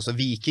venstreback, så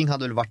Viking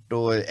hadde vel vært,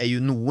 og er jo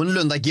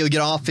noenlunde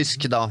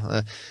geografisk da,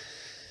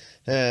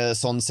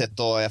 sånn sett,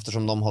 og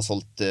eftersom de har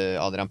solgt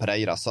Adrian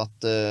Pereira, så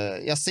at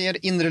jeg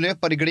ser indre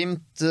løper i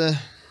Glimt,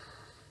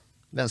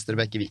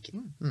 venstreback i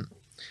Viking.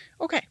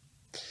 Ok.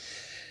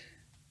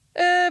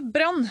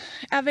 Brann.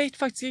 Jeg vet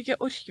faktisk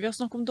ikke, orker vi å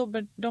snakke om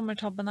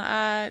dommertabbene?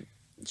 Jeg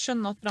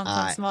skjønner at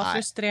Brann-fansen var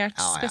frustrert,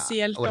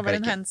 spesielt over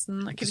den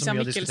Hensen. Christian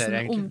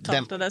Mikkelsen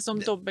omtalte det som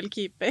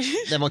dobbeltkeeper.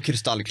 Det var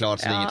krystallklart,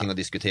 så det er ingenting å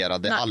diskutere.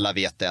 Alle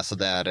vet det, så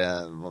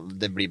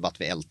det blir bare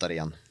at vi elter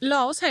igjen.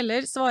 La oss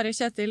heller svare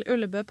Kjetil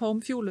Ullebø på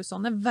om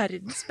Fjolesson er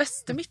verdens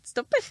beste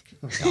midtstopper.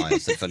 Ja,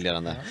 selvfølgelig er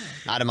han det.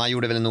 Nei, man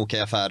gjorde vel en ok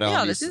affære.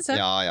 Ja, det synes jeg.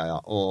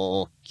 Ja.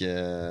 Og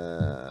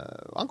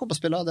han kom på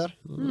å spille der.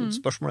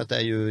 Spørsmålet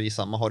er jo i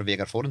samme, har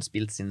Vegard Forn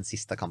spilt sin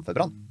siste kamp for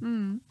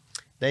Brann?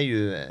 Det er jo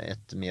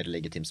et mer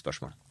legitimt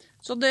spørsmål.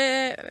 Så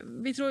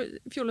vi tror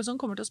Fjolesson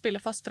kommer til å spille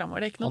fast fremover.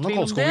 Det er ikke noe tvil om det.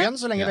 Han og Kolskog igjen,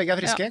 så lenge begge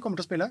er friske, kommer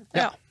til å spille.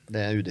 Ja,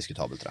 det er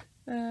udiskutabelt, tror jeg.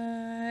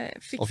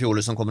 Og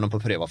Fjolesson kommer de på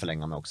prøve å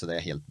forlenge med også, det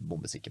er jeg helt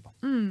bombesikker på.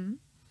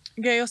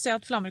 Gøy å se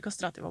at Flamur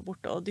Kastrati var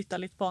borte og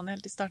dyttet litt på han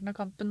helt i starten av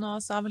kampen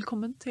og sa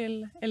velkommen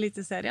til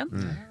Eliteserien.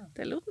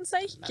 Det lot den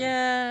seg ikke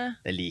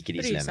det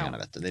liker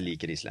islendingene, vet du. Det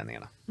liker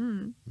islendingene.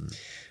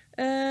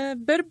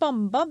 Bør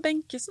Bamba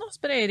benkes nå,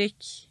 spør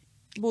Eirik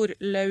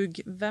Borlaug.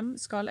 Hvem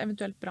skal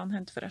eventuelt Brann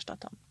hente for å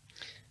erstatte han?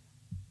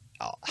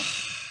 Ja,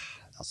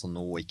 altså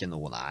nå, ikke nå,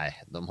 nei.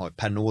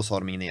 Per nå så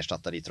har de ingen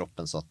erstatter i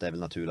troppen, så det er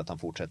vel naturlig at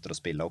han fortsetter å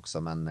spille også,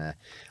 men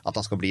at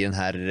han skal bli den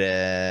her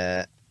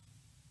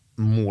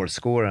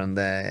målskåren,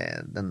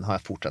 den har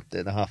jeg fortsatt,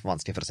 det har jeg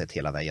vanskelig for å se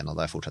hele veien,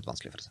 og det er fortsatt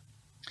vanskelig for å se.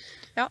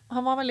 Ja,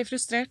 han var veldig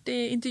frustrert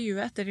i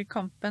intervjuet etter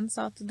kampen,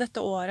 sa at dette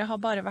året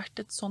har bare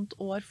vært et sånt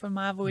år for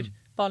meg hvor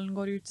ballen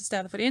går ut i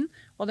stedet for inn,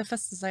 og det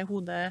fester seg i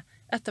hodet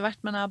etter hvert,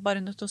 men jeg er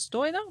bare nødt til å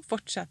stå i det og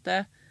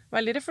fortsette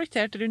veldig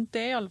reflektert rundt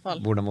det i alle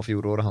fall. Hvordan var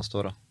fjoråret han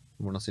står da?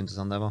 Hvordan syntes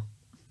han det var?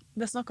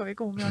 Det snakket vi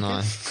ikke om,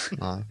 Joakim.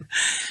 Nei.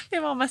 Vi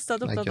var mest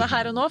opptatt av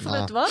her og nå, for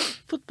vet du hva?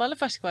 Fotball er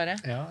ferskvare.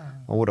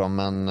 Da,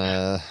 men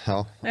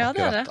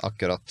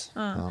akkurat.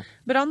 Ja.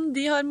 Brann,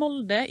 de har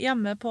Molde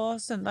hjemme på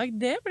søndag.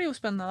 Det blir jo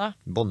spennende da.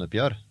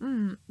 Bondeoppgjør.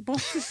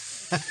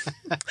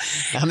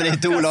 Ja, men det er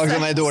 2 lag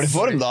som er i dårlig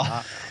form da.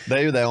 Det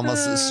er jo det, om man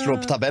slår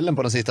opp tabellen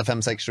på de siste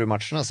 5, 6, 7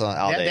 matchene. Så,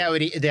 ja, det er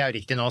jo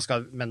riktig nå,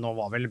 men nå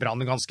var vel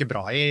Brann ganske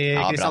bra i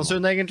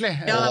Kristiansund egentlig.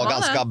 Og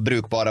ganske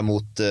brukbare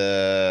mot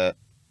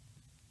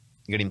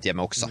Glimt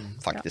hjemme også,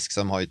 faktisk.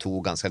 Så de har jo 2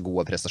 ganske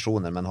gode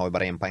prestasjoner, men har jo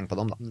bare 1 poeng på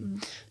dem da.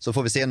 Så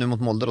får vi se nu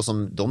mot Molde, og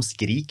som de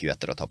skriker jo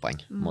etter å ta poeng,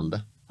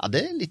 Molde. Ja,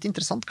 det er litt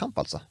interessant kamp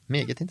altså.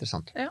 Meget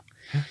interessant. Ja.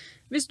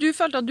 Hvis du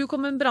følte at du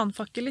kom med en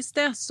brannfakkel i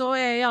sted, så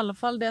er i alle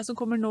fall det som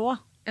kommer nå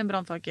en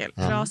brannfakkel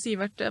fra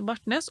Sivert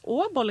Bartnes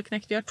og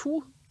Bolleknekt. Vi har 2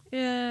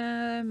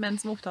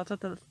 menn som er opptatt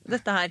av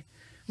dette her.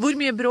 Hvor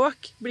mye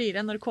bråk blir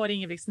det når Kåre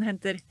Ingebrigtsen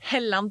henter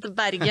Helland til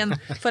Bergen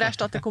for å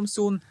erstatte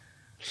Komson?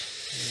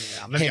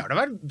 Ja, men vi har da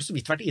vel så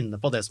vidt vært inne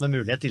på det som er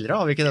mulighet tidligere,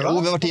 har vi ikke det da?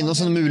 Jo, vi har vært inne på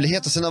sånne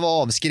muligheter, så det var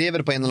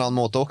avskrevet på en eller annen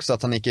måte også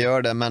at han ikke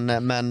gjør det,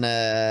 men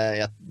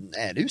jeg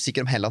er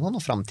usikker om Helland har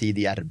noen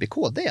framtid i RBK,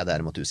 det er jeg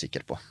derimot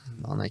usikker på.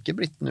 Han har ikke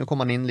blitt, nå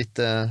kom han inn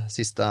litt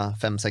siste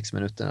 5-6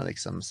 minutterne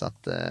liksom, så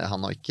at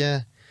han har ikke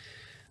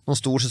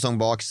noen stor sesong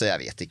bak, så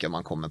jeg vet ikke om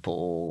han kommer på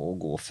å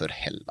gå for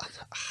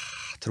Helland.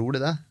 Tror du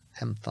det?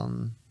 Hente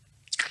han...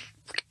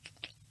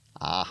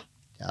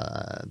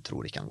 Jeg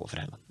tror ikke han går for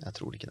Helland. Jeg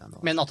tror ikke det.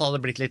 Men at det hadde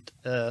blitt litt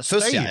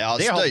støy? Det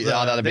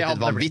hadde blitt et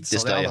vanvittig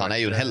støy. Han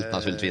er jo en helt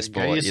naturligvis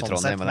i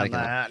Trondheim.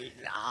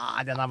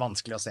 Den er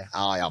vanskelig å se.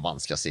 Ja,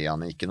 vanskelig å se.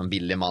 Han er ikke noen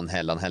billig mann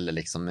Helland heller.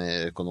 Liksom.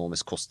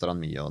 Økonomisk koster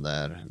han mye. Og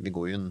vi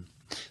går jo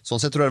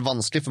sånn sett tror jeg det er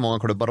vanskelig for mange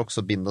klubber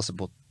også å binde seg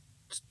på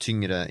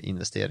tyngre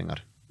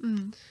investeringer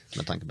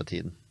med tanke på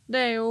tiden.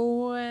 Det er jo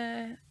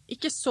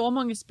ikke så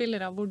mange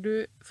spillere hvor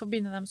du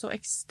forbinder dem så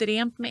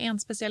ekstremt med en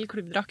spesiell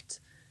klubbdrakt.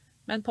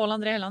 Men Pål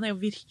André Helland jo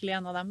virkelig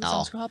en av dem. Hvis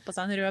han skulle ha på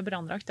seg en rød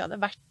branddrakt, det hadde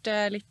vært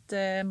litt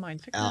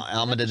mindfuck.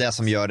 Ja, men det det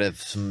som gjør det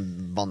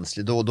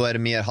vanskelig. Då är det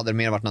mer, hade det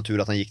mer varit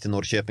naturligt att han gick till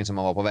Norrköping som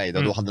han var på väg.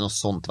 Då hade något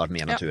sånt varit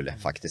mer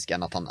naturligt faktiskt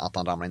än att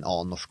han ramlar in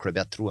en norsk klubb.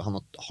 Jag tror han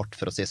har hårt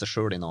för att se sig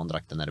själv i en annan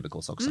drakt än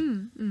RBKs också.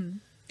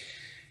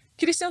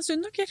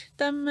 Kristiansund,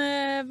 dem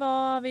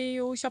var vi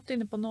jo kjapt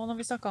inne på nå når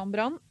vi snakket om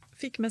Brann.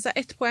 Fikk med seg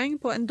 1 poeng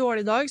på en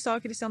dårlig dag, sa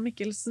Christian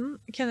Mikkelsen.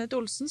 Kenneth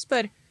Olsen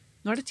spør,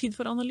 nå det tid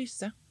for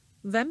analyse.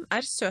 Hvem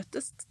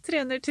søtest,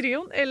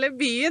 trenertrioen eller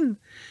byen?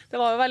 Det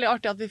var jo veldig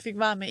artig at vi fikk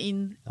være med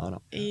inn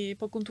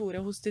på kontoret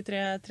hos de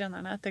 3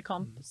 trenerne etter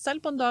kamp, selv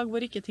på en dag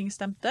hvor ikke ting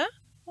stemte,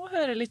 og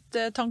høre litt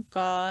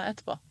tanker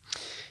etterpå.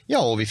 Ja,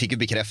 och vi fick ju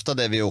bekräfta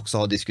det vi också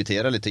har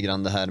diskuterat lite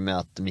grann, det här med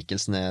att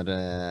Mikkelsen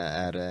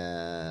är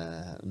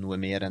nog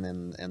mer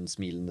än en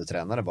smilende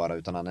tränare bara,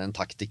 utan han är en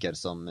taktiker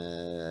som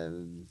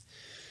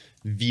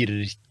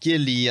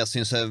virkelig, jag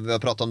syns vi har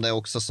pratat om det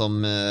också,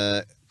 som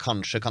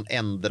kanske kan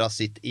ändra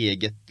sitt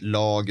eget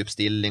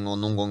laguppställning och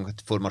någon gång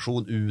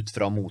formation ut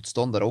från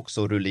motståndare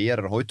också, och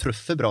rullerar, har ju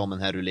truffet bra med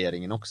den här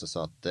rulleringen också, så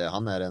att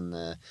han är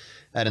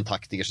en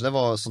taktiker, så det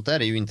var, sånt där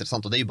är ju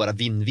intressant, och det är ju bara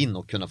vinn-vinn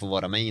att kunna få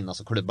vara med in,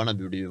 alltså klubbarna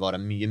borde ju vara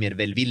mycket mer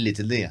välvilliga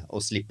till det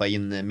och slippa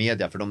in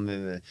media, för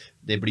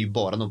det blir ju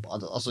bara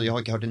alltså jag har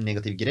inte hört en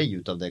negativ grej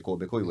utav det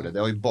KBK gjorde, det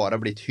har ju bara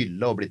blivit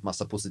hylla och blivit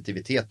massa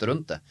positivitet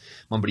runt det.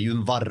 Man blir ju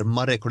en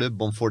varmare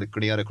klubb och en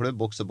folkligare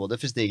klubb också, både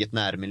för sitt eget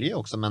närmiljö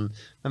också, men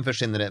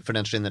för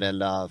den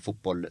generella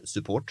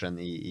fotbollssupporten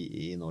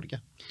i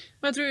Norge.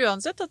 Men jag tror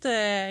uansett att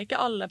det ikke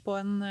alle på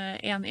en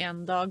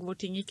 1-1-dag hvor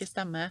ting ikke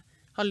stemmer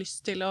har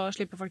lyst til å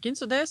slippe folk inn,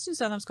 så det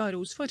synes jeg de skal ha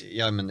ros for.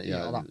 Ja, men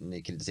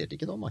ni kritiserte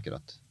ikke dem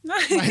akkurat. Nei.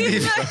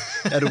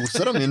 Jeg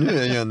roser dem jo nå,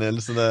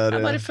 Jønel, så der...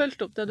 Jeg bare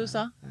følte opp det du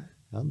sa.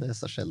 Ja, det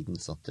så sjelden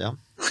satt, ja.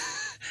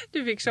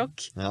 Du fikk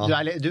sjokk. Ja.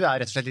 Du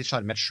rett og slett litt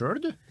charmet selv,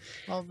 du?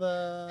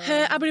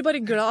 Jeg blir bare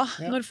glad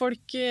når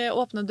folk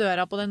åpner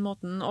døra på den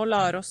måten og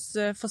lar oss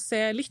få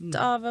se litt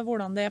av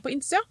hvordan det på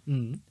innsida.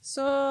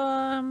 Så...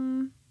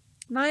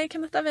 Nei,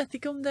 Kenneth, jeg vet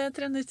ikke om det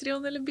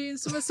trenertrioen eller byen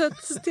som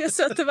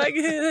søte vegg,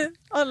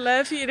 alle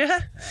 4.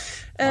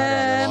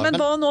 Men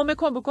hva nå med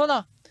KBK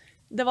da?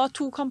 Det var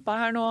 2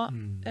 kamper her nå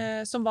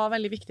som var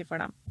veldig viktige for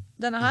dem.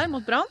 Denne her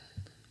mot Brann,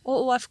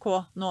 og ÅFK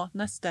nå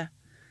neste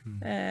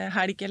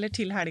helg, eller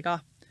til helga.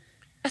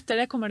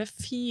 Etter det kommer det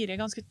 4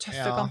 ganske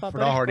tøffe kamper på rekke.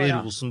 For da har de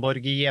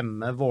Rosenborg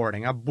hjemme,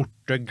 Vålerenga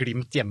borte,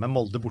 Glimt hjemme,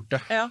 Molde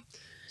borte. Ja.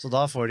 Så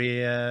da får de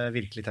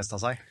virkelig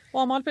testet seg.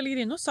 Og Amal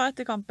Pellegrino sa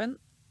etter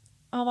kampen,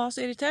 han var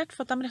så irritert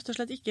for at de rett og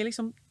slett ikke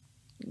liksom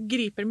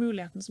griper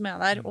muligheten som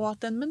der, og at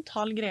det en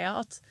mental greie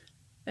at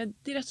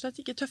de rett og slett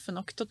ikke tøffe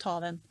nok til å ta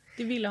den.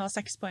 De ville ha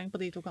 6 poäng på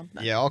de 2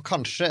 kampene. Ja,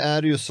 kanske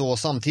är det ju så.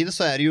 Samtidigt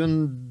så är det ju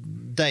en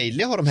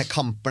dejlig att ha de här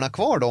kamperna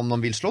kvar då, om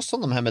de vill slåss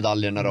om de här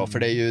medaljerna då, för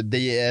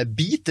det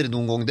biter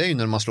någon gång, det är ju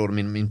när man slår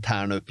de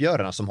interna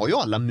uppgörarna som har ju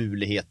alla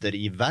möjligheter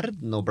i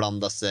världen att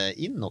blanda sig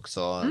in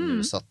också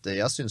nu, så att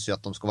jag syns ju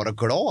att de ska vara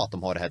glada att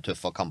de har det här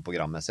tuffa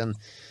kampprogrammet.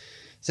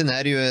 Sen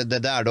är det ju det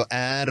där då,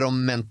 är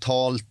de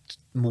mentalt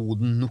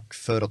moden nog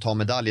för att ta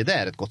medaljer? Det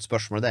är ett gott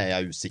spörsmål, det är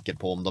jag usikker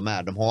på om de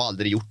är. De har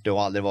aldrig gjort det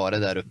och aldrig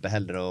varit där uppe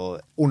heller, och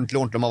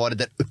ordentligt, de har varit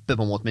där uppe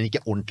på mått, men inte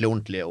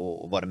ordentligt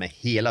och varit med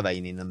hela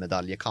vägen in i en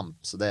medaljekamp,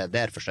 så det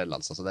är förskäll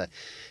alltså, så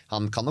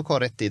han kan nog ha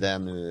rätt i det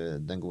nu,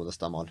 den goda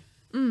Stamal.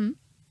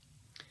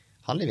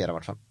 Han levererar i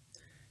hvert fall.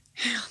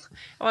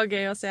 Det var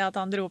gøy å se at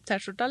han dro opp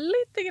T-skjorta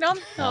litt grann.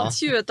 Han hadde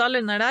 20-tall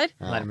under der.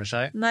 Nærmer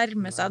seg.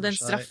 Den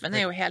straffen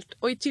jo helt.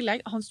 Og i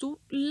tillegg, han sto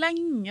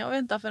lenge og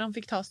ventet før han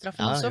fikk ta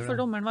straffen også, for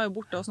dommeren var jo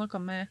borte og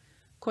snakket med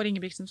Kåre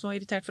Ingebrigtsen som var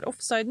irritert for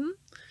offsiden,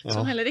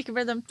 som heller ikke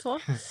ble dømt på.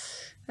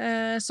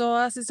 Så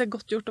jeg synes det er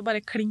godt gjort å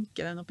bare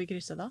klinke den opp i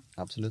krysset da.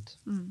 Absolutt.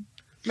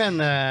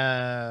 Men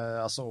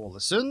altså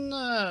Ålesund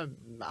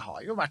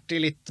har jo vært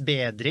i litt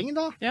bedring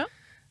da. Ja.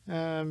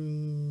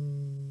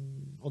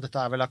 Og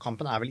dette vel,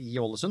 kampen vel i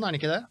Ålesund, den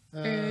ikke det?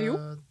 Jo.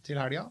 Til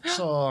helga.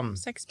 Så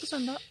 6 på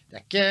søndag.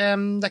 Det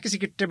er ikke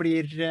sikkert det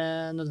blir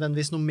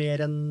nødvendigvis noe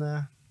mer enn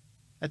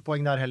et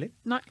poeng der heller.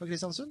 Nei. For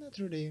Kristiansund. Jeg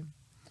tror de...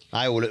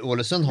 Nei,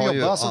 Ålesund har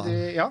jo... Altså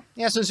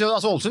jeg synes jo,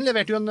 altså Ålesund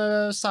leverte jo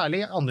en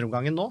særlig andre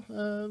omgangen nå.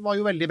 Var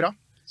jo veldig bra.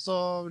 Så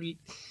de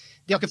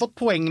har ikke fått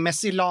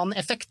poengmessig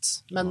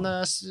LAN-effekt, men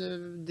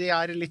de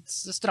litt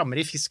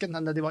strammere i fisken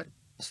enn det de var.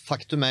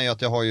 Faktum är ju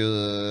att jag har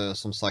ju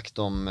som sagt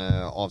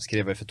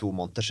avskrevet det för 2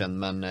 månader sedan,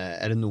 men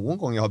är det någon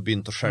gång jag har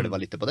begynt att själva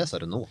lite på det, så är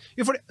det nå.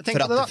 Jo, tenk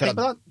på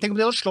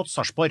det hadde slått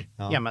Sarpsborg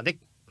hjemme.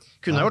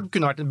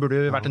 Det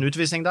burde vært en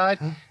utvisning der.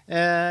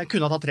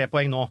 Kunne ha tatt 3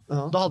 poeng nå.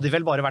 Da hadde de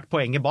vel bare vært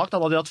poenget bak. Da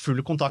hadde de hatt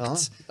full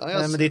kontakt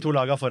med de 2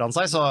 lagene foran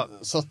seg.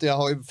 Så att jag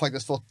har ju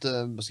faktiskt fått,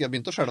 ska jag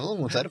begynt att själva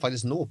någon gång, så är det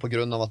faktiskt nå på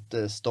grund av att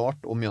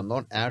Start och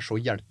Mjøndalen så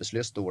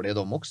hjälpeslöst dåliga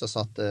de också, så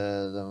att det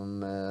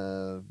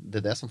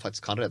är det som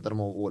faktiskt kan rädda dem,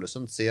 och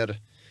Ålesund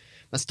ser...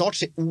 Men Start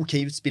ser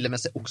okej ut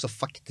spillemässigt också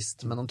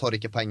faktiskt, men de tar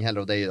inte poäng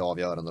heller, och det är ju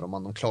avgörande.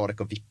 De klarar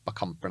inte att vippa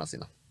kamperna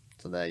sina.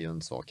 Så det är ju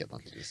en svaghet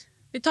naturligtvis.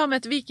 Vi tar med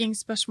et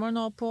vikingspørsmål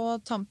nå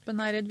på tampen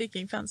her. Et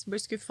vikingfans blir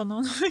skuffet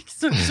nå. Vi ikke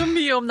snakker så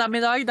mye om dem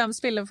i dag. De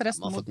spiller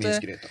forresten mot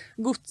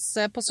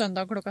Godset på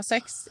søndag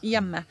 6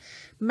 hjemme.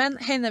 Men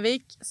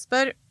Heinevik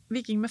spør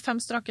Viking med 5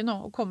 strake nå,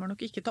 og kommer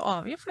nok ikke til å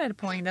avgi flere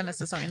poeng denne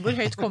sesongen. Hvor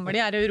høyt kommer de?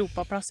 Er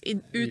Europaplass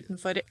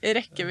utenfor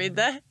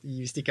rekkevidde?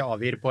 Hvis de ikke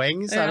avgir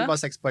poeng, så er det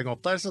bare 6 poeng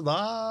opp der, så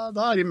da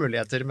har de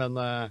muligheter. Men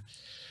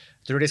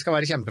jeg tror de skal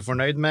være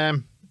kjempefornøyd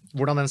med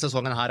hvordan den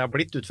sesongen her har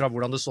blitt, ut fra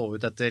hvordan det så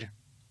ut etter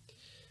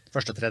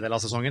første tredel av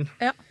sesongen.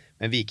 Ja.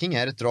 Men Viking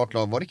ett rart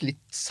lag. Var det ikke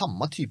litt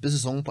samme type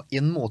säsong på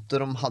en måte?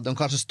 De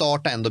kanske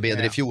startade ändå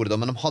bedre i fjor då,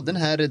 men de hade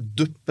den här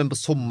duppen på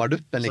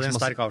sommarduppen. Så liksom, en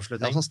stark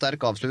avslutning. Ja, en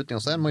stark avslutning.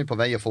 Och så är man ju på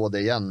väg att få det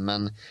igen,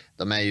 men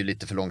de är ju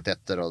lite för långt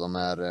efter och de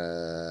är de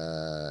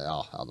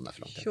är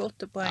för långt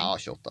 28 poäng. Ja,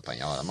 28 poäng.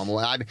 Ja,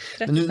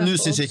 men nu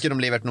syns jag inte de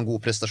levererat någon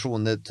god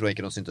prestation. Det tror jag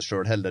inte de syntes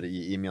själv heller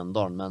i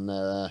Mjøndalen, men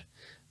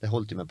det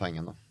holdt ju med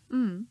poängen då.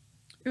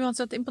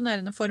 Uansett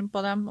imponerende form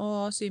på dem,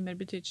 og Symer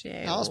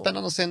Betychi Ja,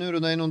 spennende å se nu.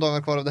 Det är noen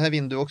dagar kvar av det här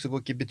vinduet också. Går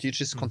inte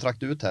Betychis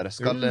kontrakt ut här.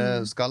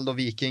 Skall då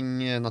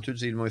Viking,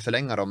 naturligtvis vill man ju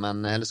förlänga dem,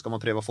 men eller ska man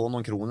pröva få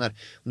någon kronor.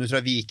 Och nu tror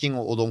jag Viking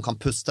och de kan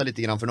pusta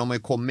lite grann, för de har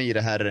ju kommit i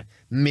det här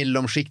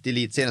mellomskikt i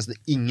elitserien, så det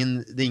är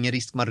ingen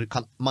risk,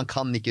 man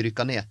kan inte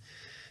rycka ner.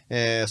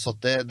 Så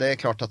att det är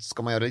klart att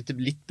ska man göra lite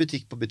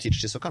butikk på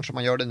Betychi, så kanske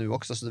man gör det nu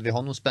också, så vi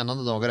har noen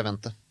spennende dagar i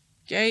vente.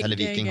 Eller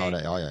Viking har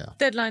det, ja.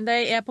 Deadline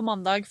Day er på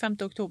mandag 5.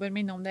 oktober,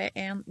 minne om det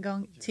en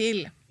gang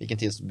til. Hvilken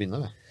tid begynner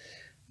det?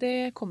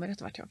 Det kommer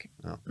etter hvert, Joakim.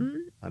 Ja.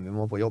 Nei, vi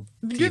må på jobb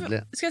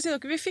tidlig. Skal jeg si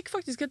dere, vi fikk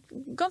faktisk et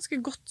ganske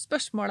godt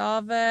spørsmål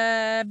av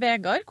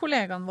Vegard,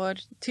 kollegaen vår,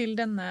 til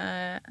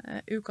denne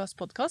ukas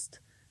podcast.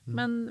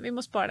 Men vi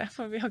må spare det,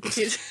 for vi har ikke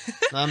tid.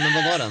 Nei, men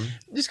hva var den?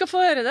 Du skal få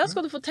høre det, og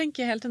skal du få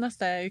tenke helt til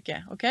neste uke,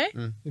 ok?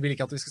 Vi vil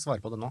ikke at vi skal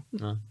svare på det nå.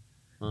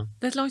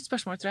 Det er et langt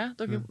spørsmål, tror jeg.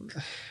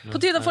 På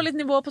tide å få litt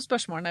nivå på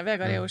spørsmålene.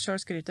 Vegard er jo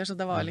selvskryter, så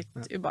det var litt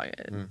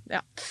ubehagelig.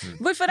 Ja.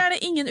 Hvorfor er det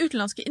ingen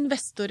utenlandske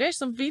investorer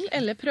som vil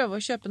eller prøver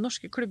å kjøpe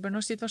norske klubber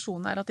når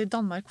situasjonen er at i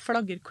Danmark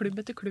flagger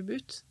klubb etter klubb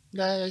ut?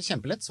 Det er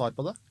kjempelett svar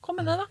på det. Kom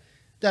med det da.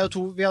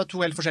 Vi har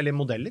 2 helt forskjellige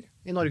modeller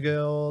i Norge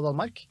og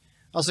Danmark.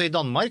 Altså i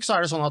Danmark så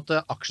er det sånn at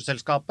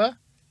aksjeselskapet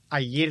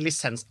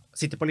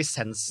sitter på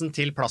lisensen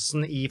til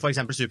plassen i for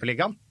eksempel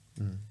Superligaen.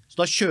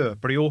 Så da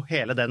kjøper du jo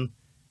hele den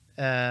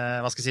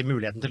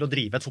muligheten til å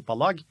drive et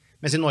fotballag.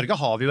 Mens i Norge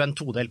har vi jo en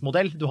todelt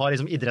modell. Du har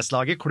liksom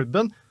idrettslaget,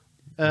 klubben,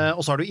 og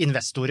så har du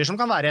investorer som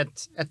kan være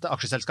et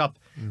aksjeselskap.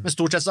 Men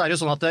stort sett så er det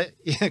jo sånn at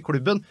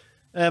klubben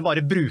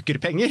bare bruker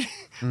penger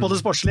på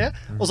det sportslige,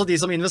 og så de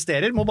som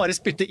investerer må bare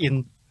spytte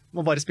inn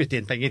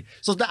penger.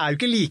 Så det er jo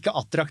ikke like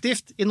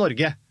attraktivt i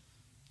Norge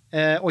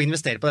å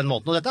investere på den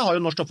måten. Og dette har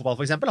jo Norsk Toppfotball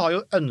for eksempel, har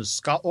jo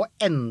ønsket å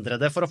endre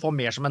det for å få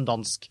mer som en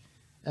dansk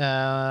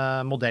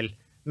modell.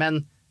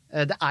 Men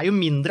det er jo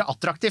mindre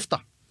attraktivt da,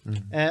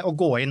 å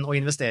gå inn og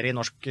investere i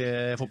norsk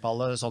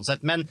fotball sånn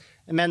sett. Men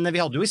vi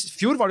hadde jo i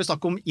fjor var det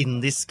snakk om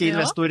indiske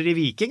investorer i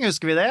Viking,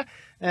 husker vi det?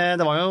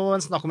 Det var jo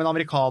en snakk om en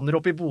amerikaner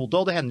oppe i Bodø,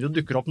 og det hender jo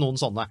dukker opp noen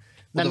sånne.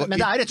 Men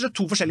det er rett og slett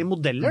 2 forskjellige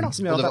modeller da,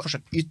 som gjør at det er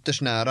forskjell.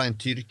 Ytterst nära en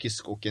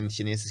tyrkisk och en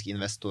kinesisk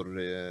investor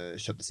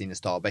köpte sin i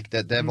Stabæk.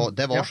 Det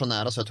var så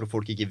nära så jag tror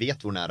folk inte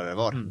vet hvor nära det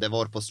var. Det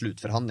var på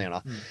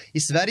slutförhandlingarna. I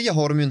Sverige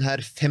har de ju den här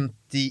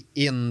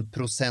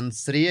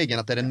 51%-regeln,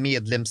 att det är en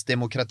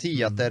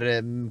medlemsdemokrati, att det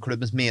är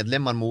klubbens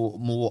medlemmar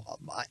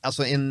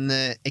alltså en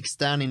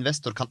extern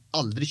investor kan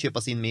aldrig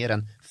köpa in mer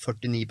än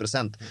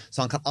 49%,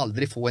 så han kan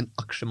aldrig få en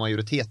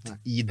aktiemajoritet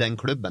i den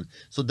klubben.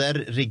 Så där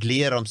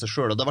reglerar de sig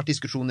själv. Och det har varit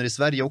diskussioner i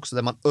Sverige också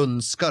där man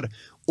önskar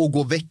att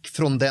gå väck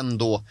från den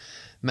då.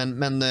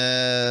 Men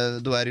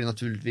då är det ju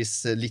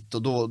naturligtvis lite,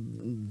 och då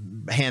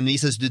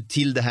hänvisas du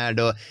till det här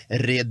då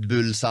Red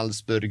Bull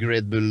Salzburg,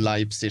 Red Bull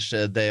Leipzig,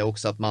 det är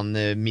också att man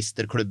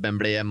mister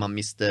klubben, man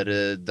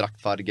mister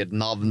draktfarger,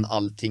 navn,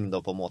 allting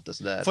då på en måte.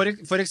 Så det är...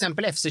 For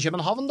eksempel FC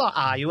København da,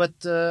 er jo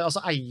altså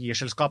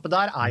eierselskapet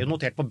der er jo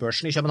notert på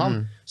børsen i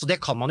København, så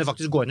det kan man jo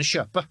faktisk gå inn og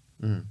kjøpe.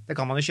 Det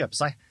kan man jo kjøpe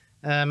seg.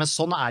 Men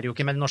sånn er det jo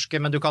ikke med de norske,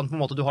 men du kan på en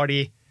måte, du har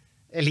de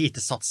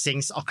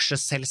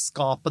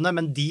elitesatsingsaksjeselskapene,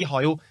 men de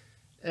har jo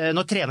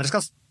når trenere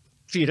skal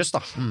fyres da,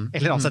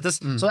 eller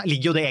ansettes, så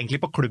ligger jo det egentlig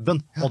på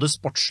klubben og det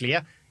sportslige.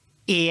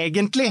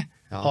 Egentlig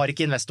har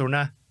ikke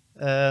investorene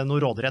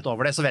noe råderett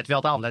over det, så vet vi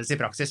at det er annerledes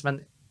i praksis,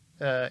 men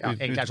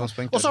egentlig er det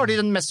sånn. Og så har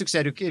de den mest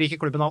suksessrike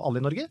klubben av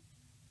alle i Norge,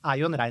 er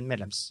jo en ren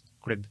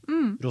medlemsklubb.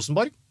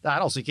 Rosenborg, det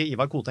er altså ikke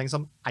Ivar Koteng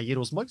som eier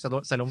Rosenborg,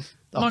 selv om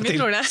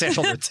det ser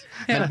sånn ut.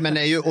 men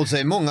det är ju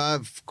också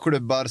många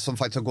klubbar som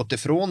faktiskt har gått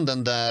ifrån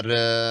den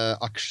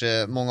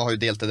där många har ju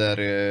delt det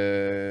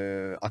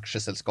där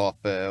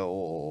aktieselskapet,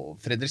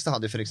 och Fredrikstad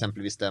hade ju för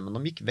exempelvis det, men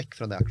de gick väck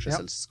från det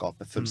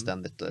aktieselskapet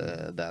fullständigt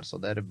där, så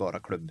det är bara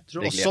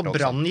klubbreglerat också. Også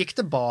Brann gick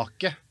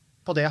tillbaka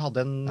på det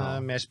hadde en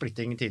mer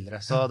splitting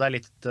tidligere, så det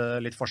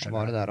litt forskjell.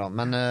 Var det der,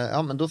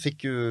 men då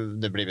fick ju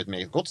det blivit ett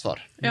meget gott svar.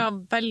 Ja,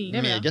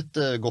 väldigt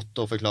meget gott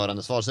och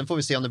förklarande svar. Sen får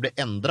vi se om det blir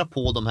ändra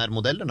på de här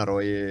modellerna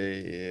då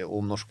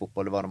om norsk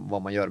fotboll,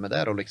 vad man gör med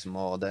det och liksom,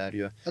 och det är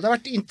ju... Ja,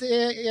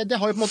 det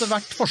har jo på en måte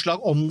vært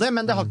forslag om det,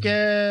 men de har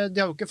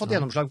jo ikke fått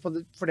gjennomslag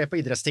for det på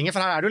idrettstinget,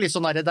 for her det jo litt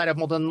sånn der på en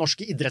måte den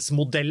norske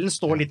idrettsmodellen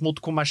står litt mot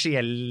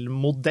kommersiell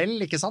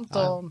modell, ikke sant?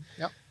 Og,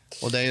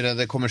 Och det är ju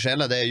det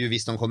kommersiella, det är ju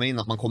visst de kommer in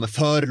att man kommer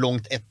för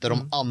långt efter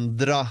de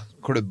andra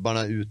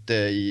klubbarna ute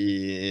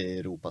i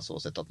Europa, så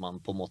sett att man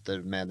på måte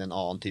med en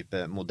annan typ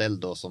av modell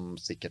då som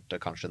säkert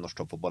kanske norsk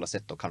toppfotboll har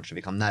sett, och kanske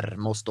vi kan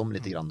närma oss dem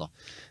lite grann då,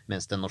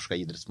 medan den norska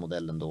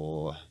idrottsmodellen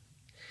då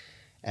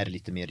är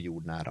lite mer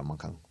jordnära, om man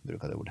kan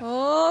bruka det ordet.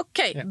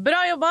 Okej,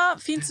 bra jobba,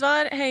 fint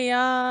svar.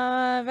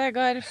 Heia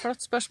Vegard,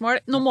 flott spørsmål.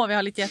 Nå må vi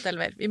ha litt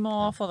gjettelver. Vi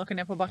må få dere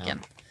ned på bakken.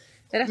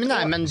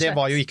 Men det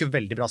var jo ikke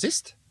veldig bra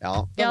sist.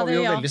 Ja, da var vi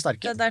jo veldig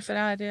sterke. Det derfor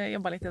jeg har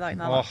jobbet litt i dag.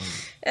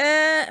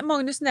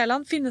 Magnus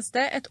Neland, finnes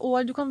det et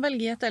år du kan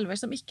velge i et elver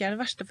som ikke det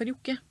verste for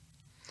Jokke?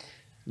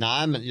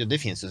 Nej, men det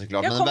finns ju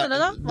såklart. Ja, kommer det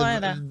då? Vad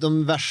är det?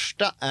 De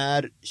värsta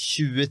är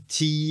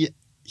 2010,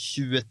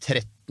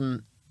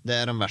 2013. Det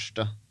är de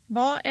värsta.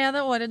 Vad är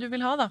det året du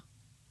vill ha då?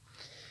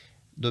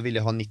 Då vill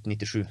jag ha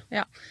 1997.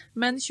 Ja,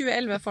 men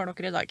 2011 får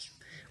dere i dag.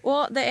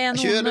 Og det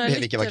noen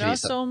lyttere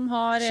som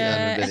har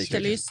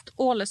etterlyst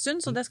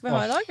Ålesund, så det skal vi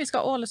ha i dag. Vi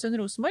skal ha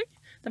Ålesund-Rosenborg.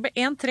 Det blir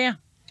 1-3.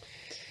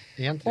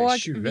 1-3, og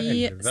 2011.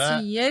 Vi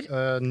sier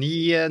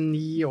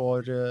 9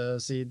 år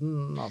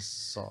siden,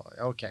 altså.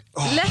 Ja, ok.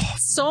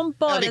 Lett som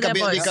bare det,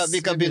 boys.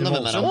 Vi kan begynne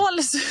med dem.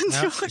 Ålesund,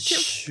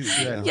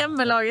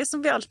 hjemmelaget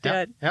som vi alltid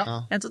gjør.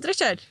 1, 2, 3,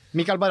 kjør.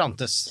 Mikael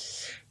Barantes.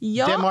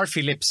 Ja. Demar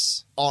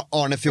Phillips.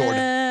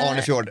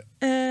 Arnefjord.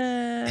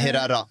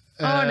 Herrera.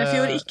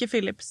 Arnefjord, ikke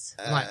Phillips.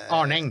 Nei,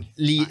 Arneng.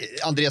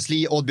 Andreas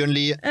Lie, Oddbjørn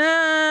Lie.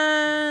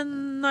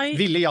 Nei.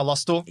 Ville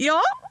Jallasto. Ja.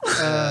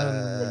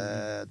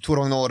 Tor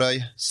Ragn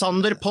Aarøy.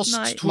 Sander Post,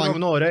 Tor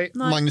Ragn Aarøy.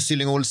 Magnus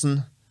Sylling Olsen.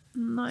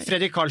 Nei.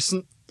 Fredrik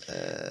Karlsen.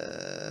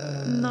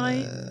 Nei.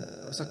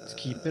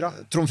 Keeper da.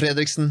 Trond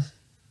Fredriksen.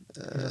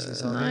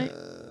 Nei.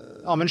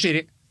 Amund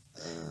Shiri.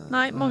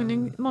 Nei,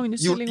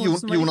 Magnus Sylling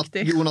Olsen var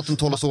riktig. Jonathan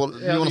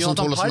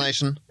Tollos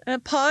Nation.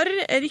 Par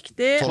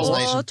riktig,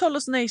 og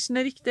Tollos Nation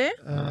riktig.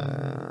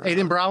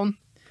 Aiden Brown.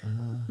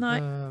 Nei.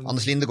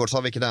 Anders Lindegård,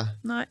 sa vi ikke det?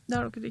 Nei, det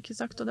har dere ikke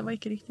sagt, og det var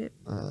ikke riktig.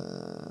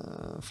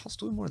 Faen,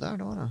 stor mål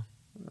der, da var det.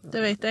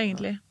 Det vet jeg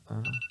egentlig.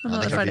 Men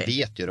det er klart vi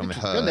vet jo om vi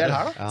hører.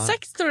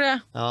 6, tror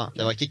jeg. Ja,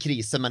 det var ikke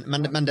krise, men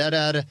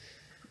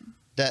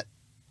det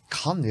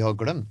kan vi ha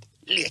glemt.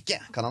 Leke,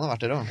 kan han ha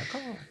vært det da?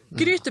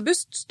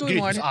 Grytebust,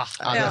 stormål.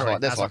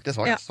 Det er svagt.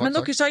 Men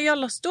dere sa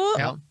Jallasto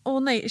og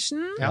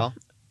Nation,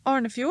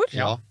 Arnefjord,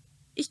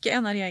 ikke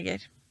Einar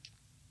Jæger.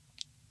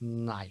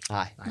 Nei,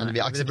 men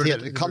vi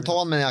aksepterer, kan ta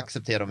han, men jeg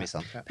aksepterer å misse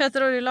han.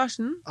 Peter Åri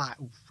Larsen.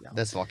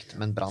 Det er svagt,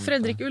 men Brandt.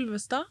 Fredrik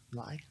Ulvestad.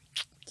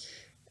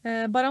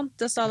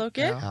 Barante sa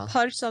dere,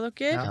 Par sa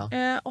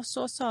dere, og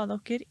så sa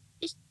dere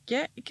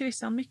ikke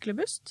Christian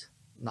Myklebust.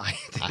 Nei,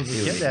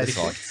 det er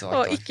svagt.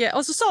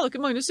 Og så sa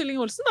dere Magnus Sylling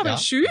Olsen, da ble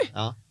det 7.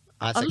 Ja.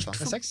 Nei,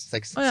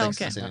 6.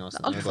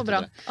 Alt for bra.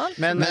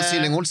 Men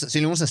Sylling Olsen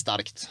er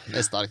starkt. Det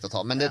er starkt å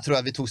ta. Men det tror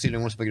jeg vi tog Sylling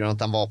Olsen på grunn av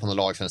at han var på noe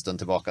lag for en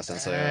stund tilbake.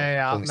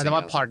 Ja, men det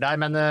var et par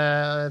der, men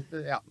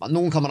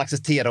noen kan man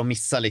akseptere å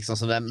missa, liksom,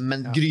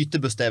 men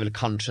Grytebust er vel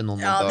kanskje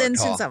noen man bør ta. Ja, den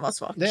synes jeg var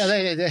svak. Det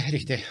er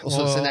riktig.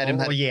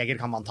 Og Jeger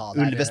kan man ta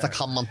der. Ulvestad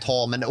kan man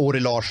ta, men Åri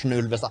Larsen,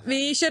 Ulvestad.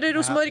 Vi kjører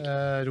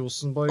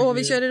Rosenborg. Og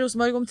vi kjører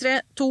Rosenborg om 3,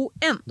 2,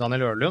 1.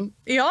 Daniel Ørlund.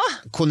 Ja.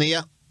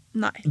 Kone.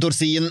 Nei.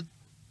 Dorsin.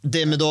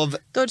 Demidov.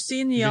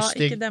 Dorsin, ja.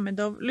 Lustig. Ikke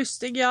Demidov.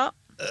 Lustig, ja.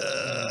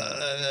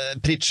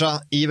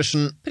 Pritcha,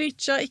 Iversen.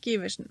 Pritcha, ikke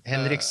Iversen.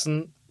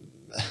 Henriksen.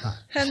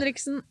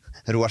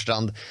 Roar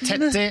Strand.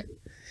 Tetti.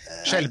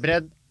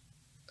 Skjelbred.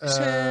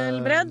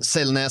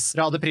 Selnes.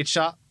 Rade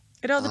Pritcha.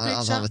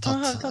 Har vi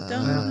tatt.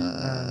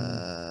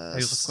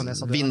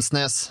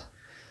 Vinsnes.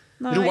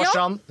 Roar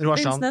Strand.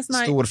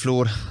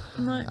 Storflor.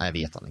 Nei, jeg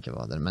vet han ikke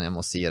hva det er, men jeg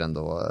må si det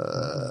ändå.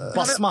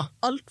 Basma.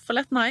 Alt for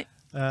lett, nei.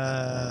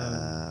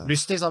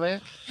 Lystig, sa vi.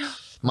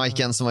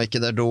 Maiken som var ikke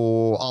der da.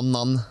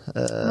 Annan.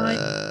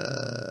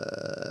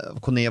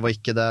 Kone var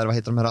ikke der. Hva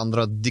heter de her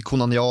andre?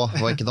 Dikonanja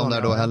var ikke de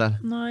der da heller.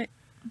 Nei.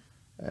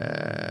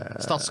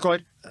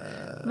 Statsgård.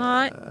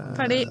 Nei,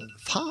 ferdig.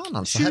 Faen,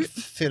 altså. Her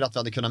føler at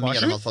vi hadde kunnet mer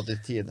enn at fått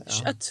litt tid.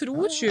 Jeg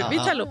tror 7. Vi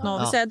teller opp nå.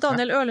 Vi ser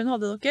Daniel Ørlund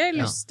hadde dere.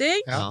 Lystig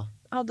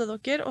hadde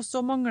dere. Og så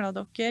manglet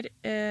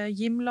dere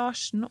Jim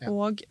Larsen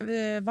og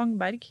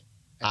Vangberg.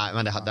 Nei,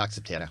 men det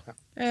aksepterer jeg.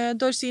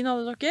 Dorsin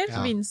hadde dere,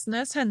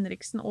 Vinsnes,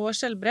 Henriksen og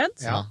Skjelbred.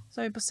 Så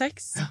er vi på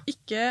 6.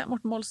 Ikke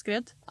Morten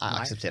Målskred. Nei,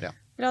 aksepterer jeg.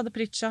 Rade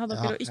Pritcha hadde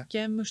dere, og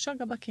ikke Musha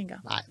Gabakinga.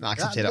 Nei, men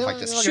aksepterer jeg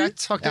faktisk. Det var greit,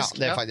 faktisk.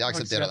 Jeg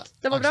aksepterer det.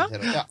 Det var bra?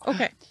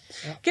 Ok.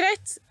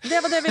 Greit, det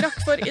var det vi rakk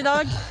for i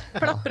dag.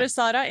 Plapre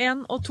Sara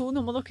 1 og 2, nå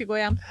må dere gå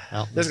hjem.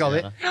 Ja, det skal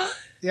vi.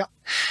 Ja.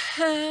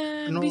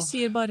 Vi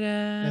sier bare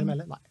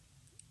Nei.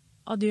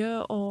 adjø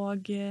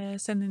og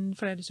send inn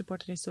flere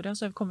supporterhistorier,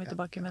 så vi kommer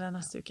tilbake med det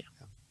neste uke.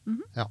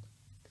 Ja.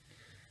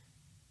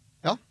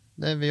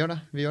 Vi gjør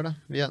det.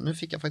 Nu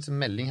fick jag faktiskt en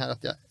melding här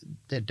att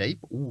det är dig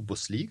på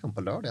Obosligan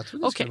på lördag. Jag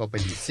trodde det skulle vara på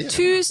Elitserien.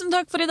 Tusen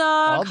takk for i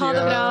dag. Ha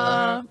det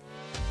bra.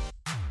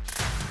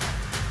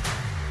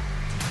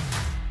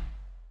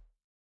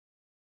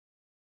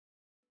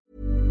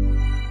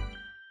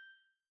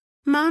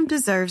 Mom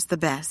deserves the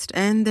best,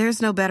 and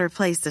there's no better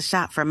place to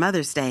shop for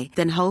Mother's Day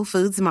than Whole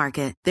Foods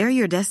Market. They're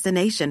your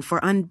destination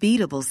for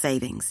unbeatable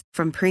savings,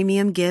 from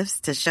premium gifts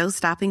to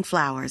show-stopping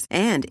flowers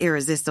and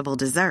irresistible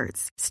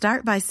desserts.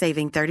 Start by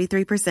saving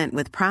 33%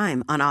 with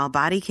Prime on all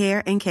body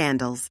care and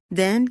candles.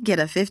 Then get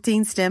a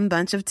 15-stem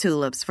bunch of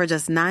tulips for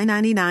just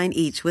 $9.99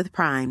 each with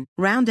Prime.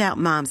 Round out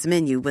Mom's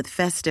menu with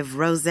festive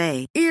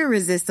rosé,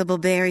 irresistible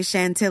berry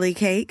chantilly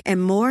cake,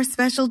 and more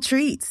special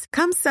treats.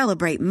 Come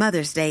celebrate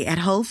Mother's Day at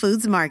Whole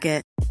Foods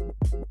Market.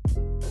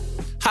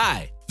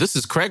 Hi, this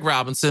is Craig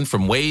Robinson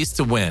from Ways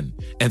to Win,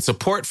 and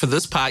support for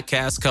this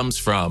podcast comes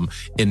from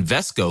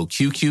Invesco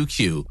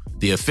QQQ,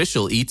 the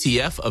official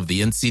ETF of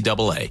the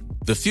NCAA.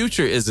 The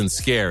future isn't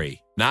scary.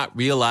 Not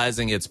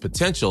realizing its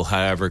potential,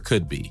 however,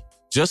 could be.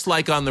 Just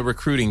like on the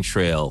recruiting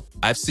trail,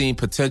 I've seen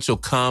potential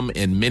come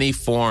in many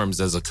forms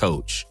as a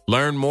coach.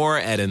 Learn more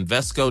at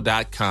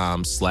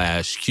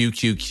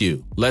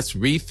Invesco.com/QQQ. Let's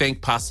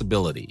rethink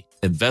possibility.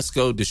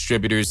 Invesco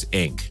Distributors,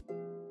 Inc.